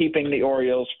thing keeping the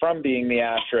Orioles from being the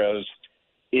Astros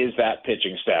is that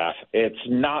pitching staff. It's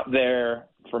not there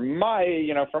from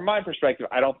my perspective.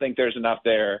 I don't think there's enough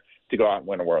there to go out and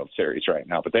win a World Series right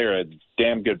now, but they're a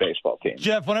damn good baseball team.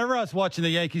 Jeff, whenever I was watching the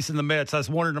Yankees and the Mets, I was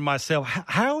wondering to myself,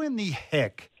 how in the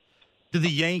heck do the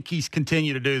Yankees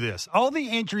continue to do this? All the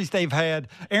injuries they've had,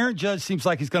 Aaron Judge seems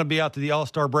like he's going to be out to the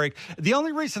All-Star break. The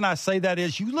only reason I say that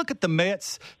is you look at the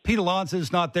Mets, Pete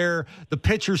Alonso's not there. The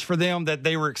pitchers for them that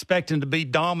they were expecting to be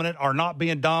dominant are not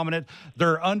being dominant.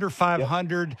 They're under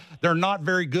 500. Yep. They're not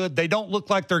very good. They don't look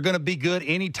like they're going to be good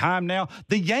anytime now.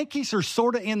 The Yankees are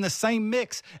sort of in the same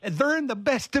mix. They're in the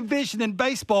best division in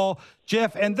baseball,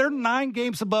 Jeff, and they're 9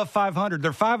 games above 500.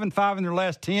 They're 5-5 in their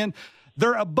last 10.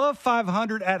 They're above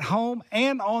 500 at home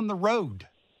and on the road.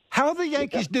 How do the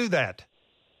Yankees do that?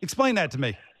 Explain that to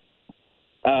me.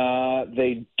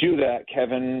 They do that,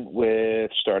 Kevin, with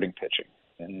starting pitching.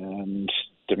 And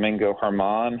Domingo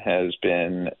Germán has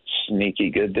been sneaky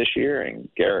good this year, and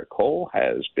Garrett Cole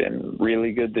has been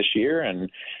really good this year.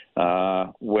 And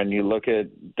when you look at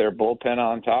their bullpen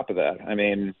on top of that,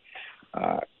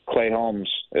 Clay Holmes,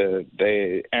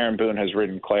 Aaron Boone has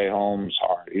ridden Clay Holmes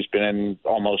hard. He's been in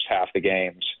almost half the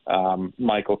games.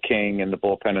 Michael King in the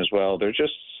bullpen as well. They're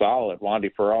just solid.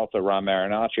 Wandy Peralta, Ron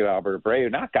Marinaccio, Albert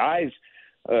Abreu, not guys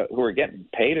who are getting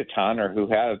paid a ton or who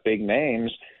have big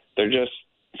names. They're just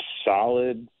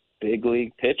solid big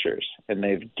league pitchers, and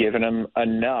they've given them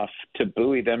enough to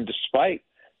buoy them despite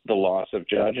the loss of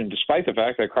Judge, and despite the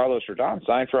fact that Carlos Rodon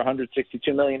signed for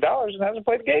 $162 million and hasn't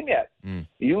played a game yet.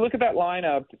 You look at that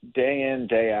lineup day in,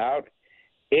 day out,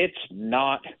 it's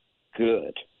not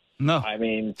good. No.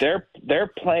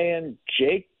 They're playing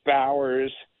Jake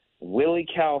Bauers, Willie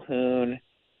Calhoun,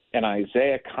 and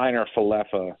Isaiah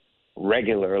Kiner-Falefa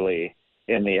regularly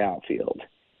in the outfield.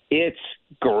 It's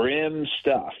grim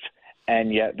stuff.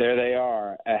 And yet there they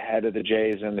are ahead of the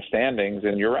Jays in the standings.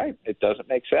 And you're right. It doesn't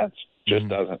make sense. Just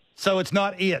doesn't. So it's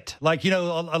not it. Like, a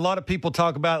lot of people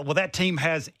talk about, well, that team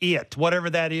has it, whatever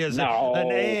that is,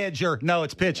 an edge or no,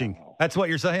 it's pitching. No. That's what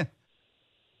you're saying?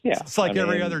 Yeah. It's like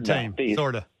every other team,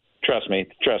 sort of. Trust me.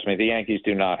 The Yankees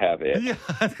do not have it. Yeah.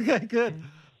 Okay, good.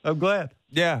 I'm glad.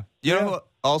 Yeah. You know who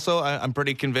also I'm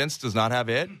pretty convinced does not have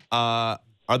it are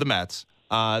the Mets,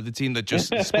 the team that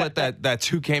just split that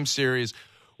 2-game series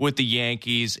with the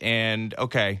Yankees. And,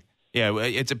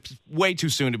 it's way too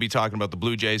soon to be talking about the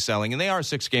Blue Jays selling, and they are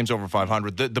 6 games over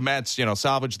 500. The Mets,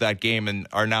 salvaged that game and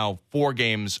are now 4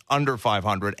 games under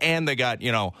 500, and they got,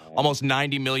 almost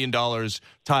 $90 million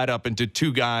tied up into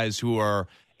 2 guys who are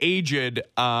aged,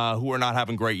 who are not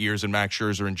having great years in Max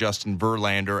Scherzer and Justin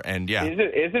Verlander. And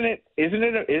isn't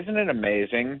it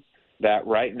amazing that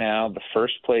right now the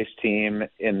first place team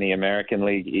in the American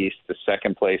League East, the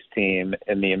second place team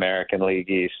in the American League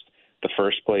East, the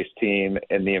first place team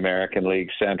in the American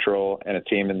League Central, and a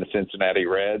team in the Cincinnati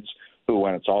Reds, who,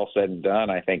 when it's all said and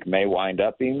done, I think may wind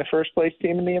up being the first place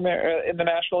team in the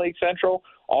National League Central.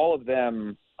 All of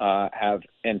them have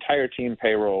entire team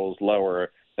payrolls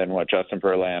lower than what Justin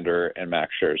Verlander and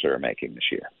Max Scherzer are making this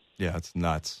year. Yeah, it's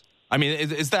nuts.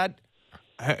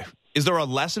 Is there a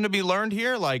lesson to be learned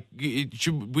here? Like,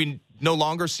 should we no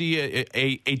longer see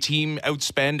a team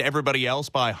outspend everybody else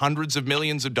by hundreds of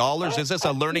millions of dollars? Is this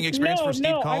a learning experience for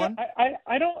Steve Cohen?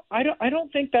 I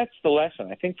don't think that's the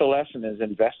lesson. I think the lesson is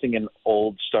investing in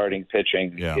old starting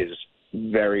pitching is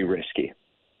very risky.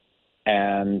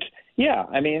 And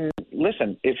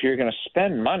listen, if you're going to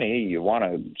spend money, you want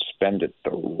to spend it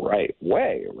the right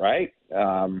way, right?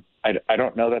 I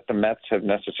don't know that the Mets have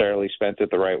necessarily spent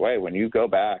it the right way. When you go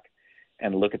back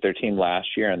and look at their team last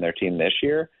year and their team this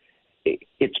year,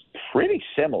 it's pretty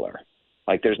similar.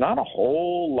 Like, there's not a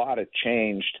whole lot of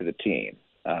change to the team.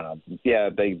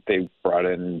 They brought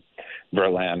in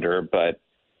Verlander, but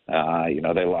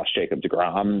They lost Jacob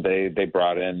deGrom. They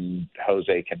brought in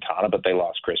Jose Quintana, but they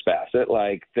lost Chris Bassett.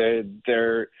 Like they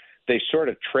sort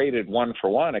of traded one for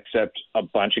one, except a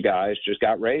bunch of guys just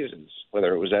got raises,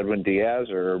 whether it was Edwin Diaz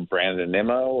or Brandon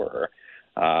Nimmo or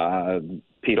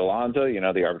Pete Alonso,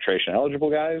 the arbitration eligible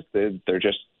guys.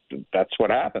 That's what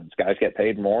happens. Guys get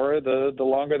paid more the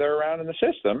longer they're around in the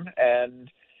system,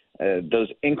 and those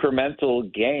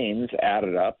incremental gains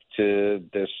added up to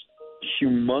this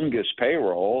humongous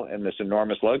payroll and this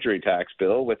enormous luxury tax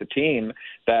bill with a team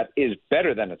that is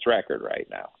better than its record right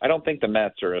now. I don't think the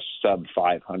Mets are a sub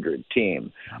 500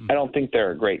 team. I don't think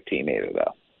they're a great team either,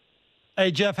 though.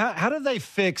 Hey, Jeff, how do they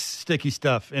fix sticky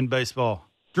stuff in baseball?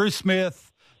 Drew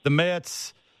Smith, the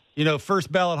Mets,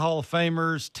 first ballot Hall of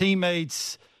Famers,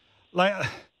 teammates,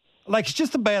 like it's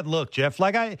just a bad look, Jeff.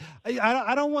 Like I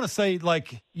don't want to say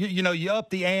like you up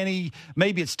the ante.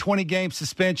 Maybe it's 20 game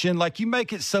suspension. Like you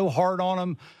make it so hard on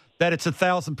them that it's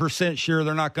 1,000% sure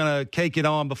they're not going to cake it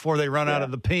on before they run out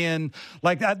of the pen.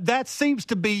 Like that seems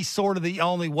to be sort of the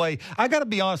only way. I got to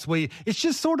be honest with you. It's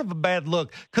just sort of a bad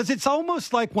look because it's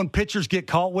almost like when pitchers get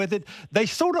caught with it, they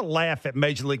sort of laugh at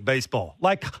Major League Baseball.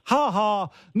 Like, ha ha,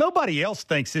 nobody else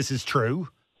thinks this is true.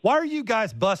 Why are you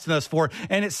guys busting us for it?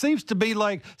 And it seems to be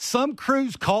like some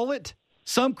crews call it,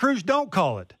 some crews don't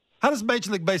call it. How does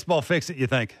Major League Baseball fix it, you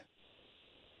think?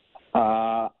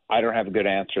 I don't have a good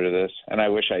answer to this, and I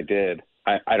wish I did.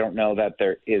 I don't know that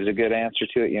there is a good answer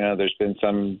to it. There's been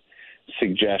some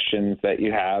suggestions that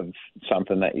you have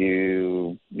something that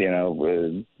you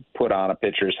put on a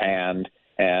pitcher's hand,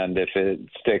 and if it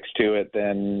sticks to it,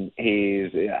 then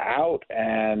he's out,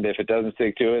 and if it doesn't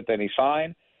stick to it, then he's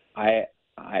fine. I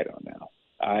don't know.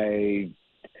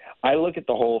 I look at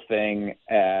the whole thing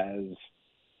as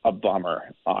a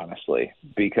bummer, honestly,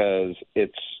 because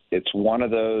it's one of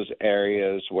those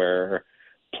areas where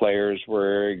players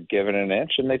were given an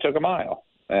inch and they took a mile,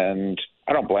 and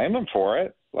I don't blame them for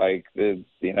it. Like they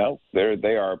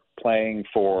are playing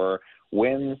for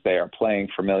wins, they are playing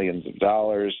for millions of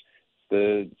dollars.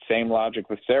 The same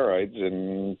logic with steroids,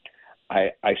 and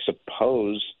I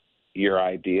suppose your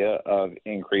idea of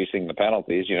increasing the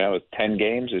penalties, 10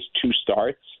 games is 2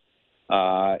 starts,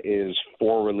 is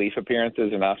 4 relief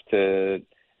appearances enough to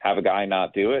have a guy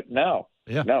not do it? No.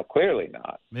 Yeah. No, clearly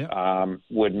not. Yeah.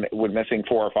 Would missing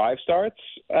 4 or 5 starts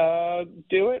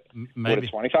do it? Maybe. Would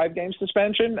a 25-game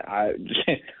suspension?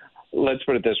 Let's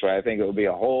put it this way. I think it would be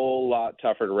a whole lot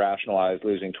tougher to rationalize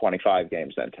losing 25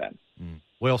 games than 10.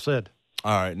 Well said.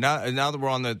 All right, now that we're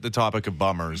on the topic of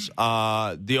bummers,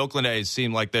 the Oakland A's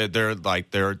seem like they're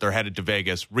headed to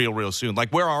Vegas real soon.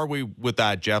 Like, where are we with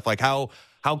that, Jeff? Like, how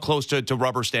close to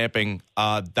rubber stamping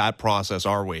that process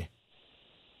are we?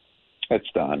 It's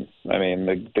done. I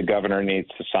mean, the governor needs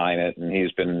to sign it, and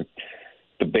he's been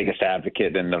the biggest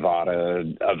advocate in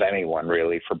Nevada of anyone,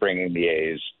 really, for bringing the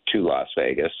A's to Las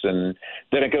Vegas. And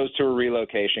then it goes to a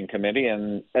relocation committee,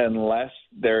 and unless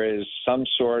there is some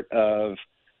sort of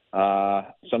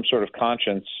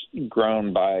conscience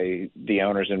grown by the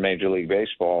owners in Major League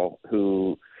Baseball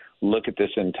who look at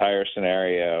this entire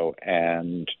scenario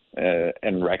and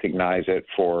recognize it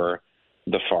for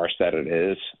the farce that it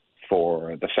is,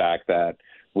 for the fact that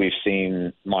we've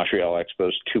seen Montreal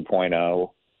Expos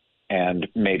 2.0 and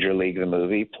Major League the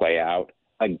movie play out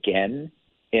again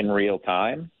in real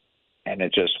time, and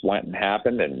it just went and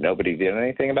happened and nobody did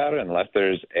anything about it unless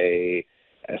there's a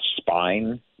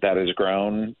spine that has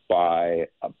grown by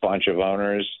a bunch of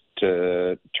owners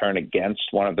to turn against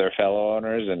one of their fellow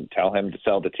owners and tell him to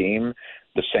sell the team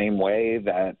the same way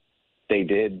that they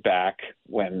did back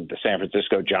when the San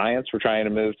Francisco Giants were trying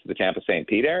to move to the Tampa St.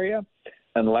 Pete area.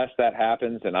 Unless that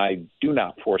happens, and I do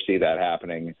not foresee that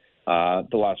happening, the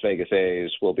Las Vegas A's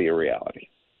will be a reality.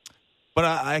 But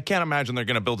I can't imagine they're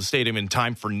going to build a stadium in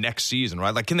time for next season,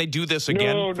 right? Like, can they do this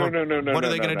again? No. What are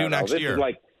they going to do next year?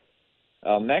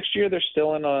 Next year they're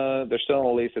still in a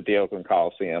lease at the Oakland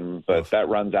Coliseum, but that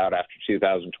runs out after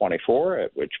 2024.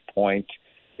 At which point,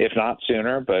 if not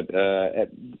sooner, but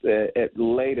at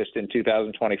latest in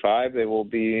 2025, they will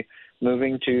be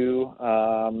moving to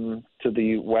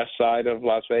the west side of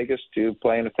Las Vegas to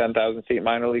play in a 10,000-seat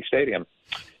minor league stadium.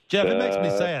 Jeff, it makes me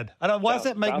sad. Why does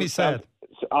that make me sad?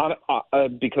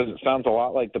 Because it sounds a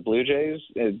lot like the Blue Jays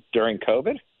during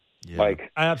COVID. Yeah.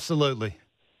 Absolutely.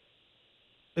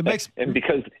 It makes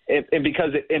because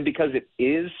it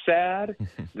is sad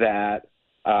that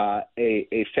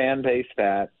a fan base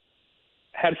that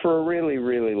had for a really,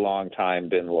 really long time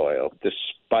been loyal,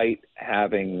 despite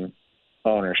having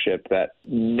ownership that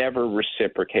never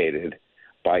reciprocated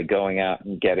by going out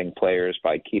and getting players,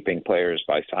 by keeping players,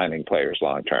 by signing players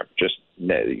long term. Just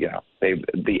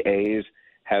the A's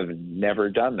have never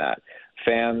done that.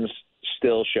 Fans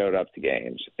still showed up to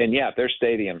games. And yeah, their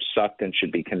stadium sucked and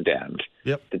should be condemned.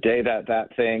 Yep. The day that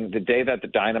the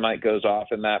dynamite goes off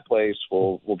in that place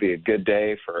will be a good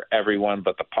day for everyone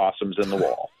but the possums in the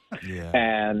wall. Yeah.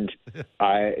 And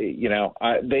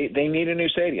they need a new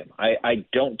stadium. I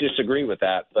don't disagree with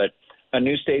that, but a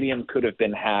new stadium could have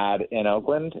been had in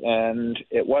Oakland, and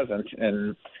it wasn't.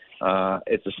 And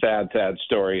it's a sad, sad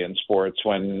story in sports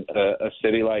when a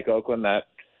city like Oakland that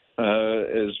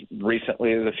as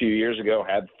recently as a few years ago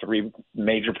had 3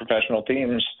 major professional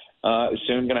teams is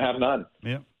soon going to have none.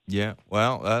 Yeah. Yeah.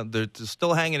 Well, they're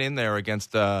still hanging in there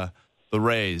against the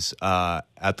Rays at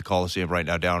the Coliseum right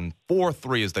now, down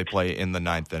 4-3 as they play in the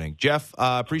 9th inning. Jeff,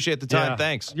 appreciate the time. Yeah.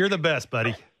 Thanks. You're the best,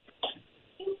 buddy.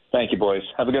 Thank you, boys.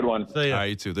 Have a good one. See ya.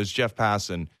 You too. There's Jeff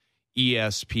Passan,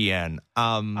 ESPN.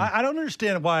 I don't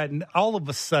understand why all of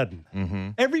a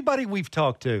sudden everybody we've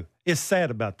talked to is sad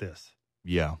about this.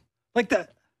 Yeah. Like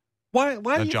that. Why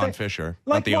do you John think, Fisher,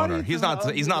 like, not the owner. He's not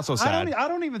so sad. I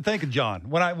don't even think of John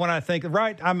when I think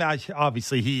right. I mean,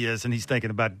 obviously he is, and he's thinking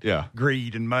about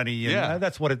greed and money, and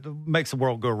that's what it makes the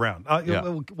world go around.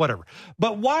 Whatever.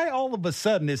 But why all of a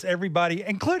sudden is everybody,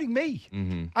 including me?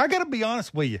 Mm-hmm. I got to be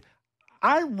honest with you.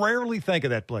 I rarely think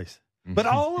of that place, but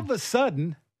all of a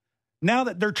sudden, now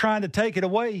that they're trying to take it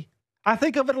away, I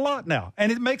think of it a lot now,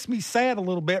 and it makes me sad a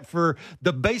little bit for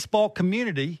the baseball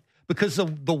community. Because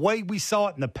of the way we saw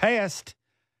it in the past,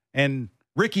 and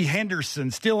Ricky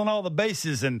Henderson stealing all the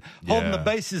bases and holding the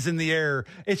bases in the air,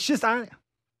 it's just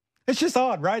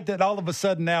odd, right? That all of a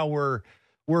sudden now we're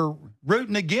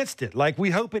rooting against it. Like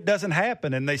we hope it doesn't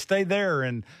happen, and they stay there.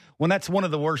 And when that's one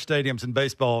of the worst stadiums in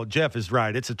baseball, Jeff is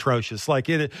right. It's atrocious. Like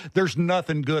there's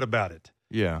nothing good about it.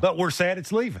 Yeah, but we're sad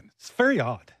it's leaving. It's very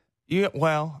odd. Yeah,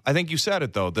 well, I think you said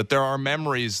it, though, that there are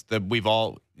memories that we've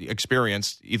all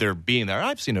experienced either being there.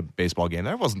 I've seen a baseball game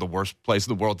there. It wasn't the worst place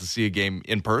in the world to see a game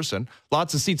in person.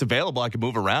 Lots of seats available. I could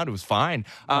move around. It was fine.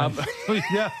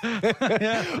 Yeah.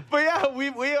 But, yeah,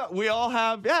 we all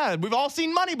have, we've all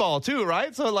seen Moneyball, too,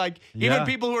 right? So, like, even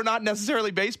people who are not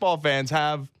necessarily baseball fans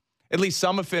have at least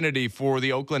some affinity for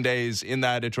the Oakland A's in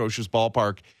that atrocious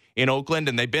ballpark in Oakland,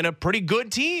 and they've been a pretty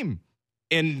good team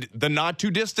in the not too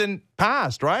distant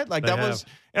past, right? Like that was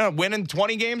winning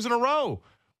 20 games in a row,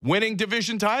 winning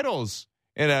division titles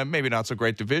in a maybe not so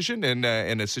great division in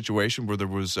a situation where there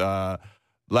was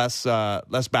less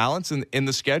balance in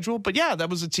the schedule. But yeah, that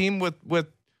was a team with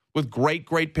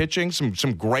great pitching,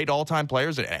 some great all-time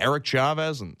players, Eric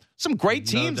Chavez, and some great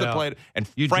teams that played. And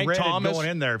Frank Thomas going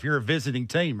in there if you're a visiting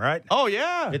team, right? Oh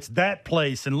yeah, it's that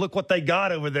place, and look what they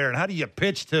got over there, and how do you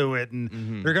pitch to it?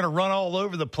 And they're going to run all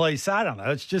over the place. I don't know.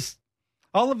 It's just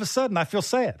all of a sudden I feel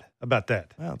sad about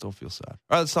that. Well, don't feel sad. All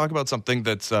right, let's talk about something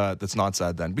that's not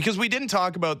sad then, because we didn't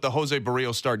talk about the Jose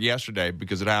Barrios start yesterday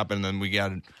because it happened, and then we got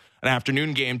an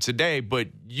afternoon game today. But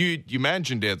you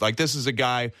mentioned it. Like this is a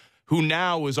guy who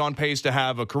now is on pace to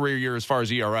have a career year as far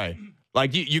as ERA.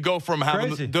 Like, you go from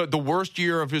having the worst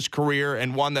year of his career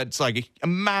and one that's like a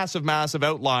massive, massive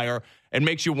outlier and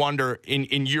makes you wonder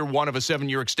in year one of a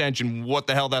 7-year extension what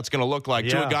the hell that's going to look like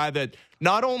to a guy that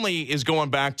not only is going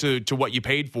back to what you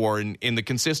paid for in the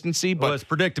consistency, but it's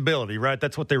predictability, right?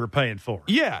 That's what they were paying for.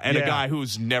 Yeah, and a guy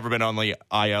who's never been on the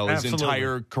IL his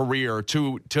entire career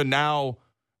to now –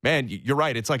 man, you're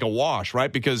right. It's like a wash,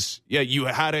 right? Because, you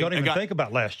had Don't even think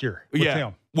about last year with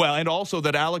him. Well, and also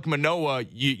that Alek Manoah,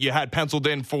 you had penciled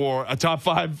in for a top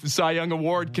 5 Cy Young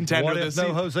Award contender this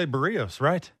season. Jose Barrios,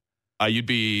 right? You'd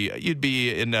be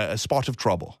in a spot of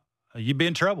trouble. You'd be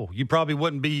in trouble. You probably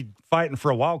wouldn't be fighting for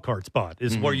a wild card spot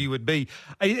is where you would be.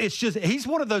 It's just he's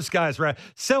one of those guys, right?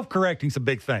 Self-correcting's a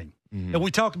big thing. And we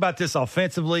talked about this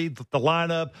offensively, the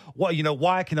lineup.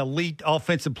 Why can elite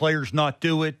offensive players not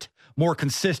do it more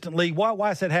consistently?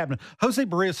 Why is that happening? Jose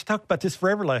Barrios talked about this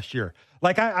forever last year.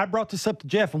 Like I brought this up to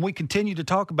Jeff, and we continue to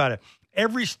talk about it.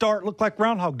 Every start looked like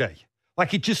Groundhog Day.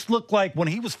 Like it just looked like when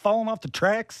he was falling off the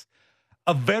tracks,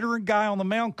 a veteran guy on the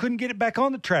mound couldn't get it back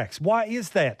on the tracks. Why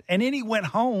is that? And then he went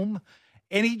home,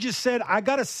 and he just said, I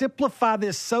got to simplify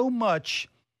this so much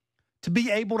to be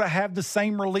able to have the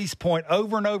same release point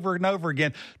over and over and over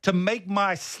again to make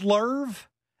my slurve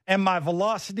and my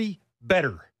velocity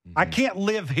better. I can't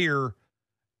live here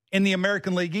in the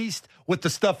American League East with the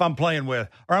stuff I'm playing with,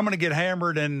 or I'm going to get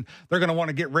hammered and they're going to want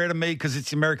to get rid of me because it's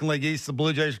the American League East. The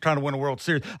Blue Jays are trying to win a World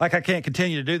Series. Like, I can't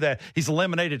continue to do that. He's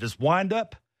eliminated his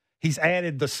windup. He's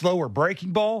added the slower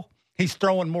breaking ball. He's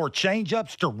throwing more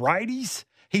changeups to righties.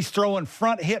 He's throwing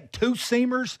front hip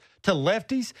two-seamers to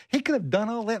lefties. He could have done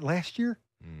all that last year.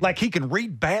 Like, he can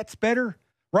read bats better.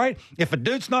 Right? If a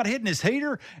dude's not hitting his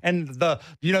heater and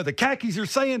the khakis are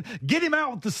saying, get him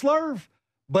out with the slurve,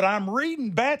 But I'm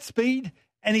reading bat speed,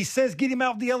 and he says get him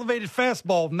out with the elevated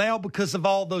fastball now because of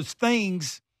all those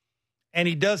things. And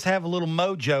he does have a little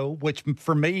mojo, which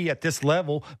for me at this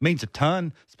level means a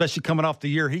ton, especially coming off the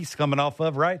year he's coming off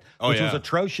of, right? Which was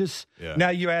atrocious. Yeah. Now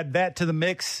you add that to the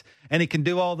mix, and he can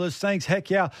do all those things. Heck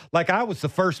yeah. Like I was the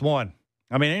first one.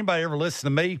 I mean, anybody ever listen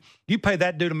to me, you pay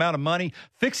that dude amount of money,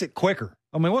 fix it quicker.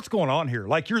 I mean, what's going on here?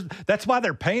 Like that's why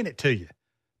they're paying it to you.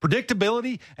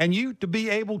 Predictability, and you to be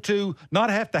able to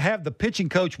not have to have the pitching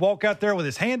coach walk out there with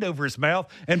his hand over his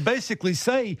mouth and basically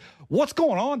say, what's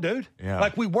going on, dude? Yeah.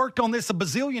 Like we worked on this a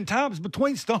bazillion times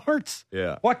between starts.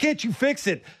 Yeah. Why can't you fix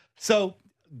it? So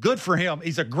good for him.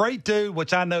 He's a great dude,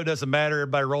 which I know doesn't matter.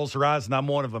 Everybody rolls their eyes, and I'm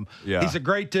one of them. Yeah. He's a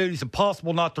great dude. He's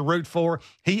impossible not to root for.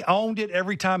 He owned it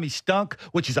every time he stunk,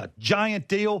 which is a giant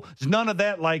deal. There's none of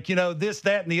that like, this,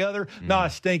 that, and the other. No, I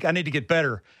stink. I need to get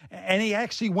better. And he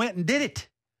actually went and did it,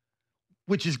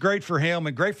 which is great for him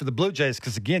and great for the Blue Jays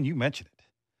because, again, you mentioned it.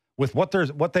 With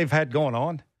what they've had going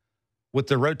on with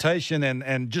the rotation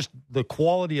and just the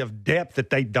quality of depth that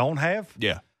they don't have.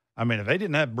 Yeah. I mean, if they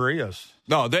didn't have Barrios.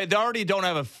 No, they already don't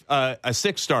have a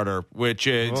sixth starter, which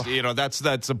is, that's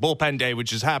a bullpen day,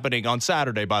 which is happening on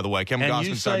Saturday, by the way. Kevin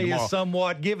Gausman starting tomorrow. Is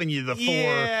somewhat giving you the 4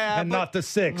 and not the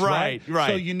 6, right?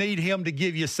 So you need him to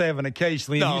give you 7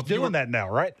 occasionally, and he's doing that now,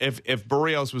 right? If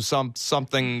Barrios was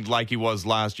something like he was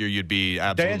last year, you'd be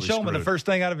absolutely Dan Shulman, screwed. the first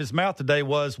thing out of his mouth today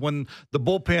was when the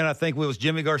bullpen, I think it was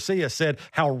Jimmy Garcia, said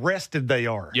how rested they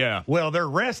are. Yeah. Well, they're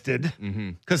rested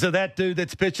because of that dude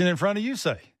that's pitching in front of you,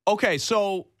 say. Okay,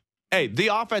 so, hey, the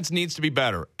offense needs to be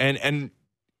better. And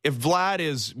if Vlad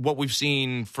is what we've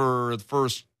seen for the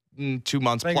first 2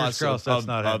 months plus of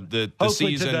the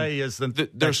season, today is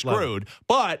they're screwed.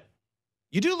 But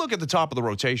you do look at the top of the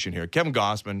rotation here. Kevin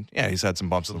Gausman, he's had some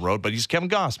bumps in the road, but he's Kevin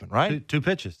Gausman, right? Two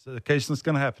pitches. Occasionally it's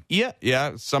going to happen.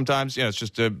 Yeah. Sometimes, it's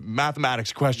just a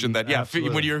mathematics question that,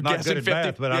 when you're not guessing good at 50.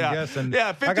 math, but I'm guessing.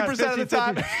 Yeah, 50% of the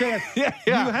time.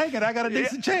 You hang it, I got a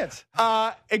decent chance.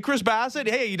 And Chris Bassett,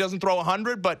 he doesn't throw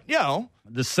 100, but,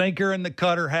 the sinker and the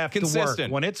cutter have to work.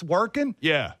 When it's working,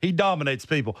 he dominates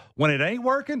people. When it ain't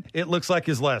working, it looks like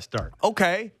his last start.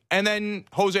 Okay. And then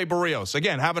Jose Barrios,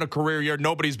 again, having a career year.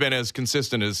 Nobody's been as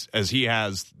consistent as he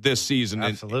has this season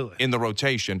in the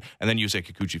rotation. And then Yusei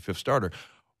Kikuchi, fifth starter.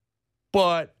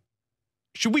 But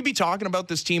should we be talking about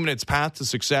this team and its path to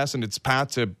success and its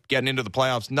path to getting into the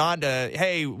playoffs? Not,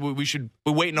 we should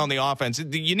be waiting on the offense.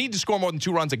 You need to score more than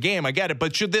 2 runs a game. I get it.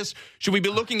 But should we be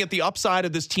looking at the upside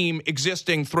of this team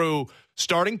existing through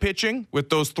starting pitching with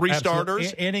those 3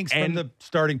 starters? Innings from the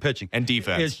starting pitching. And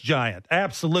defense. Is giant.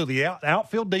 Absolutely.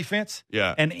 Outfield defense.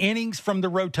 Yeah. And innings from the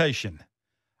rotation.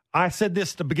 I said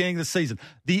this at the beginning of the season.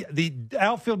 The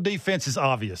outfield defense is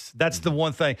obvious. That's the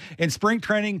one thing. In spring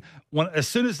training, as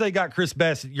soon as they got Chris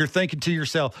Bassett, you're thinking to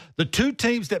yourself, the 2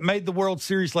 teams that made the World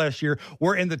Series last year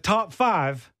were in the top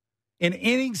 5 in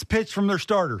innings pitched from their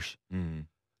starters.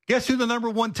 Guess who the number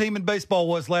 1 team in baseball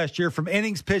was last year from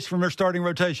innings pitched from their starting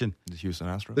rotation? The Houston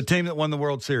Astros. The team that won the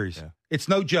World Series. Yeah. It's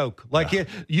no joke.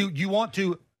 You want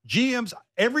to – GMs,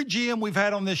 every GM we've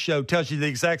had on this show tells you the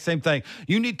exact same thing.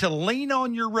 You need to lean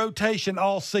on your rotation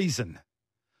all season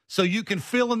so you can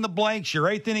fill in the blanks, your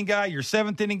 8th inning guy, your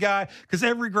 7th inning guy, because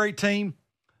every great team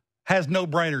has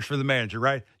no-brainers for the manager,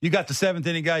 right? You got the 7th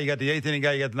inning guy, you got the 8th inning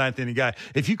guy, you got the 9th inning guy.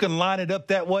 If you can line it up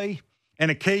that way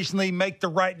and occasionally make the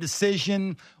right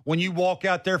decision when you walk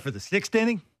out there for the 6th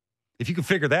inning, if you can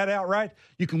figure that out right,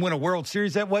 you can win a World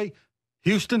Series that way.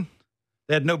 Houston,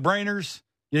 they had no-brainers.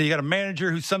 You got a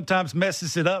manager who sometimes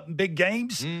messes it up in big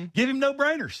games. Give him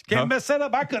no-brainers. Can't mess that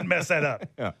up. I couldn't mess that up.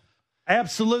 Yeah.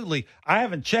 Absolutely. I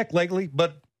haven't checked lately,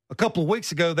 but a couple of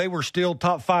weeks ago, they were still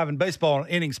top 5 in baseball in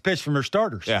innings pitched from their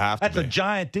starters. Yeah, That's a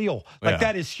giant deal.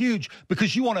 That is huge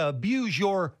because you want to abuse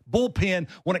your bullpen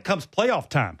when it comes playoff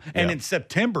time and in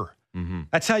September.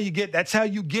 That's how you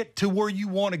get to where you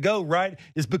want to go, right?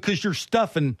 Is because you're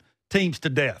stuffing teams to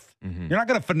death. You're not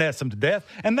going to finesse them to death.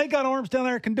 And they got arms down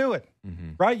there that can do it,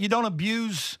 right? You don't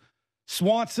abuse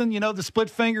Swanson, the split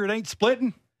finger, it ain't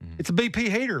splitting. It's a BP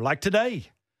heater like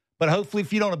today. But hopefully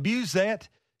if you don't abuse that,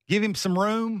 give him some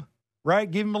room,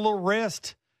 right? Give him a little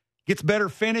rest, gets better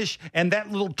finish, and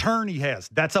that little turn he has,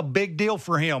 that's a big deal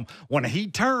for him. When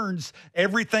he turns,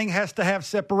 everything has to have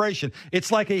separation.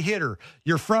 It's like a hitter.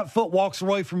 Your front foot walks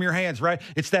away from your hands, right?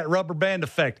 It's that rubber band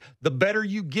effect. The better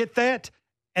you get that,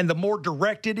 and the more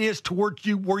direct it is towards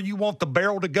you where you want the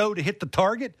barrel to go to hit the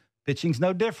target, pitching's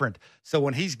no different. So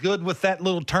when he's good with that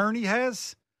little turn he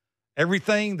has,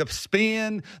 everything, the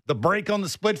spin, the break on the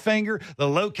split finger, the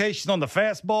location on the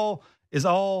fastball is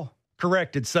all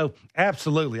corrected. So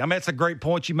absolutely. I mean, that's a great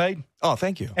point you made. Oh,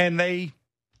 thank you. And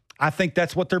I think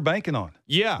that's what they're banking on.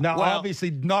 Yeah. Now,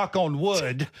 obviously, knock on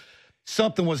wood,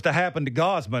 something was to happen to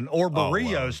Gosman or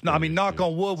Barrios. I mean, knock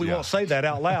on wood, we won't say that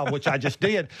out loud, which I just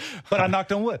did, but I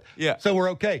knocked on wood. Yeah. So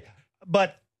we're okay.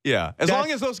 But yeah, as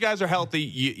long as those guys are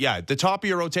healthy, the top of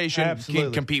your rotation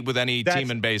can compete with any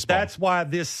team in baseball. That's why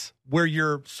where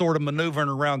you're sort of maneuvering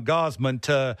around Gosman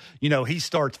to, he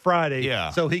starts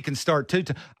Friday, so he can start too.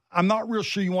 I'm not real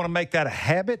sure you want to make that a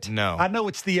habit. No. I know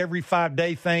it's the every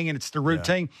 5-day thing and it's the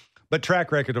routine, but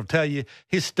track record will tell you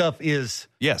his stuff is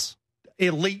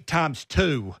elite times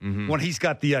 2 when he's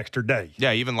got the extra day.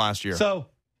 Yeah, even last year. So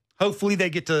hopefully they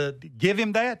get to give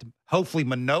him that. Hopefully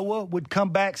Manoah would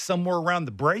come back somewhere around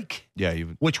the break. Yeah,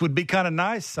 which would be kind of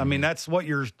nice. I mean, that's what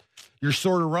you're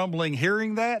sort of rumbling,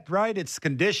 hearing that, right? It's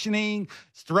conditioning,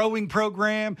 it's throwing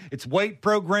program, it's weight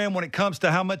program when it comes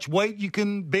to how much weight you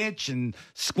can bench and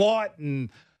squat and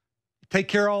take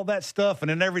care of all that stuff. And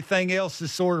then everything else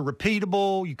is sort of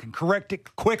repeatable. You can correct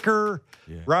it quicker,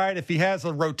 right? If he has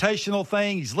a rotational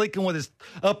thing, he's leaking with his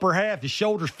upper half, his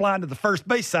shoulders flying to the first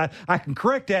base side, I can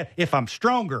correct that if I'm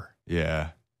stronger.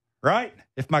 Yeah. Right?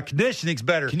 If my conditioning's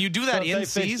better. Can you do that in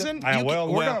season? We're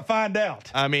going to find out.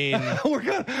 I mean, we're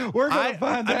going to find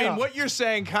out. I mean, what you're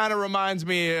saying kind of reminds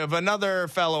me of another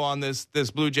fellow on this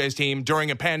Blue Jays team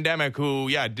during a pandemic who,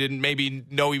 didn't maybe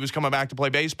know he was coming back to play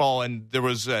baseball, and there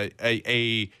was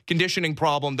a conditioning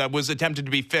problem that was attempted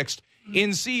to be fixed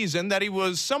in season that he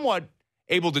was somewhat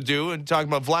able to do. And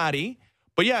talking about Vladdy.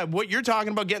 But, what you're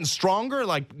talking about, getting stronger,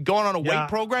 like going on a weight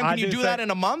program, can you do that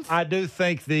in a month? I do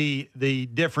think the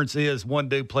difference is one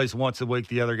dude plays once a week,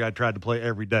 the other guy tried to play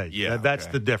every day. Yeah, that's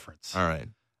the difference. All right.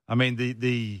 I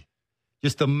mean,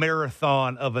 just the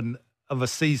marathon of a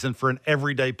season for an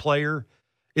everyday player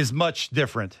is much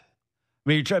different. I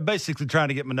mean, you're basically trying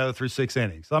to get Manoah through 6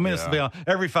 innings. I mean, let's be honest,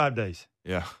 every 5 days.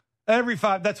 Yeah. Every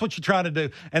 5, that's what you're trying to do.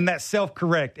 And that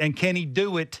self-correct. And can he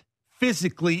do it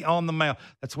physically on the mound?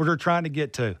 That's what they're trying to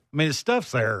get to. I mean, the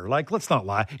stuff's there. Like, let's not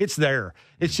lie. It's there.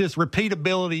 It's just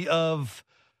repeatability of,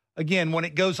 again, when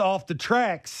it goes off the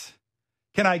tracks,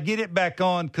 can I get it back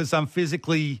on because I'm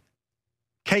physically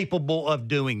capable of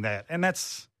doing that? And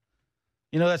that's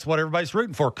what everybody's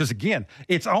rooting for. Because, again,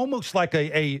 it's almost like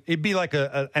it'd be like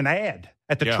an ad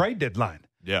at the trade deadline.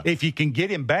 Yeah. If you can get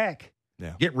him back,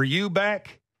 get Ryu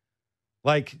back,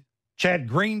 like Chad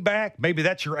Green back, maybe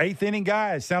that's your 8th inning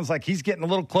guy. It sounds like he's getting a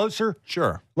little closer.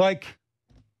 Sure. Like,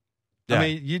 I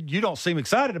mean, you don't seem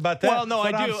excited about that. Well, no,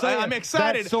 I do. I'm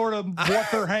excited. That's sort of what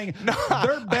they're hanging.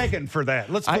 They're begging for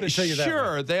that. Let's put it to you that way.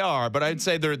 Sure, they are, but I'd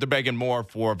say they're begging more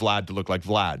for Vlad to look like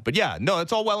Vlad. But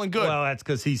it's all well and good. Well, that's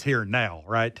because he's here now,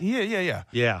 right? Yeah.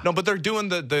 No, but they're doing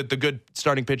the good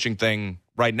starting pitching thing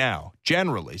right now,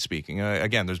 generally speaking.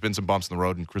 Again, there's been some bumps in the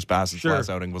road, and Chris Bassitt's last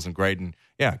outing wasn't great. And,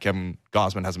 Kevin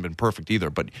Gosman hasn't been perfect either.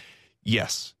 But,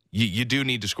 yes, you do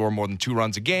need to score more than 2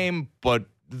 runs a game, but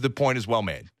the point is well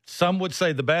made. Some would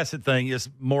say the Bassitt thing has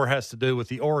to do with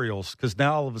the Orioles, because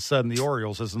now all of a sudden the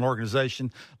Orioles as an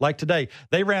organization, like today,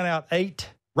 they ran out 8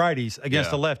 righties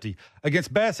against a lefty.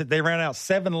 Against Bassitt, they ran out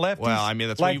 7 lefties. Well, I mean,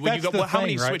 that's like, when you go. How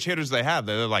many switch hitters do they have?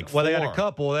 They're like 4. Well, they had a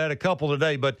couple. They had a couple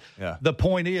today, but the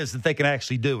point is that they can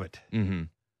actually do it. Mm-hmm.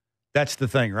 That's the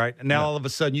thing, right? And now all of a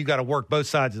sudden you got to work both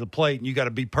sides of the plate, and you got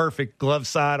to be perfect, glove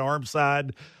side, arm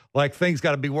side. Like, things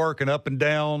got to be working up and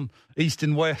down, east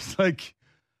and west.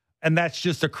 And that's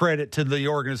just a credit to the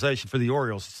organization for the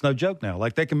Orioles. It's no joke now.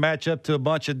 Like, they can match up to a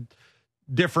bunch of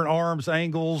different arms,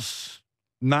 angles,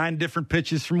 9 different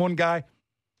pitches from one guy.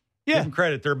 Yeah. Give them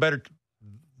credit. They're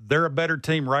a better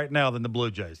team right now than the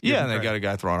Blue Jays. And they got a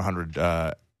guy throwing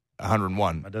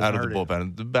 101 out of the bullpen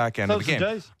at the back end of the game.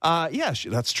 Jays?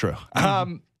 That's true.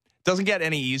 Doesn't get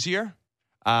any easier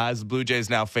as the Blue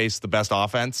Jays now face the best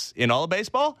offense in all of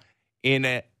baseball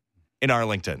in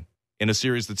Arlington, in a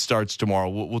series that starts tomorrow.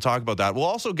 We'll talk about that. We'll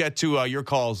also get to your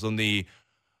calls on the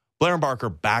Blair and Barker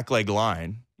backleg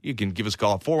line. You can give us a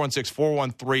call at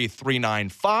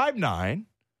 416-413-3959.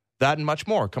 That and much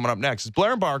more coming up next. It's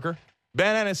Blair and Barker,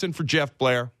 Ben Ennison for Jeff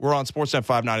Blair. We're on Sportsnet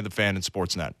 590, The Fan, and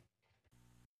Sportsnet.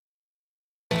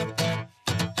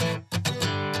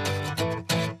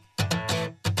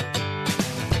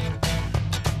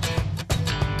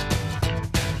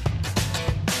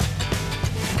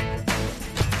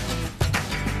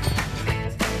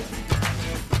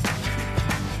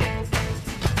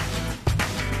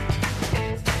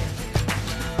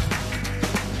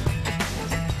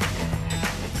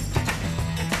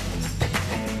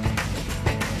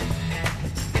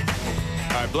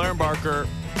 Blair and Barker,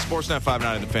 Sportsnet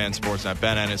 590, The Fan, Sportsnet.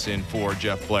 Ben Ennison for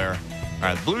Jeff Blair. All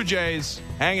right, the Blue Jays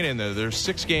hanging in there. They're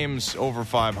 6 games over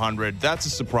 500. That's a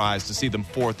surprise to see them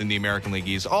 4th in the American League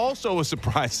East. Also a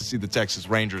surprise to see the Texas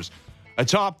Rangers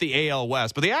atop the AL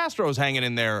West. But the Astros hanging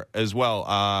in there as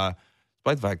well,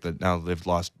 despite the fact that now they've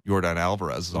lost Yordan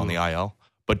Alvarez is on the IL.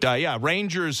 But,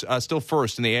 Rangers still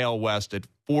first in the AL West at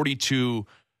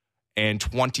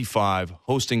 42-25,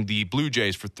 hosting the Blue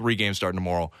Jays for 3 games starting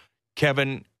tomorrow.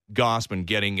 Kevin Gausman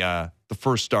getting the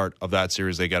first start of that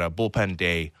series. They got a bullpen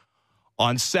day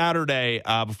on Saturday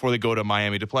before they go to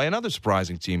Miami to play another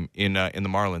surprising team in the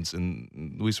Marlins,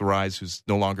 and Luis Arraez, who's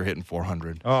no longer hitting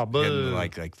 400. Oh, boo. Hitting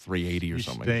like 380 or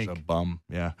something. He's a bum.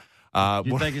 Yeah.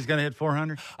 You think he's going to hit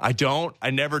 400? I don't.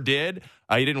 I never did.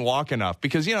 He didn't walk enough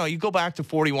because, you go back to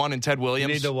 41 and Ted Williams.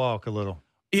 You need to walk a little.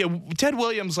 Yeah, Ted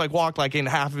Williams walked in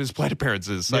half of his plate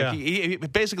appearances. He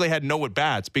basically had no at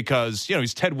bats because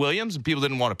he's Ted Williams and people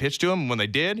didn't want to pitch to him. When they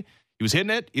did, he was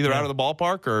hitting it either out of the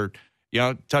ballpark or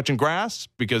touching grass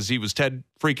because he was Ted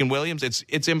freaking Williams.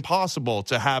 It's impossible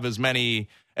to have as many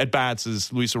at bats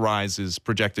as Luis Arraez is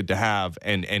projected to have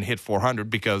and hit 400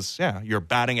 because your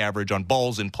batting average on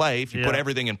balls in play, if you put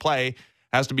everything in play,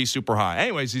 has to be super high.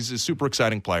 Anyways, he's a super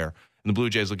exciting player, and the Blue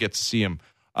Jays will get to see him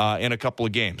in a couple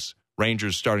of games.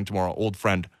 Rangers starting tomorrow. Old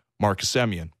friend Marcus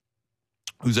Semien,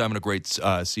 who's having a great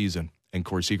season, and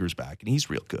Corey Seager's back, and he's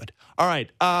real good. All right,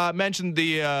 mentioned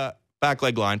the back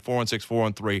leg line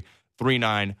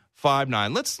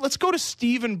 416-413-3959. Let's go to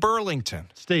Steve in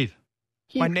Burlington. Steve,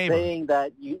 my neighbor, saying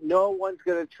that no one's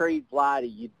going to trade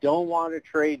Vladdy. You don't want to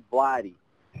trade Vladdy.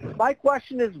 My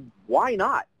question is, why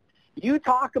not? You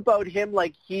talk about him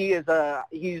like he's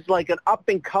like an up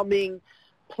and coming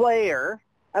player,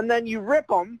 and then you rip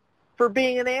him for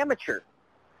being an amateur.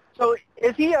 So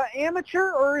is he an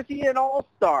amateur or is he an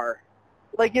all-star?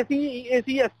 Is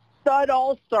he a stud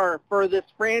all-star for this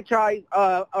franchise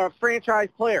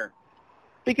player?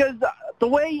 Because the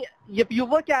way, if you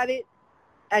look at it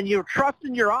and you trust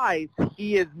in your eyes,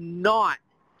 he is not.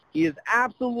 He is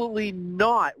absolutely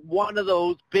not one of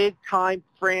those big-time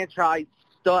franchise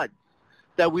studs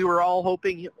that we were all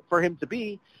hoping for him to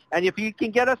be. And if he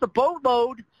can get us a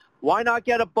boatload, why not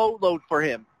get a boatload for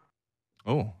him?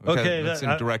 Oh, okay. That's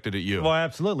directed at you. Well,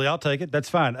 absolutely. I'll take it. That's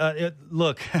fine.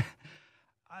 Look,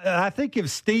 I think if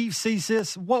Steve sees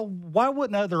this, why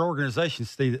wouldn't other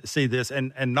organizations see this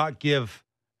and not give,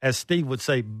 as Steve would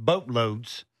say,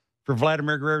 boatloads for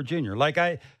Vladimir Guerrero Jr.?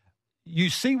 You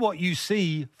see what you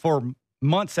see for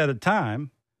months at a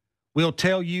time. We'll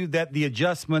tell you that the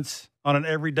adjustments on an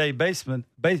everyday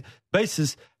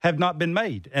basis have not been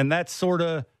made. And that's sort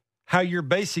of how you're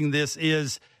basing this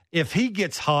is if he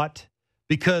gets hot,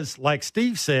 because like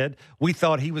Steve said, we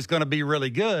thought he was going to be really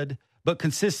good, but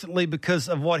consistently because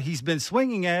of what he's been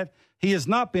swinging at, he has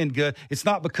not been good. It's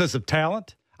not because of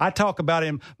talent. I talk about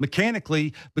him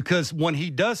mechanically because when he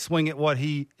does swing at what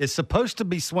he is supposed to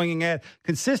be swinging at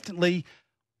consistently,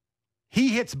 he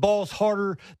hits balls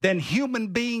harder than human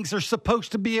beings are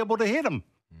supposed to be able to hit them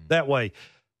that way.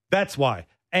 That's why.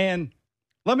 And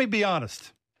let me be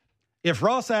honest. If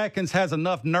Ross Atkins has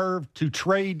enough nerve to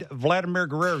trade Vladimir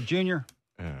Guerrero Jr.,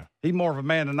 he's more of a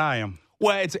man than I am.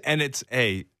 Well, I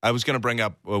was going to bring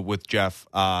up with Jeff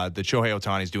that Shohei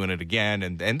Ohtani's doing it again,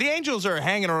 and the Angels are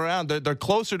hanging around. They're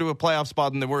closer to a playoff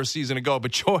spot than they were a season ago,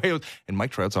 but and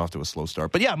Mike Trout's off to a slow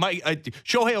start. But Shohei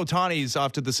Ohtani's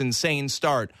off to this insane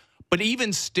start. But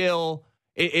even still,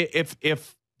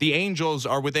 if the Angels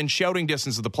are within shouting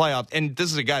distance of the playoff, and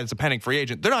this is a guy that's a pending free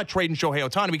agent, they're not trading Shohei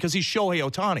Ohtani because he's Shohei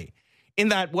Ohtani. In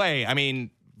that way, I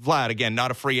mean, Vlad, again,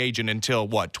 not a free agent until,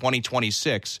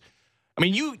 2026. I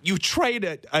mean, you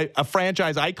trade a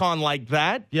franchise icon like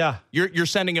that, you're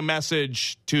sending a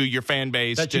message to your fan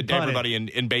base, to everybody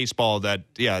in baseball that,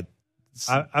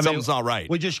 something's not right.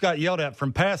 We just got yelled at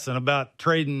from Passan about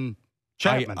trading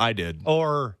Chapman. I did.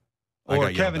 Or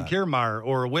Kevin Kiermaier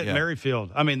or Whit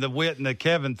Merrifield. I mean, the Whit and the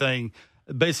Kevin thing,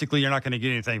 basically you're not going to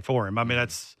get anything for him. I mean,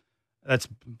 that's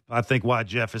I think why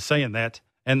Jeff is saying that.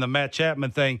 And the Matt Chapman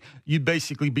thing, you'd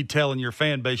basically be telling your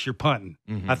fan base you're punting,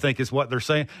 I think is what they're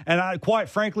saying. And I, quite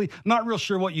frankly, not real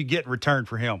sure what you get in return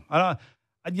for him.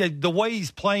 The way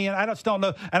he's playing, I just don't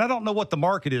know. And I don't know what the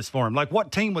market is for him. Like,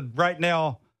 what team would right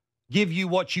now give you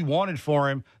what you wanted for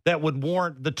him that would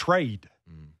warrant the trade?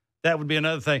 That would be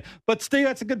another thing. But, Steve,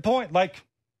 that's a good point.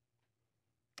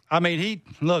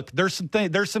 There's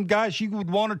some guys you would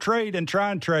want to trade and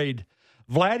try and trade.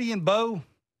 Vladdy and Bo,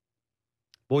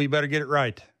 boy, you better get it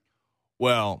right.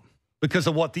 Well, because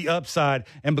of what the upside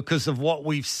and because of what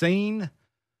we've seen.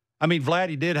 I mean,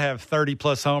 Vladdy did have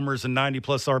 30-plus homers and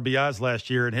 90-plus RBIs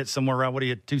last year and hit somewhere around, what, he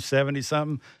hit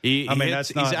 270-something? He's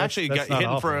actually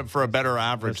hitting for a better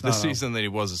average this season than he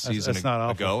was a season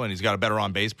ago, and he's got a better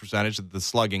on-base percentage. The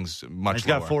slugging's much lower. He's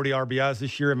got 40 RBIs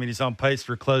this year. I mean, he's on pace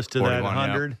for close to that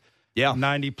 100. Yeah.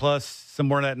 90-plus,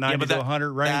 somewhere in that 90 to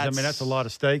 100 range. I mean, that's a lot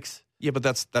of stakes. Yeah, but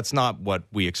that's not what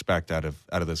we expect out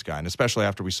of this guy, and especially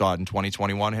after we saw it in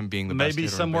 2021, him being the best hitter maybe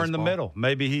somewhere in the middle.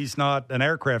 Maybe he's not an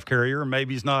aircraft carrier.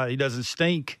 Maybe he's not. He doesn't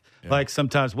stink like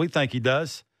sometimes we think he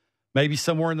does. Maybe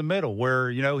somewhere in the middle where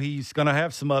he's going to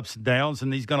have some ups and downs,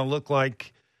 and he's going to look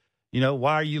like,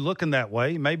 why are you looking that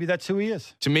way? Maybe that's who he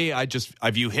is. To me, I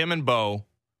view him and Bo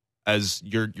as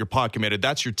your pot committed.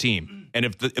 That's your team, and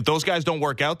if those guys don't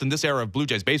work out, then this era of Blue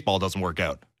Jays baseball doesn't work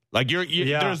out. Like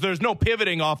there's no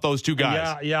pivoting off those two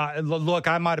guys. Yeah. Look,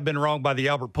 I might have been wrong by the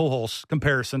Albert Pujols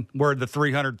comparison, where the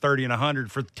 330 and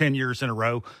 100 for 10 years in a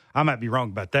row. I might be wrong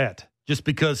about that, just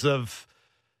because of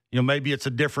maybe it's a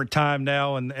different time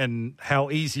now, and how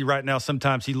easy right now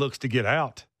sometimes he looks to get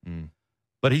out.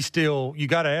 But he's still. You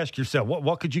got to ask yourself,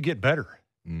 what could you get better?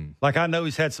 Like, I know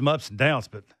he's had some ups and downs,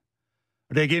 but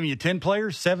are they giving you 10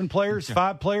 players, 7 players,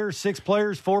 5 players, 6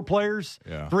 players, 4 players,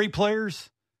 3 players?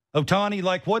 Ohtani,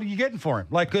 like, what are you getting for him?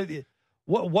 Like,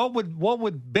 what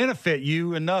would benefit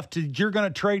you enough you're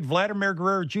going to trade Vladimir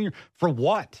Guerrero Jr. for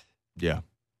what? Yeah,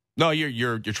 no,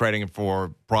 you're trading him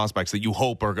for prospects that you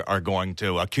hope are going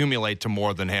to accumulate to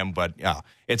more than him. But yeah,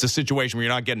 it's a situation where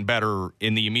you're not getting better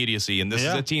in the immediacy, and this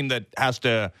is a team that has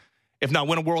to, if not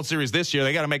win a World Series this year,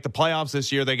 they got to make the playoffs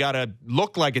this year. They got to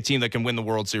look like a team that can win the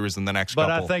World Series in the next couple.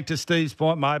 But I think to Steve's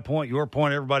point, my point, your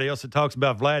point, everybody else that talks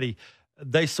about Vladdy,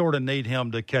 they sort of need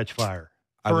him to catch fire.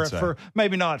 For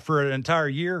maybe not for an entire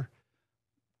year,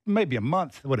 maybe a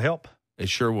month would help. It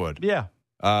sure would. Yeah.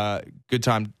 Good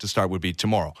time to start would be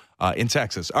tomorrow in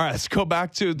Texas. All right, let's go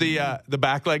back to the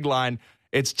back leg line.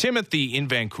 It's Timothy in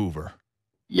Vancouver.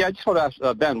 Yeah, I just want to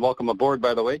ask, Ben, welcome aboard,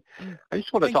 by the way. I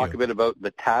just want to talk a bit about the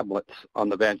tablets on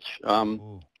the bench.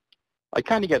 I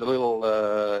kind of get a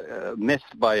little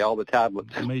missed by all the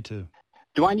tablets. Me too.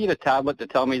 Do I need a tablet to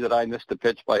tell me that I missed a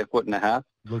pitch by 1.5 foot?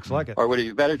 Looks like it. Or would it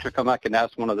be better to come back and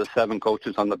ask one of the 7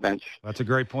 coaches on the bench? That's a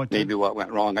great point, too. Maybe what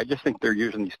went wrong. I just think they're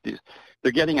using these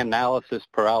they're getting analysis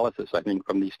paralysis, I think,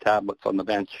 from these tablets on the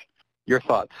bench. Your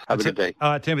thoughts? Have a good day.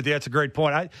 Timothy, that's a great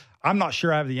point. I'm not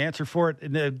sure I have the answer for it.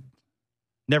 It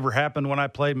never happened when I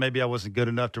played. Maybe I wasn't good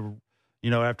enough to,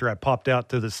 after I popped out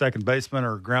to the second baseman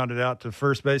or grounded out to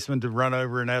first baseman, to run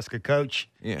over and ask a coach,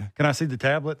 can I see the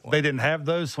tablet? Well, they didn't have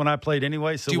those when I played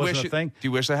anyway, so it wasn't a thing. Do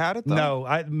you wish they had it, though? No.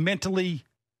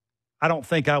 I don't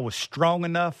think I was strong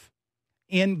enough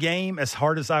in game as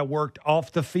hard as I worked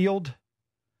off the field,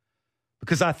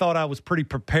 because I thought I was pretty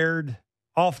prepared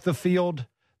off the field,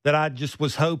 that I just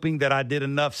was hoping that I did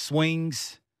enough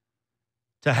swings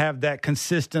to have that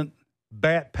consistent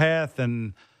bat path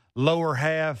and lower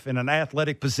half in an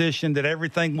athletic position, that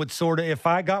everything would sort of, if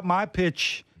I got my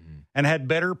pitch and had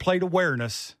better plate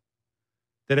awareness,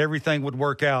 that everything would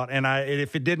work out. And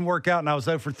if it didn't work out and I was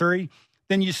 0 for 3,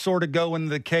 then you sort of go in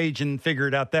the cage and figure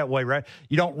it out that way, right?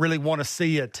 You don't really want to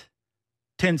see it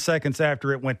 10 seconds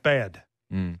after it went bad.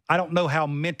 I don't know how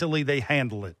mentally they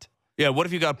handle it. Yeah, what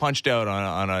if you got punched out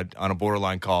on a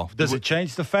borderline call? Does it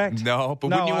change the fact? No, but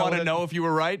wouldn't you want to know if you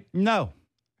were right? No.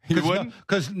 You wouldn't?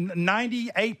 Because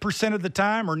 98% of the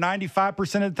time or 95%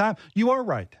 of the time, you are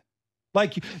right.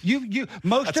 Like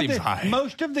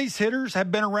most of these hitters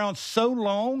have been around so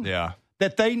long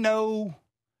that they know,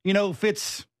 if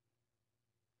it's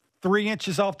 3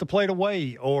 inches off the plate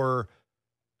away or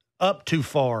up too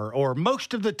far, or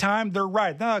most of the time they're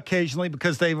right. Now, occasionally,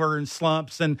 because they were in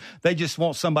slumps and they just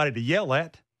want somebody to yell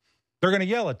at, they're going to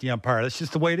yell at the umpire. That's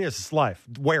just the way it is. It's life.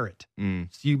 Wear it.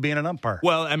 It's you being an umpire.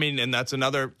 Well, I mean, and that's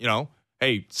another,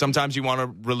 hey, sometimes you want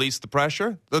to release the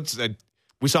pressure.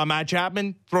 We saw Matt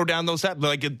Chapman throw down those tablets.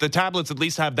 Like, the tablets at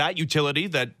least have that utility,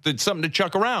 that's something to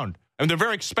chuck around. I mean, they're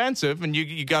very expensive, and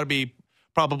you got to be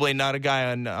probably not a guy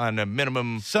on a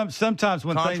minimum sometimes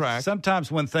when contract.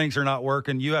 Sometimes when things are not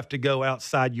working, you have to go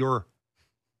outside your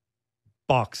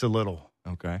box a little.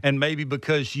 Okay. And maybe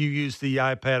because you use the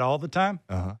iPad all the time,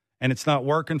 and it's not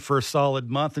working for a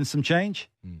solid month and some change.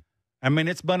 I mean,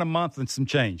 it's been a month and some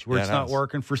change where it's not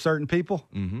working for certain people.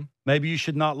 Maybe you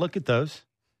should not look at those.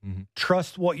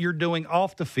 Trust what you're doing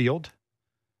off the field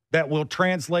that will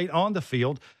translate on the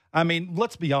field. I mean,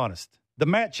 let's be honest. The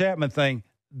Matt Chapman thing,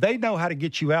 they know how to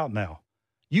get you out now.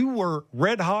 You were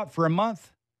red hot for a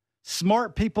month.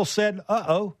 Smart people said,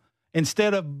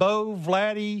 instead of Bo,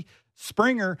 Vladdy,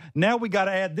 Springer, now we got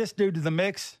to add this dude to the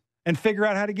mix. and figure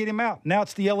out how to get him out. Now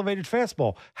it's the elevated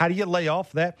fastball. How do you lay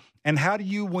off that? And how do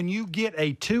you, when you get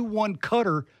a 2-1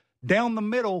 cutter down the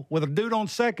middle with a dude on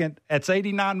second that's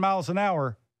 89 miles an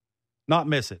hour, not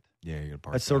miss it? Yeah, you're going to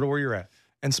park. That's sort of where you're at.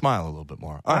 And smile a little bit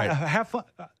more. All right. Have fun.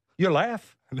 You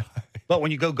laugh. But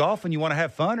when you go golfing, you want to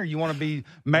have fun, or you want to be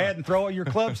mad and throw all your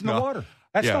clubs in the water?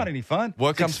 That's not any fun.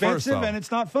 What comes first, expensive, and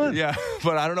it's not fun. Yeah,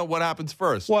 but I don't know what happens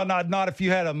first. Well, not if you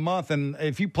had a month, and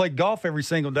if you played golf every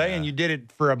single day and you did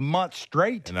it for a month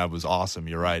straight. And that was awesome.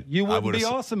 You're right. You wouldn't be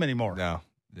awesome anymore. No.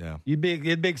 Yeah.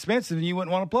 It'd be expensive, and you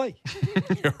wouldn't want to play.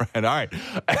 You're right. All right.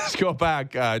 Let's go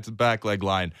back to the back leg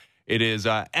line. It is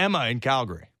Emma in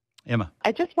Calgary. Emma.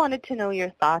 I just wanted to know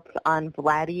your thoughts on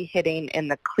Vladdy hitting in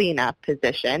the cleanup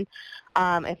position.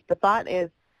 If the thought is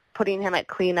putting him at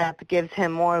cleanup gives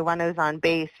him more runners on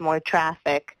base, more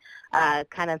traffic,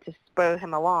 kind of to spur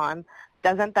him along,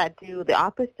 doesn't that do the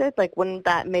opposite? Like, wouldn't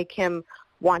that make him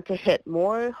want to hit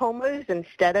more homers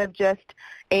instead of just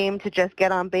aim to just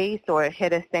get on base or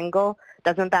hit a single?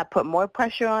 Doesn't that put more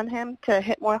pressure on him to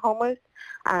hit more homers?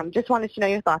 Just wanted to know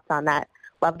your thoughts on that.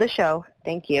 Love the show.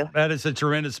 Thank you. That is a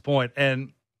tremendous point.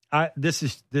 And this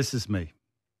is me.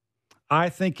 I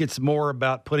think it's more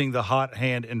about putting the hot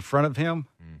hand in front of him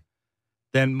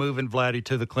than moving Vladdy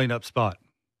to the cleanup spot.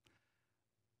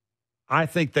 I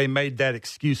think they made that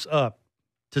excuse up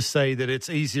to say that it's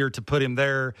easier to put him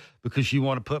there because you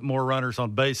want to put more runners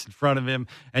on base in front of him,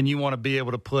 and you want to be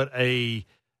able to put a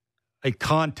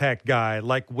contact guy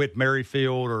like Whit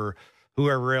Merrifield or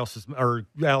whoever else is, or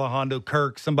Alejandro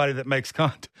Kirk, somebody that makes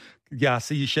contact. Yeah, I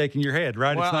see you shaking your head,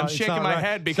 right? Well, I'm shaking my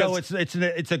head because so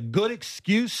it's a good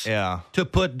excuse to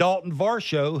put Dalton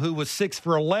Varsho, who was 6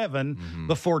 for 11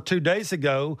 before 2 days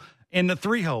ago, in the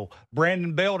 3-hole.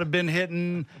 Brandon Belt had been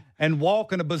hitting and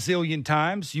walking a bazillion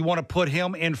times. You want to put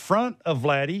him in front of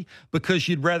Vladdy because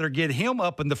you'd rather get him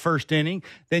up in the first inning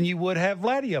than you would have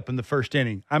Vladdy up in the first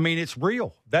inning. I mean, it's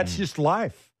real. That's just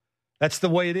life. That's the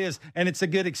way it is. And it's a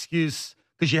good excuse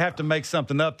because you have to make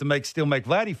something up to still make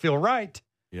Vladdy feel right.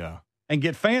 Yeah. And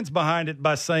get fans behind it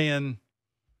by saying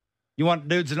you want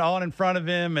dudes on in front of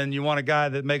him and you want a guy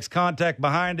that makes contact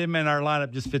behind him, and our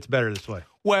lineup just fits better this way.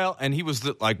 Well, and he was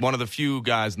one of the few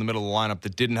guys in the middle of the lineup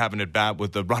that didn't have an at-bat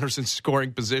with the runners in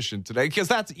scoring position today, because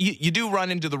that's you do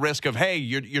run into the risk of, hey,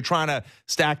 you're trying to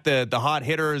stack the hot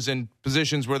hitters in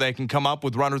positions where they can come up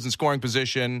with runners in scoring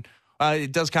position.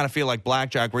 It does kind of feel like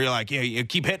blackjack, where you're like, you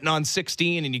keep hitting on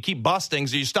 16 and you keep busting,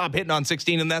 so you stop hitting on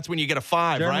 16, and that's when you get a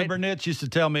 5, Jeremy right? Burnett used to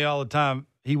tell me all the time,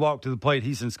 he walked to the plate,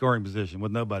 he's in scoring position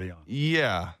with nobody on.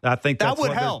 Yeah. I think that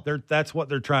would help. That's what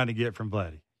they're trying to get from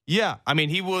Vladdy. Yeah. I mean,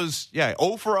 he was 0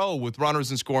 for 0 with runners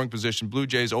in scoring position. Blue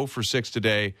Jays 0 for 6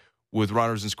 today with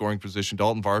runners in scoring position.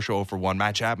 Dalton Varsho 0 for 1.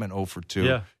 Matt Chapman 0 for 2.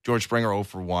 Yeah. George Springer 0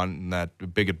 for 1. And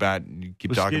that big at bat, you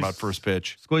keep talking about first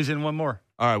pitch. Squeeze in one more.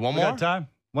 All right, one more? Got time?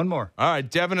 One more. All right,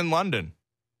 Devin in London.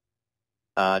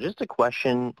 Just a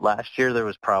question. Last year there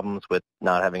was problems with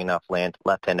not having enough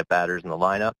left-handed batters in the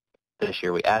lineup. This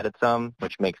year we added some,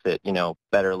 which makes it,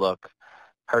 better look,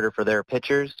 harder for their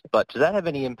pitchers. But does that have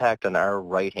any impact on our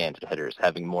right-handed hitters,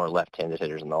 having more left-handed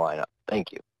hitters in the lineup?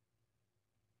 Thank you.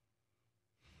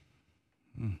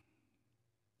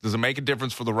 Does it make a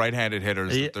difference for the right-handed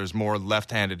hitters that there's more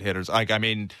left-handed hitters? I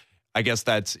guess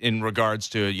that's in regards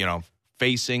to,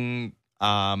 facing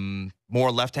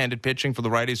more left-handed pitching for the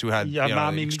righties who had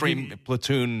extreme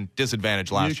platoon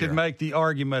disadvantage last year. You could make the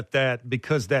argument that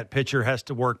because that pitcher has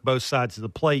to work both sides of the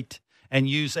plate and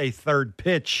use a third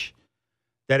pitch,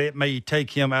 that it may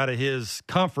take him out of his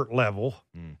comfort level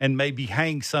and maybe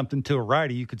hang something to a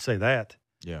righty. You could say that.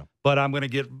 Yeah. But I'm going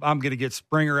to get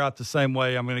Springer out the same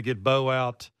way. I'm going to get Bo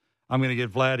out. I'm going to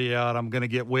get Vladdy out. I'm going to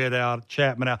get Witt out,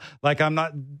 Chapman out.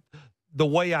 The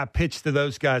way I pitch to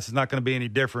those guys is not going to be any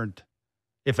different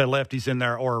if a lefty's in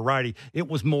there or a righty. It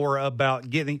was more about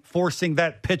forcing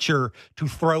that pitcher to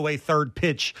throw a third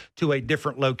pitch to a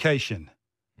different location,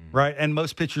 right? And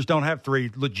most pitchers don't have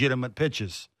 3 legitimate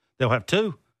pitches. They'll have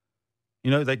 2.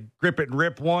 They grip it and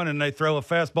rip one, and they throw a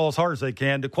fastball as hard as they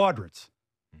can to quadrants.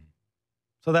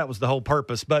 So that was the whole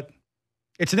purpose. But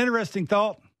it's an interesting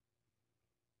thought.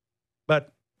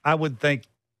 But I would think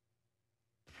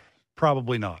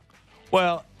probably not.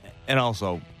 Well, and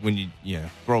also, when you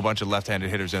throw a bunch of left-handed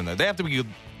hitters in there, they have to be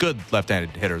good left-handed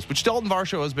hitters, which Dalton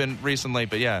Varsho has been recently.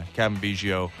 But, Kevin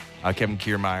Biggio, Kevin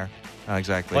Kiermaier,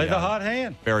 exactly. Play the hot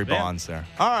hand. Barry Bonds there.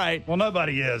 All right. Well,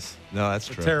 nobody is. No, that's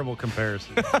true. A terrible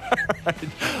comparison.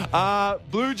 Right.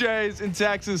 Blue Jays in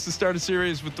Texas to start a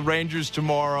series with the Rangers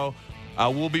tomorrow.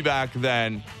 We'll be back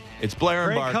then. It's Blair and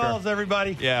Great Barker. calls,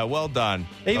 everybody. Yeah, well done.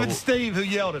 Even Steve, who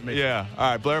yelled at me. Yeah.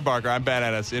 All right, Blair and Barker. I'm Ben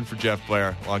Ennis, in for Jeff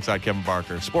Blair, alongside Kevin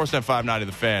Barker. Sportsnet 590,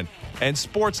 The Fan, and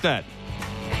Sportsnet.